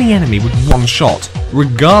kill any enemy with one shot,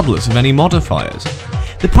 regardless of any modifiers.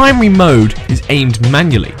 The primary mode is aimed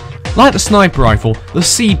manually. Like the sniper rifle, the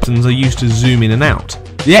C buttons are used to zoom in and out.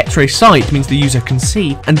 The X-ray sight means the user can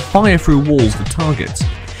see and fire through walls for targets.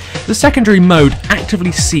 The secondary mode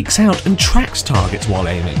actively seeks out and tracks targets while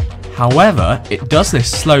aiming. However, it does this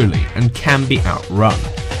slowly and can be outrun.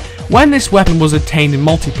 When this weapon was obtained in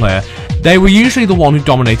multiplayer, they were usually the one who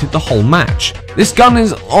dominated the whole match. This gun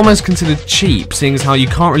is almost considered cheap, seeing as how you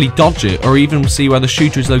can't really dodge it or even see where the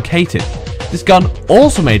shooter is located. This gun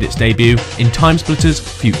also made its debut in Timesplitter's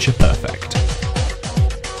Future Perfect.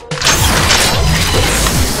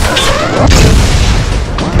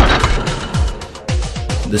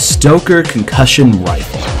 The Stoker Concussion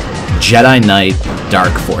Rifle, Jedi Knight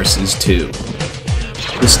Dark Forces 2.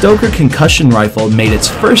 The Stoker Concussion Rifle made its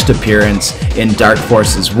first appearance in Dark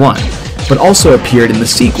Forces 1, but also appeared in the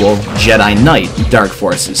sequel Jedi Knight Dark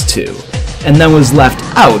Forces 2, and then was left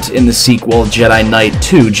out in the sequel Jedi Knight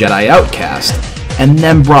 2 Jedi Outcast, and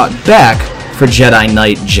then brought back for Jedi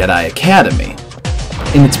Knight Jedi Academy.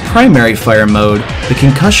 In its primary fire mode, the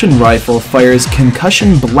concussion rifle fires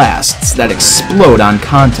concussion blasts that explode on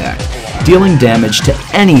contact, dealing damage to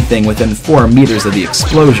anything within 4 meters of the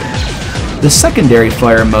explosion. The secondary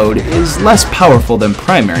fire mode is less powerful than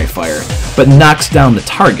primary fire, but knocks down the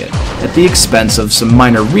target at the expense of some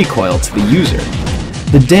minor recoil to the user.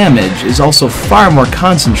 The damage is also far more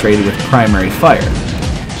concentrated with primary fire.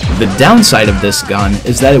 The downside of this gun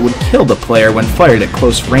is that it would kill the player when fired at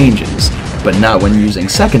close ranges, but not when using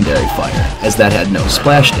secondary fire, as that had no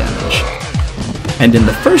splash damage. And in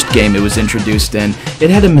the first game it was introduced in, it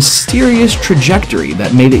had a mysterious trajectory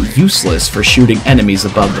that made it useless for shooting enemies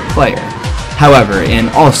above the player. However, in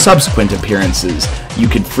all subsequent appearances, you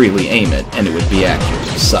could freely aim it, and it would be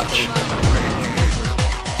accurate as such.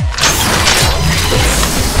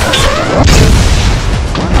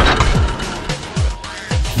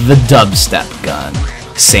 The Dubstep Gun,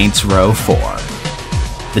 Saints Row 4.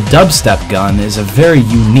 The Dubstep Gun is a very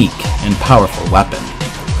unique and powerful weapon.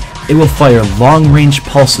 It will fire long-range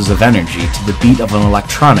pulses of energy to the beat of an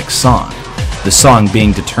electronic song, the song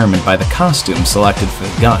being determined by the costume selected for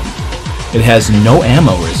the gun. It has no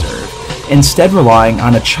ammo reserve, instead relying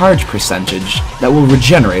on a charge percentage that will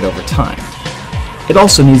regenerate over time. It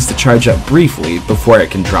also needs to charge up briefly before it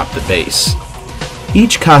can drop the base.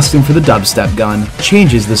 Each costume for the Dubstep Gun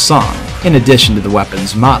changes the song, in addition to the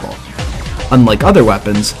weapon's model. Unlike other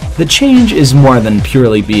weapons, the change is more than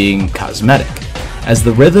purely being cosmetic, as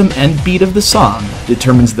the rhythm and beat of the song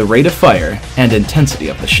determines the rate of fire and intensity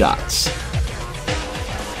of the shots.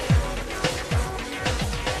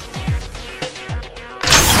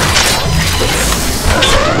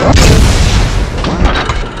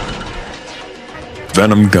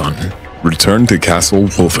 Venom Gun, Return to Castle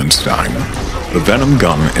Wolfenstein. The Venom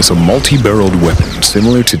Gun is a multi-barreled weapon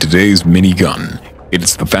similar to today's minigun. It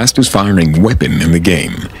is the fastest firing weapon in the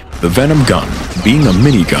game. The Venom gun, being a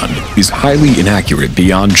minigun, is highly inaccurate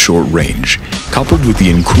beyond short range. Coupled with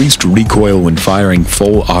the increased recoil when firing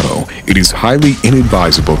full auto, it is highly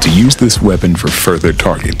inadvisable to use this weapon for further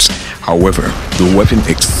targets. However, the weapon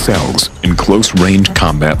excels in close-range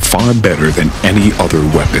combat far better than any other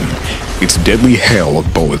weapon. Its deadly hail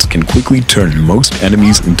of bullets can quickly turn most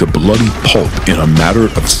enemies into bloody pulp in a matter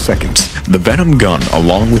of seconds. The Venom gun,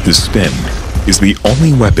 along with the spin, is the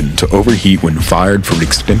only weapon to overheat when fired for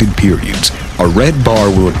extended periods. A red bar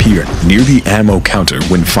will appear near the ammo counter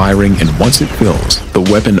when firing, and once it fills, the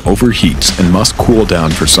weapon overheats and must cool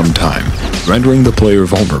down for some time, rendering the player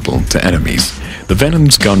vulnerable to enemies. The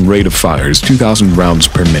Venom's gun rate of fire is 2,000 rounds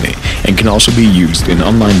per minute and can also be used in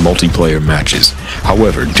online multiplayer matches.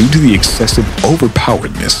 However, due to the excessive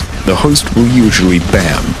overpoweredness, the host will usually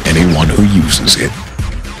ban anyone who uses it.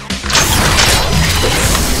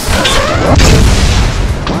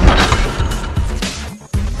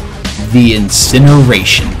 The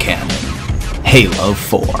Incineration Cannon, Halo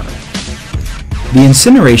 4. The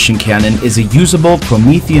Incineration Cannon is a usable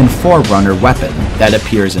Promethean Forerunner weapon that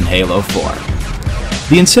appears in Halo 4.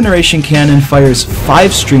 The Incineration Cannon fires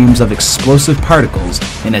 5 streams of explosive particles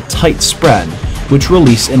in a tight spread, which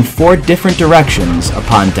release in 4 different directions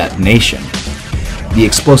upon detonation. The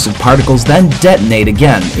explosive particles then detonate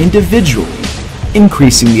again individually,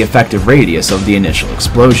 increasing the effective radius of the initial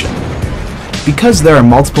explosion. Because there are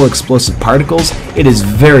multiple explosive particles, it is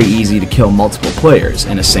very easy to kill multiple players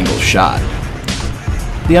in a single shot.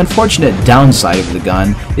 The unfortunate downside of the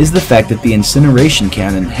gun is the fact that the Incineration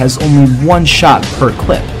Cannon has only 1 shot per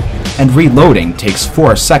clip, and reloading takes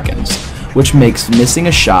 4 seconds, which makes missing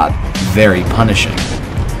a shot very punishing.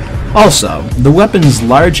 Also, the weapon's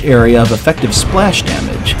large area of effective splash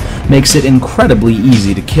damage makes it incredibly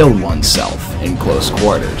easy to kill oneself in close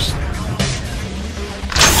quarters.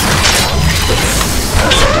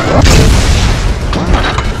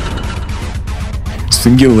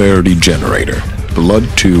 Singularity Generator, Blood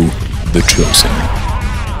 2, The Chosen.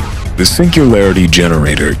 The Singularity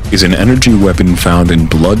Generator is an energy weapon found in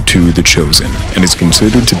Blood 2, The Chosen, and is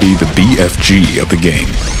considered to be the BFG of the game.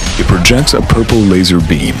 It projects a purple laser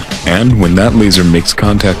beam, and when that laser makes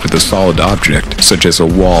contact with a solid object, such as a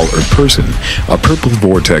wall or person, a purple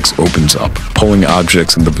vortex opens up, pulling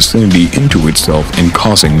objects in the vicinity into itself and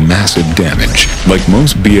causing massive damage. Like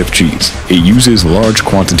most BFGs, it uses large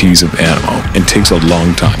quantities of ammo and takes a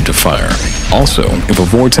long time to fire. Also, if a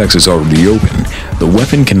vortex is already open, the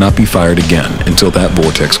weapon cannot be fired again until that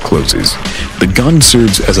vortex closes. The gun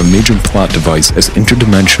serves as a major plot device as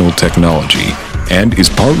interdimensional technology, and is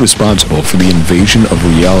part responsible for the invasion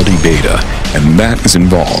of Reality Beta, and that is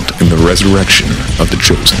involved in the resurrection of the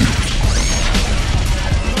Chosen.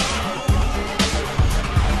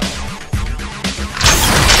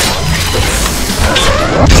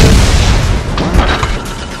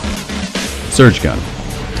 Surge Gun,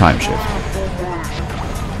 Time Shift.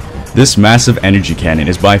 This massive energy cannon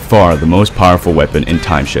is by far the most powerful weapon in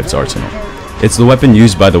Time Shift's arsenal. It's the weapon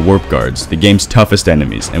used by the Warp Guards, the game's toughest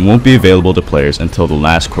enemies, and won't be available to players until the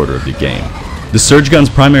last quarter of the game. The Surge Gun's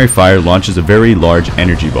primary fire launches a very large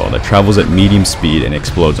energy ball that travels at medium speed and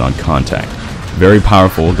explodes on contact. Very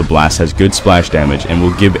powerful, the blast has good splash damage and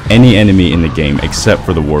will give any enemy in the game except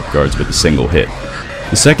for the Warp Guards with a single hit.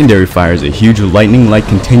 The secondary fires a huge lightning-like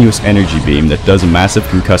continuous energy beam that does massive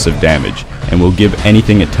concussive damage and will give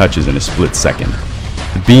anything it touches in a split second.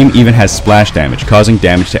 The beam even has splash damage, causing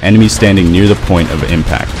damage to enemies standing near the point of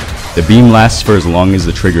impact. The beam lasts for as long as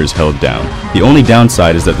the trigger is held down. The only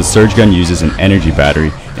downside is that the Surge Gun uses an energy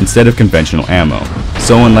battery instead of conventional ammo.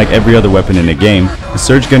 So unlike every other weapon in the game, the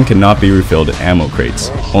Surge Gun cannot be refilled at ammo crates,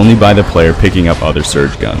 only by the player picking up other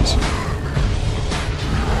Surge Guns.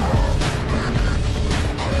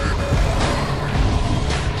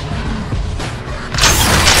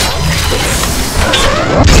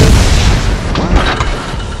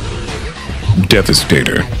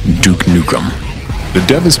 Devastator, Duke Nukem. The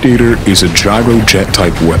Devastator is a gyrojet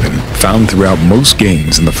type weapon found throughout most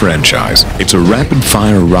games in the franchise. It's a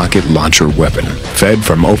rapid-fire rocket launcher weapon, fed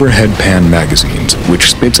from overhead pan magazines,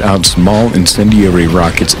 which spits out small incendiary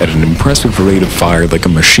rockets at an impressive rate of fire like a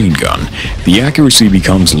machine gun. The accuracy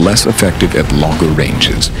becomes less effective at longer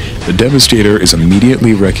ranges. The Devastator is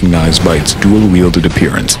immediately recognized by its dual-wielded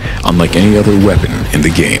appearance, unlike any other weapon in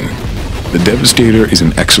the game. The Devastator is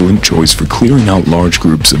an excellent choice for clearing out large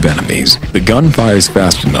groups of enemies. The gun fires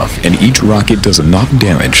fast enough, and each rocket does enough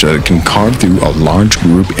damage that it can carve through a large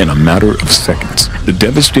group in a matter of seconds. The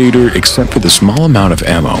Devastator, except for the small amount of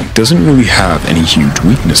ammo, doesn't really have any huge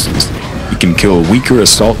weaknesses. It can kill weaker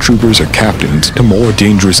assault troopers or captains to more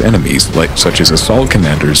dangerous enemies such as assault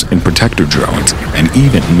commanders and protector drones, and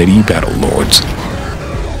even MIDI battle lords.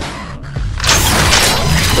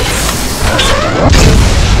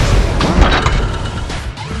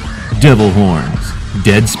 Devil Horns,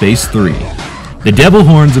 Dead Space 3. The Devil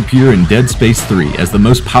Horns appear in Dead Space 3 as the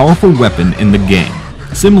most powerful weapon in the game,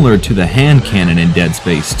 similar to the hand cannon in Dead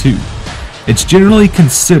Space 2. It's generally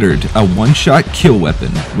considered a one-shot kill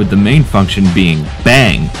weapon, with the main function being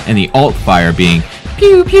bang and the alt fire being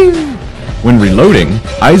pew pew. When reloading,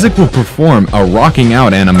 Isaac will perform a rocking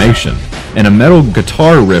out animation, and a metal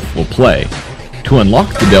guitar riff will play. To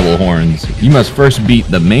unlock the Devil Horns, you must first beat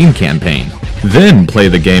the main campaign, then play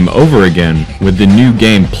the game over again with the new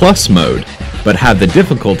Game Plus mode, but have the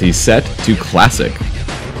difficulty set to Classic.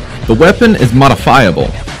 The weapon is modifiable,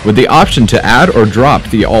 with the option to add or drop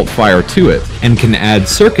the alt fire to it, and can add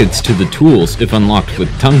circuits to the tools if unlocked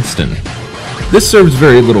with tungsten. This serves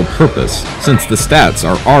very little purpose, since the stats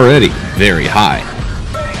are already very high.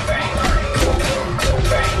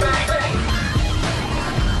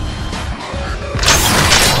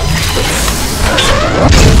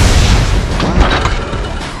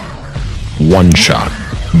 One Shot,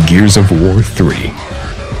 Gears of War 3.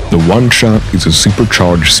 The One Shot is a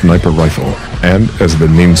supercharged sniper rifle, and as the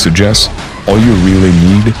name suggests, all you really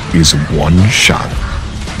need is one shot.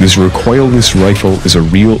 This recoilless rifle is a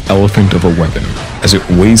real elephant of a weapon, as it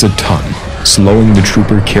weighs a ton, slowing the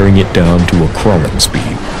trooper carrying it down to a crawling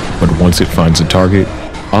speed. But once it finds a target,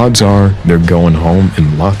 odds are they're going home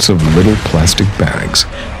in lots of little plastic bags.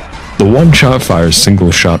 The One Shot fires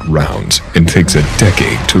single-shot rounds and takes a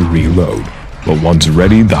decade to reload, but once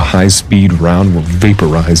ready, the high-speed round will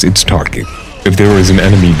vaporize its target. If there is an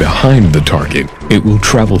enemy behind the target, it will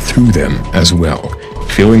travel through them as well,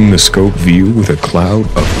 filling the scope view with a cloud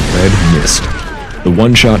of red mist. The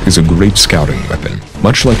One Shot is a great scouting weapon,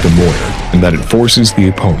 much like the mortar, in that it forces the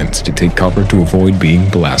opponents to take cover to avoid being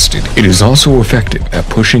blasted. It is also effective at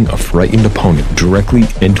pushing a frightened opponent directly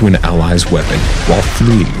into an ally's weapon while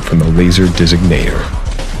fleeing from the laser designator.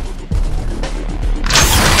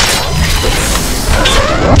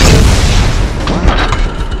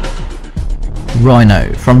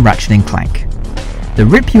 Rhino from Ratchet & Clank. The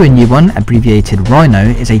Rip You a New One, abbreviated Rhino,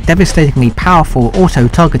 is a devastatingly powerful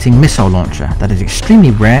auto-targeting missile launcher that is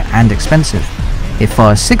extremely rare and expensive. It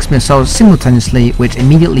fires 6 missiles simultaneously which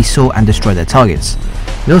immediately soar and destroy their targets.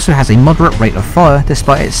 It also has a moderate rate of fire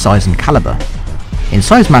despite its size and caliber. In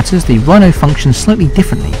size matters, the Rhino functions slightly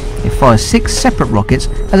differently. It fires 6 separate rockets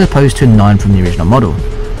as opposed to 9 from the original model.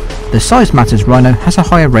 The size matters Rhino has a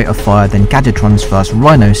higher rate of fire than Gadgetron's first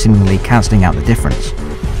Rhino, seemingly cancelling out the difference.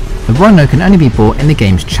 The Rhino can only be bought in the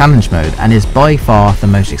game's challenge mode and is by far the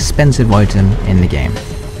most expensive item in the game.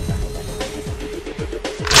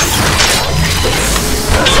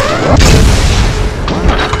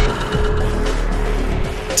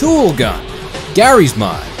 Tool Gun, Gary's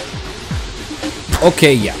mod.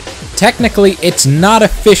 Okay, yeah, technically it's not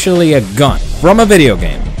officially a gun from a video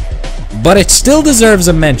game, but it still deserves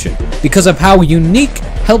a mention because of how unique,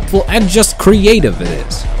 helpful, and just creative it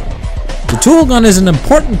is. The tool gun is an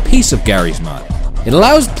important piece of Gary's mod. It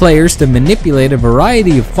allows players to manipulate a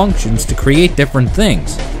variety of functions to create different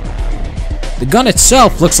things. The gun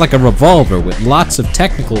itself looks like a revolver with lots of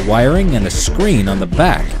technical wiring and a screen on the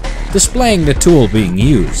back, displaying the tool being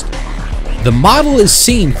used. The model is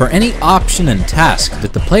seen for any option and task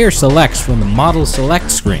that the player selects from the model select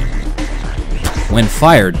screen. When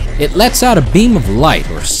fired, it lets out a beam of light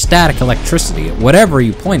or static electricity at whatever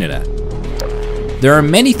you point it at. There are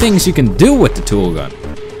many things you can do with the tool gun.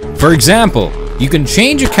 For example, you can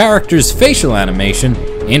change a character's facial animation,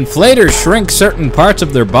 inflate or shrink certain parts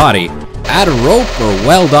of their body, add a rope or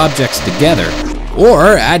weld objects together,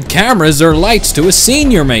 or add cameras or lights to a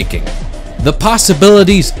scene you're making. The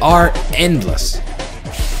possibilities are endless.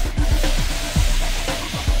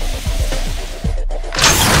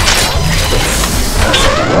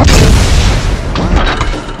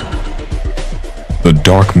 The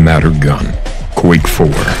Dark Matter Gun, Quake 4.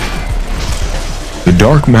 The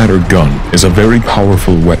Dark Matter Gun is a very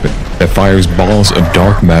powerful weapon that fires balls of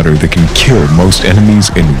dark matter that can kill most enemies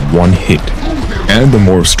in one hit, and the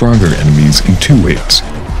more stronger enemies in 2 hits.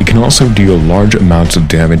 It can also deal large amounts of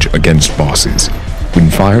damage against bosses. When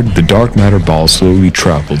fired, the dark matter ball slowly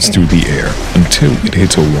travels through the air until it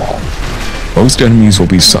hits a wall. Most enemies will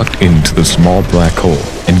be sucked into the small black hole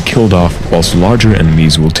and killed off, whilst larger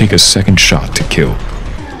enemies will take a second shot to kill.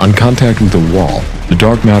 On contact with the wall, the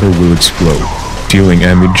dark matter will explode, dealing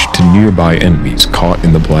damage to nearby enemies caught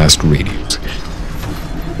in the blast radius.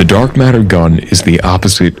 The dark matter gun is the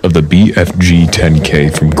opposite of the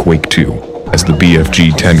BFG-10K from Quake 2, as the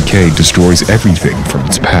BFG-10K destroys everything from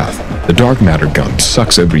its path. The dark matter gun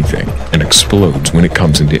sucks everything and explodes when it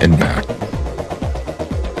comes into impact.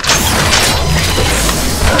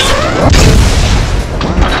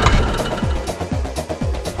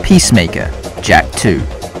 Peacemaker, Jack 2.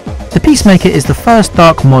 The Peacemaker is the first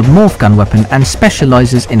Dark Mod morph gun weapon and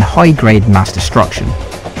specialises in high-grade mass destruction.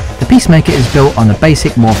 The Peacemaker is built on a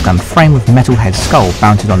basic morph gun frame with metal head skull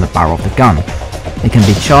mounted on the barrel of the gun. It can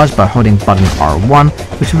be charged by holding button R1,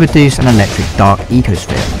 which will produce an electric dark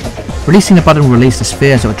ecosphere. Releasing the button will release the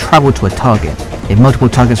sphere as it will travel to a target. If multiple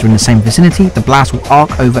targets are in the same vicinity, the blast will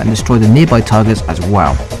arc over and destroy the nearby targets as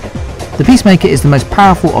well. The Peacemaker is the most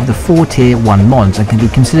powerful of the 4 Tier 1 mods and can be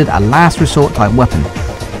considered a last resort type weapon.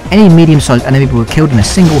 Any medium-sized enemy will be killed in a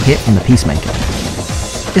single hit from the Peacemaker.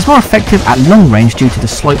 It's more effective at long range due to the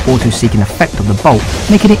slope auto-seeking effect of the bolt,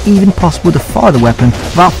 making it even possible to fire the weapon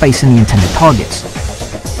without facing the intended targets.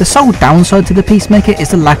 The sole downside to the Peacemaker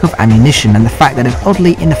is the lack of ammunition and the fact that it's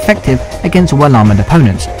oddly ineffective against well-armoured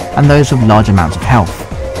opponents and those with large amounts of health.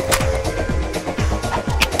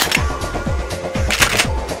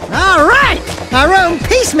 Alright! Our own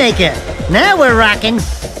Peacemaker! Now we're rocking!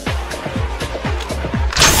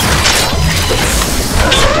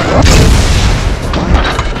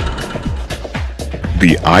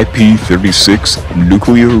 The IP-36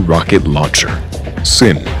 Nuclear Rocket Launcher.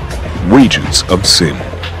 Sin. Wages of Sin.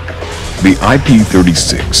 The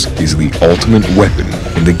IP-36 is the ultimate weapon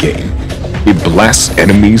in the game. It blasts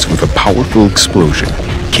enemies with a powerful explosion,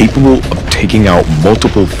 capable of taking out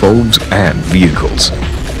multiple foes and vehicles.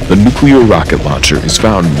 The nuclear rocket launcher is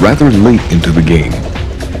found rather late into the game.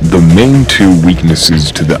 The main two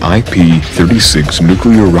weaknesses to the IP-36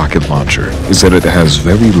 nuclear rocket launcher is that it has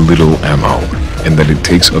very little ammo, and that it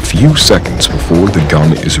takes a few seconds before the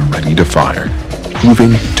gun is ready to fire,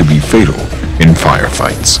 proving to be fatal in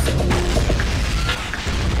firefights.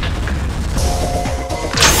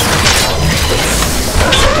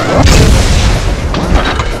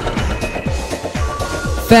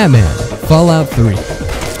 Fat Man, Fallout 3.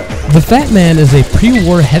 The Fat Man is a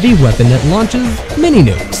pre-war heavy weapon that launches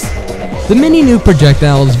mini-nukes. The mini-nuke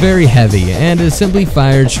projectile is very heavy and is simply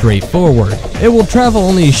fired straight forward. It will travel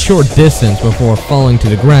only a short distance before falling to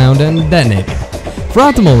the ground and detonating. For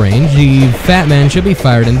optimal range, the Fat Man should be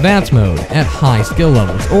fired in VATS mode at high skill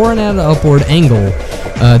levels or at an upward angle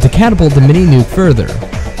to catapult the mini-nuke further,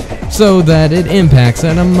 so that it impacts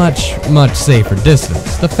at a much safer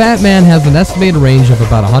distance. The Fat Man has an estimated range of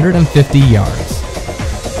about 150 yards.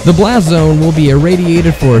 The blast zone will be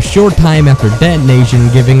irradiated for a short time after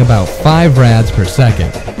detonation, giving about 5 rads per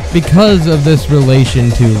second. Because of this relation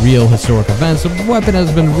to real historic events, the weapon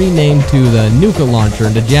has been renamed to the Nuka Launcher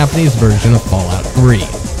in the Japanese version of Fallout 3.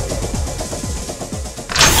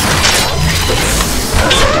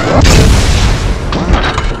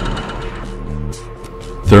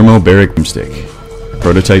 Thermobaric Boomstick,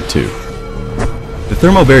 Prototype 2. The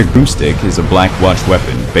Thermobaric Boomstick is a Black Watch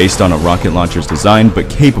weapon based on a rocket launcher's design but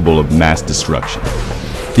capable of mass destruction.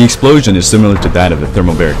 The explosion is similar to that of a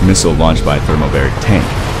thermobaric missile launched by a thermobaric tank.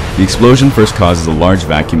 The explosion first causes a large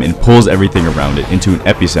vacuum and pulls everything around it into an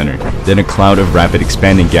epicenter, then a cloud of rapid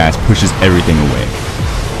expanding gas pushes everything away.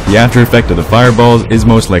 The after effect of the fireballs is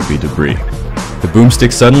most likely debris. The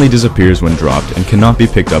boomstick suddenly disappears when dropped and cannot be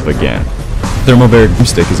picked up again. The Thermobaric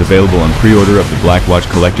Boomstick is available on pre-order of the Black Watch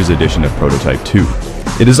Collector's Edition of Prototype 2.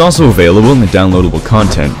 It is also available in the downloadable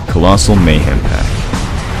content Colossal Mayhem Pack.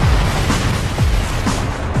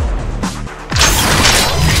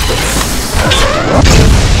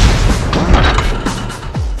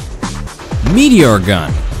 Meteor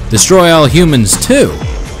Gun, Destroy All Humans 2.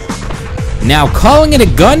 Now, calling it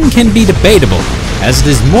a gun can be debatable, as it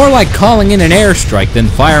is more like calling in an airstrike than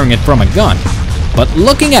firing it from a gun. But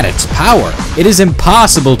looking at its power, it is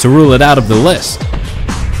impossible to rule it out of the list.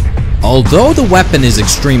 Although the weapon is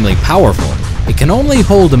extremely powerful, it can only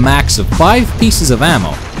hold a max of 5 pieces of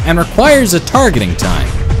ammo and requires a targeting time.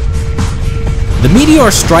 The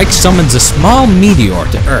meteor strike summons a small meteor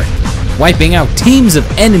to Earth, wiping out teams of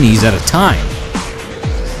enemies at a time.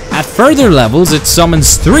 At further levels, it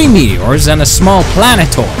summons 3 meteors and a small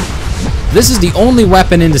planetoid. This is the only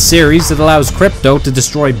weapon in the series that allows Crypto to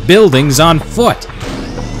destroy buildings on foot.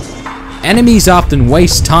 Enemies often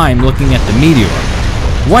waste time looking at the meteor.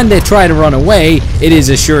 When they try to run away, it is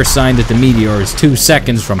a sure sign that the meteor is 2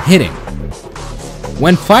 seconds from hitting.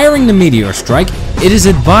 When firing the meteor strike, it is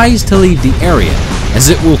advised to leave the area, as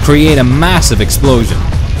it will create a massive explosion.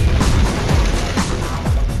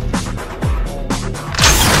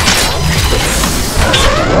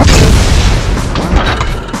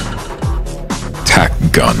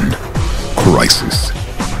 gun. Crisis.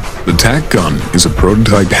 The TAC gun is a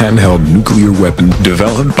prototype handheld nuclear weapon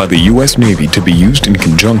developed by the US Navy to be used in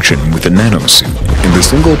conjunction with a nanosuit. In the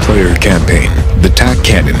single-player campaign, the TAC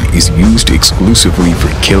cannon is used exclusively for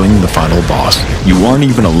killing the final boss. You aren't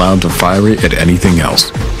even allowed to fire it at anything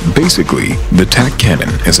else. Basically, the TAC cannon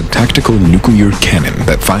is a tactical nuclear cannon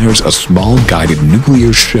that fires a small guided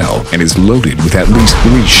nuclear shell and is loaded with at least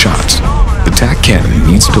 3 shots. The TAC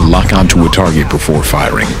cannon needs to lock onto a target before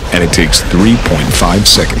firing, and it takes 3.5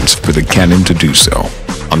 seconds for the cannon to do so.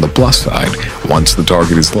 On the plus side, once the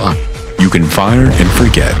target is locked, you can fire and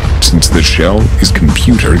forget, since the shell is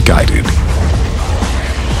computer guided.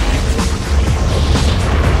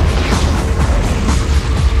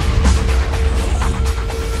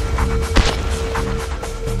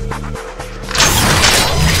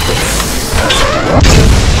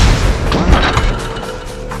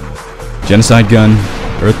 Genocide Gun,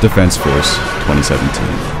 Earth Defense Force 2017.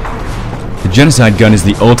 The Genocide Gun is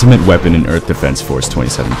the ultimate weapon in Earth Defense Force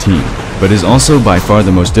 2017, but is also by far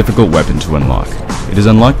the most difficult weapon to unlock. It is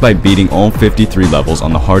unlocked by beating all 53 levels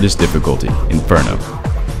on the hardest difficulty, Inferno.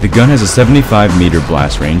 The gun has a 75-meter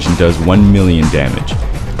blast range and does 1 million damage.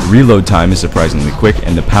 The reload time is surprisingly quick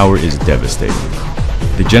and the power is devastating.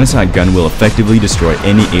 The Genocide Gun will effectively destroy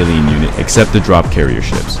any alien unit except the drop carrier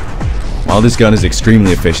ships. While this gun is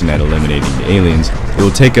extremely efficient at eliminating the aliens, it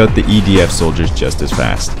will take out the EDF soldiers just as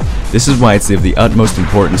fast. This is why it's of the utmost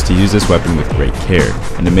importance to use this weapon with great care,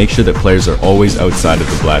 and to make sure that players are always outside of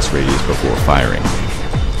the blast radius before firing.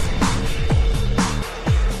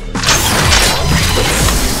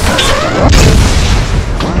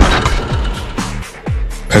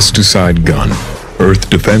 Pesticide Gun, Earth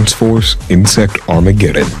Defense Force Insect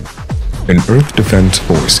Armageddon. In Earth Defense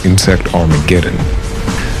Force Insect Armageddon,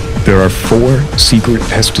 there are 4 secret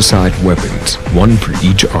pesticide weapons, 1 for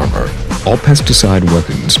each armor. All pesticide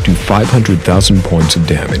weapons do 500,000 points of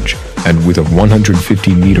damage, and with a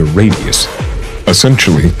 150-meter radius.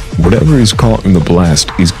 Essentially, whatever is caught in the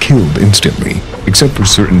blast is killed instantly, except for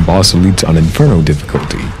certain boss elites on Inferno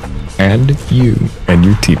difficulty, and you and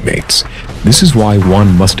your teammates. This is why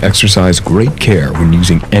one must exercise great care when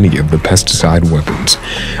using any of the pesticide weapons.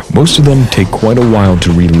 Most of them take quite a while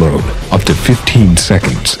to reload, up to 15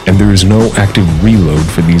 seconds, and there is no active reload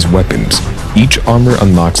for these weapons. Each armor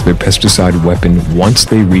unlocks their pesticide weapon once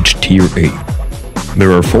they reach Tier 8.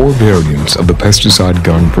 There are 4 variants of the pesticide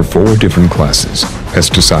gun for 4 different classes: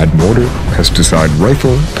 pesticide mortar, pesticide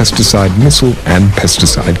rifle, pesticide missile, and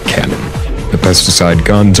pesticide cannon. The pesticide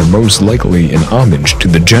guns are most likely an homage to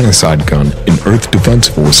the Genocide Gun in Earth Defense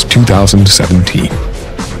Force 2017.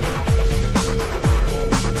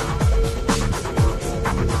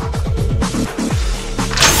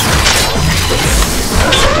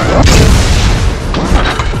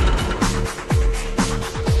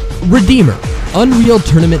 Redeemer, Unreal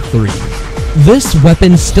Tournament 3. This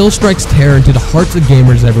weapon still strikes terror into the hearts of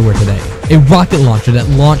gamers everywhere today. A rocket launcher that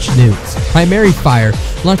launched nukes. Primary fire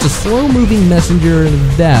launched a slow-moving messenger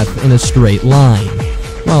of death in a straight line,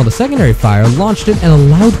 while the secondary fire launched it and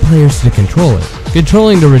allowed players to control it.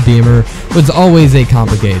 Controlling the Redeemer was always a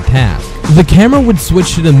complicated task. The camera would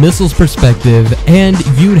switch to the missile's perspective, and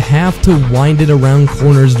you'd have to wind it around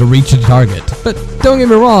corners to reach the target. But don't get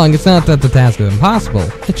me wrong, it's not that the task is impossible,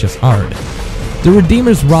 it's just hard. The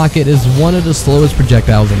Redeemer's rocket is one of the slowest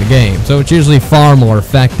projectiles in the game, so it's usually far more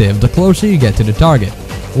effective the closer you get to the target.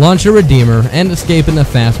 Launch a Redeemer and escape in a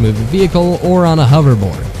fast-moving vehicle or on a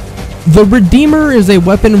hoverboard. The Redeemer is a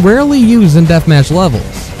weapon rarely used in deathmatch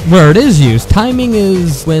levels. Where it is used, timing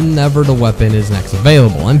is whenever the weapon is next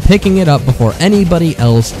available, and picking it up before anybody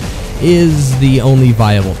else is the only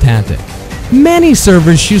viable tactic. Many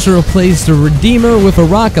servers choose to replace the Redeemer with a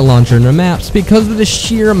rocket launcher in their maps because of the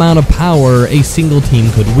sheer amount of power a single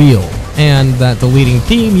team could wield, and that the leading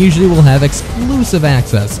team usually will have exclusive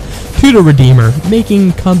access to the Redeemer,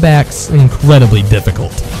 making comebacks incredibly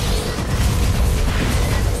difficult.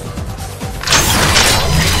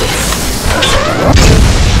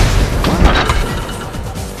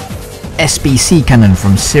 SBC Cannon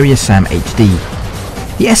from Serious Sam HD.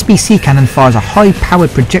 The SBC cannon fires a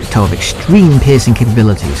high-powered projectile of extreme piercing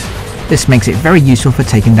capabilities. This makes it very useful for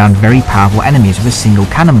taking down very powerful enemies with a single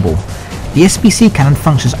cannonball. The SBC cannon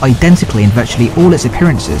functions identically in virtually all its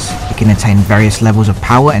appearances. It can attain various levels of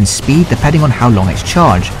power and speed depending on how long it's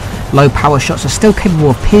charged. Low power shots are still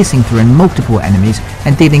capable of piercing through multiple enemies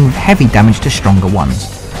and dealing heavy damage to stronger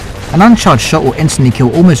ones. An uncharged shot will instantly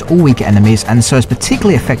kill almost all weaker enemies, and so is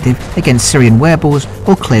particularly effective against Syrian wereballs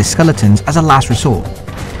or clear skeletons as a last resort.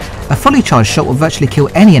 A fully charged shot will virtually kill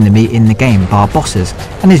any enemy in the game bar bosses,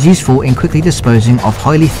 and is useful in quickly disposing of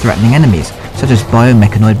highly threatening enemies, such as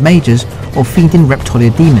biomechanoid mages or fiending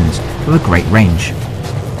reptilian demons with a great range.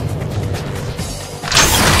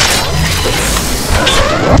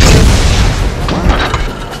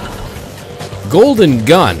 Golden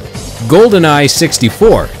Gun, GoldenEye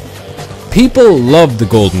 64. People loved the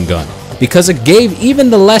Golden Gun because it gave even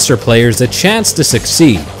the lesser players a chance to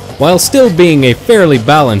succeed, while still being a fairly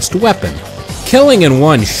balanced weapon. Killing in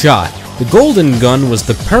one shot, the Golden Gun was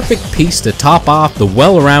the perfect piece to top off the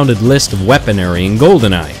well-rounded list of weaponry in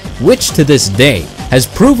GoldenEye, which to this day has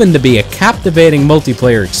proven to be a captivating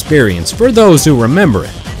multiplayer experience for those who remember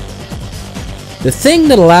it. The thing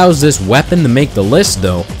that allows this weapon to make the list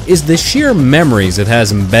though is the sheer memories it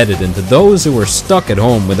has embedded into those who were stuck at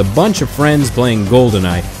home with a bunch of friends playing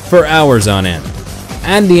GoldenEye for hours on end,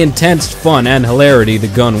 and the intense fun and hilarity the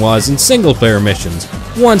gun was in single player missions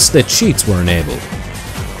once the cheats were enabled.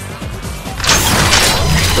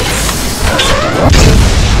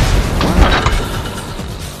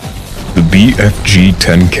 The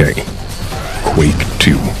BFG-10K, Quake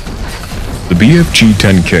 2. The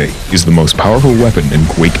BFG-10K is the most powerful weapon in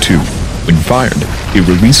Quake 2. When fired, it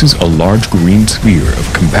releases a large green sphere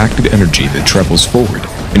of compacted energy that travels forward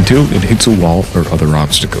until it hits a wall or other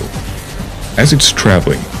obstacle. As it's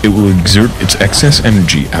traveling, it will exert its excess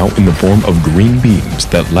energy out in the form of green beams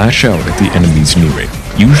that lash out at the enemies near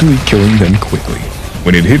it, usually killing them quickly.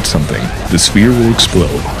 When it hits something, the sphere will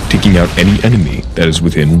explode, taking out any enemy that is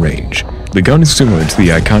within range. The gun is similar to the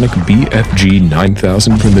iconic BFG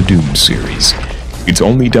 9000 from the Doom series. Its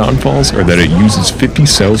only downfalls are that it uses 50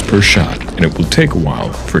 cells per shot, and it will take a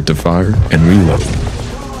while for it to fire and reload.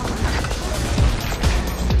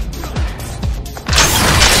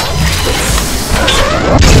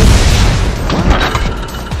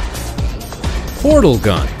 Portal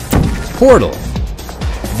Gun, Portal.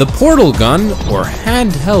 The Portal Gun, or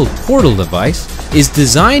handheld portal device, is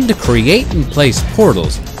designed to create and place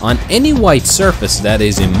portals on any white surface that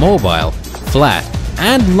is immobile, flat,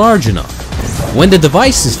 and large enough. When the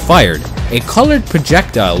device is fired, a colored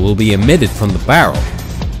projectile will be emitted from the barrel.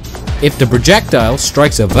 If the projectile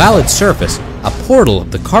strikes a valid surface, a portal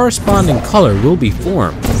of the corresponding color will be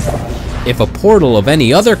formed. If a portal of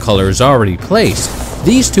any other color is already placed,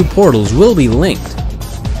 these two portals will be linked.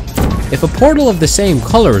 If a portal of the same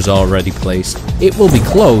color is already placed, it will be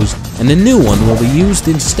closed and a new one will be used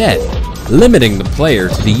instead, limiting the player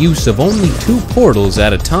to the use of only two portals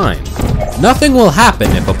at a time. Nothing will happen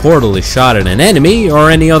if a portal is shot at an enemy or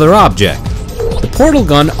any other object. The portal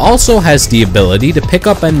gun also has the ability to pick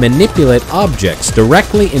up and manipulate objects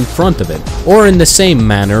directly in front of it, or in the same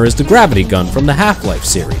manner as the gravity gun from the Half-Life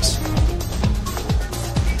series.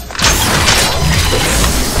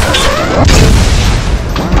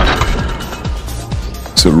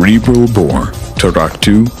 Cerebral Boar, Turok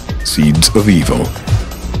 2, Seeds of Evil.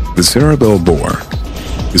 The Cerebral Boar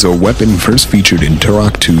is a weapon first featured in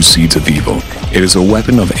Turok 2 Seeds of Evil. It is a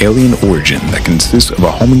weapon of alien origin that consists of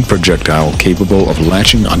a homing projectile capable of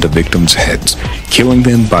latching onto victims' heads, killing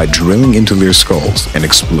them by drilling into their skulls and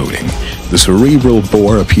exploding. The Cerebral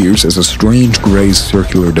Boar appears as a strange gray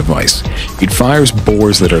circular device. It fires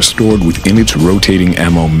bores that are stored within its rotating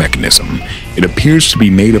ammo mechanism. It appears to be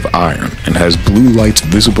made of iron and has blue lights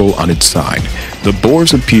visible on its side. The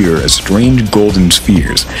bores appear as strange golden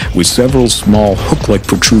spheres with several small hook-like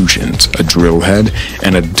protrusions, a drill head,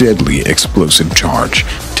 and a deadly explosive charge.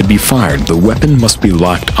 To be fired, the weapon must be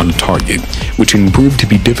locked on target, which can prove to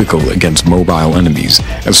be difficult against mobile enemies,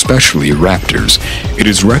 especially raptors. It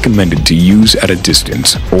is recommended to use at a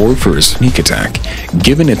distance or for a sneak attack.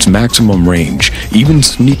 Given its maximum range, even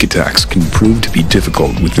sneak attacks can prove to be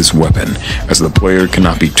difficult with this weapon, as the player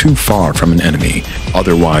cannot be too far from an enemy,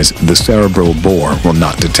 otherwise the Cerebral Boar will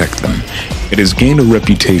not detect them. It has gained a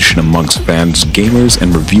reputation amongst fans, gamers,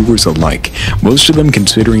 and reviewers alike, most of them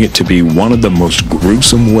considering it to be one of the most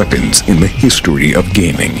gruesome weapons in the history of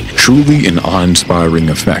gaming. Truly an awe-inspiring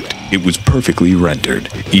effect. It was perfectly rendered,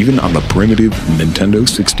 even on the primitive Nintendo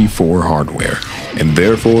 64 hardware, and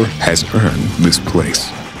therefore has earned this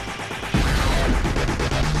place.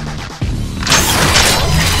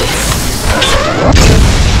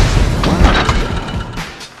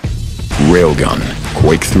 Railgun,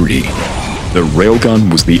 Quake 3. The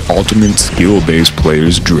railgun was the ultimate skill-based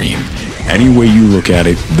player's dream. Any way you look at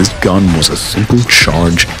it, this gun was a simple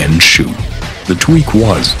charge and shoot. The tweak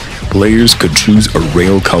was, players could choose a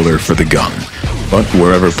rail color for the gun, but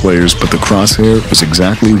wherever players put the crosshair was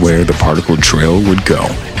exactly where the particle trail would go.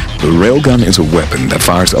 The railgun is a weapon that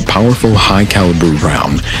fires a powerful high-caliber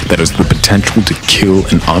round that has the potential to kill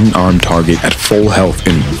an unarmed target at full health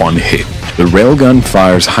in one hit. The railgun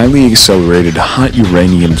fires highly accelerated hot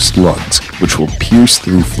uranium slugs, which will pierce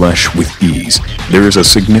through flesh with ease. There is a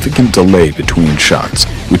significant delay between shots,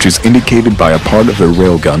 which is indicated by a part of the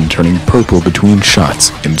railgun turning purple between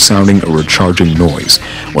shots and sounding a recharging noise.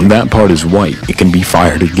 When that part is white, it can be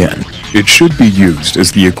fired again. It should be used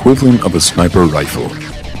as the equivalent of a sniper rifle,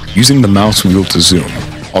 using the mouse wheel to zoom,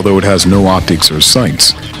 although it has no optics or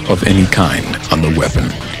sights of any kind on the weapon.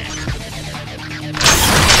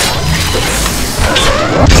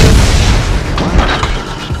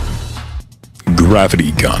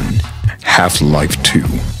 Gravity Gun, Half-Life 2.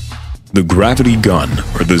 The Gravity Gun,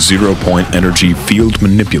 or the Zero-Point Energy Field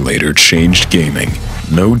Manipulator, changed gaming.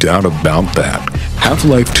 No doubt about that.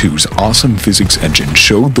 Half-Life 2's awesome physics engine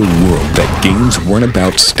showed the world that games weren't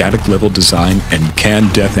about static level design and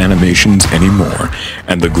canned death animations anymore,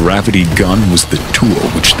 and the Gravity Gun was the tool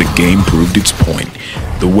which the game proved its point.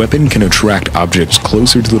 The weapon can attract objects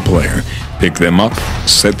closer to the player, pick them up,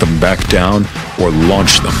 set them back down, or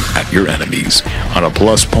launch them at your enemies. On a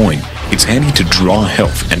plus point, it's handy to draw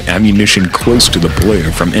health and ammunition close to the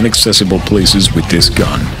player from inaccessible places with this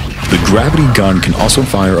gun. The Gravity Gun can also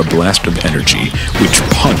fire a blast of energy, which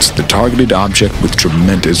punts the targeted object with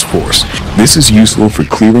tremendous force. This is useful for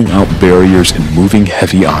clearing out barriers and moving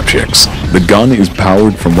heavy objects. The gun is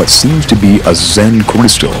powered from what seems to be a Zen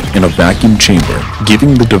crystal in a vacuum chamber,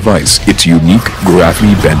 giving the device its unique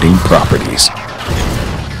gravity-bending properties.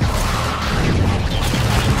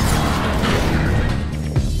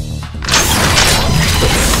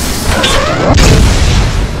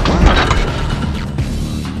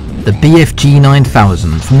 The BFG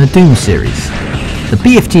 9000 from the Doom series. The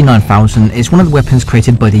BFG 9000 is one of the weapons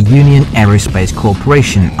created by the Union Aerospace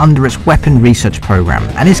Corporation under its Weapon Research Program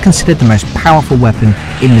and is considered the most powerful weapon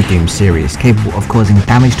in the Doom series, capable of causing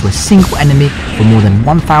damage to a single enemy for more than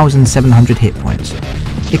 1,700 hit points.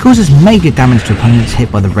 It causes major damage to opponents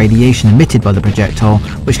hit by the radiation emitted by the projectile,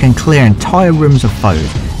 which can clear entire rooms of foes,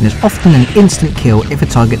 and is often an instant kill if a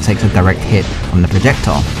target takes a direct hit from the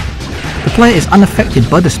projectile. The player is unaffected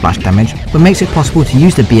by the splash damage, but makes it possible to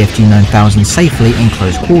use the BFG 9000 safely in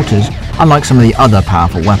close quarters, unlike some of the other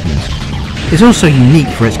powerful weapons. It's also unique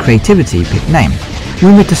for its creativity picked name.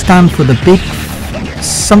 Rumoured to stand for the Big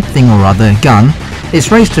Something or Other gun,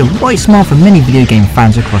 it's raised to a wide smile for many video game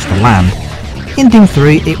fans across the land. In Doom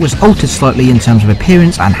 3, it was altered slightly in terms of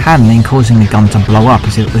appearance and handling, causing the gun to blow up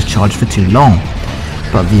as it was charged for too long.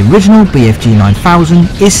 But the original BFG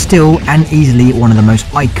 9000 is still and easily one of the most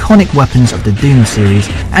iconic weapons of the Doom series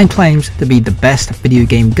and claims to be the best video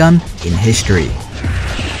game gun in history.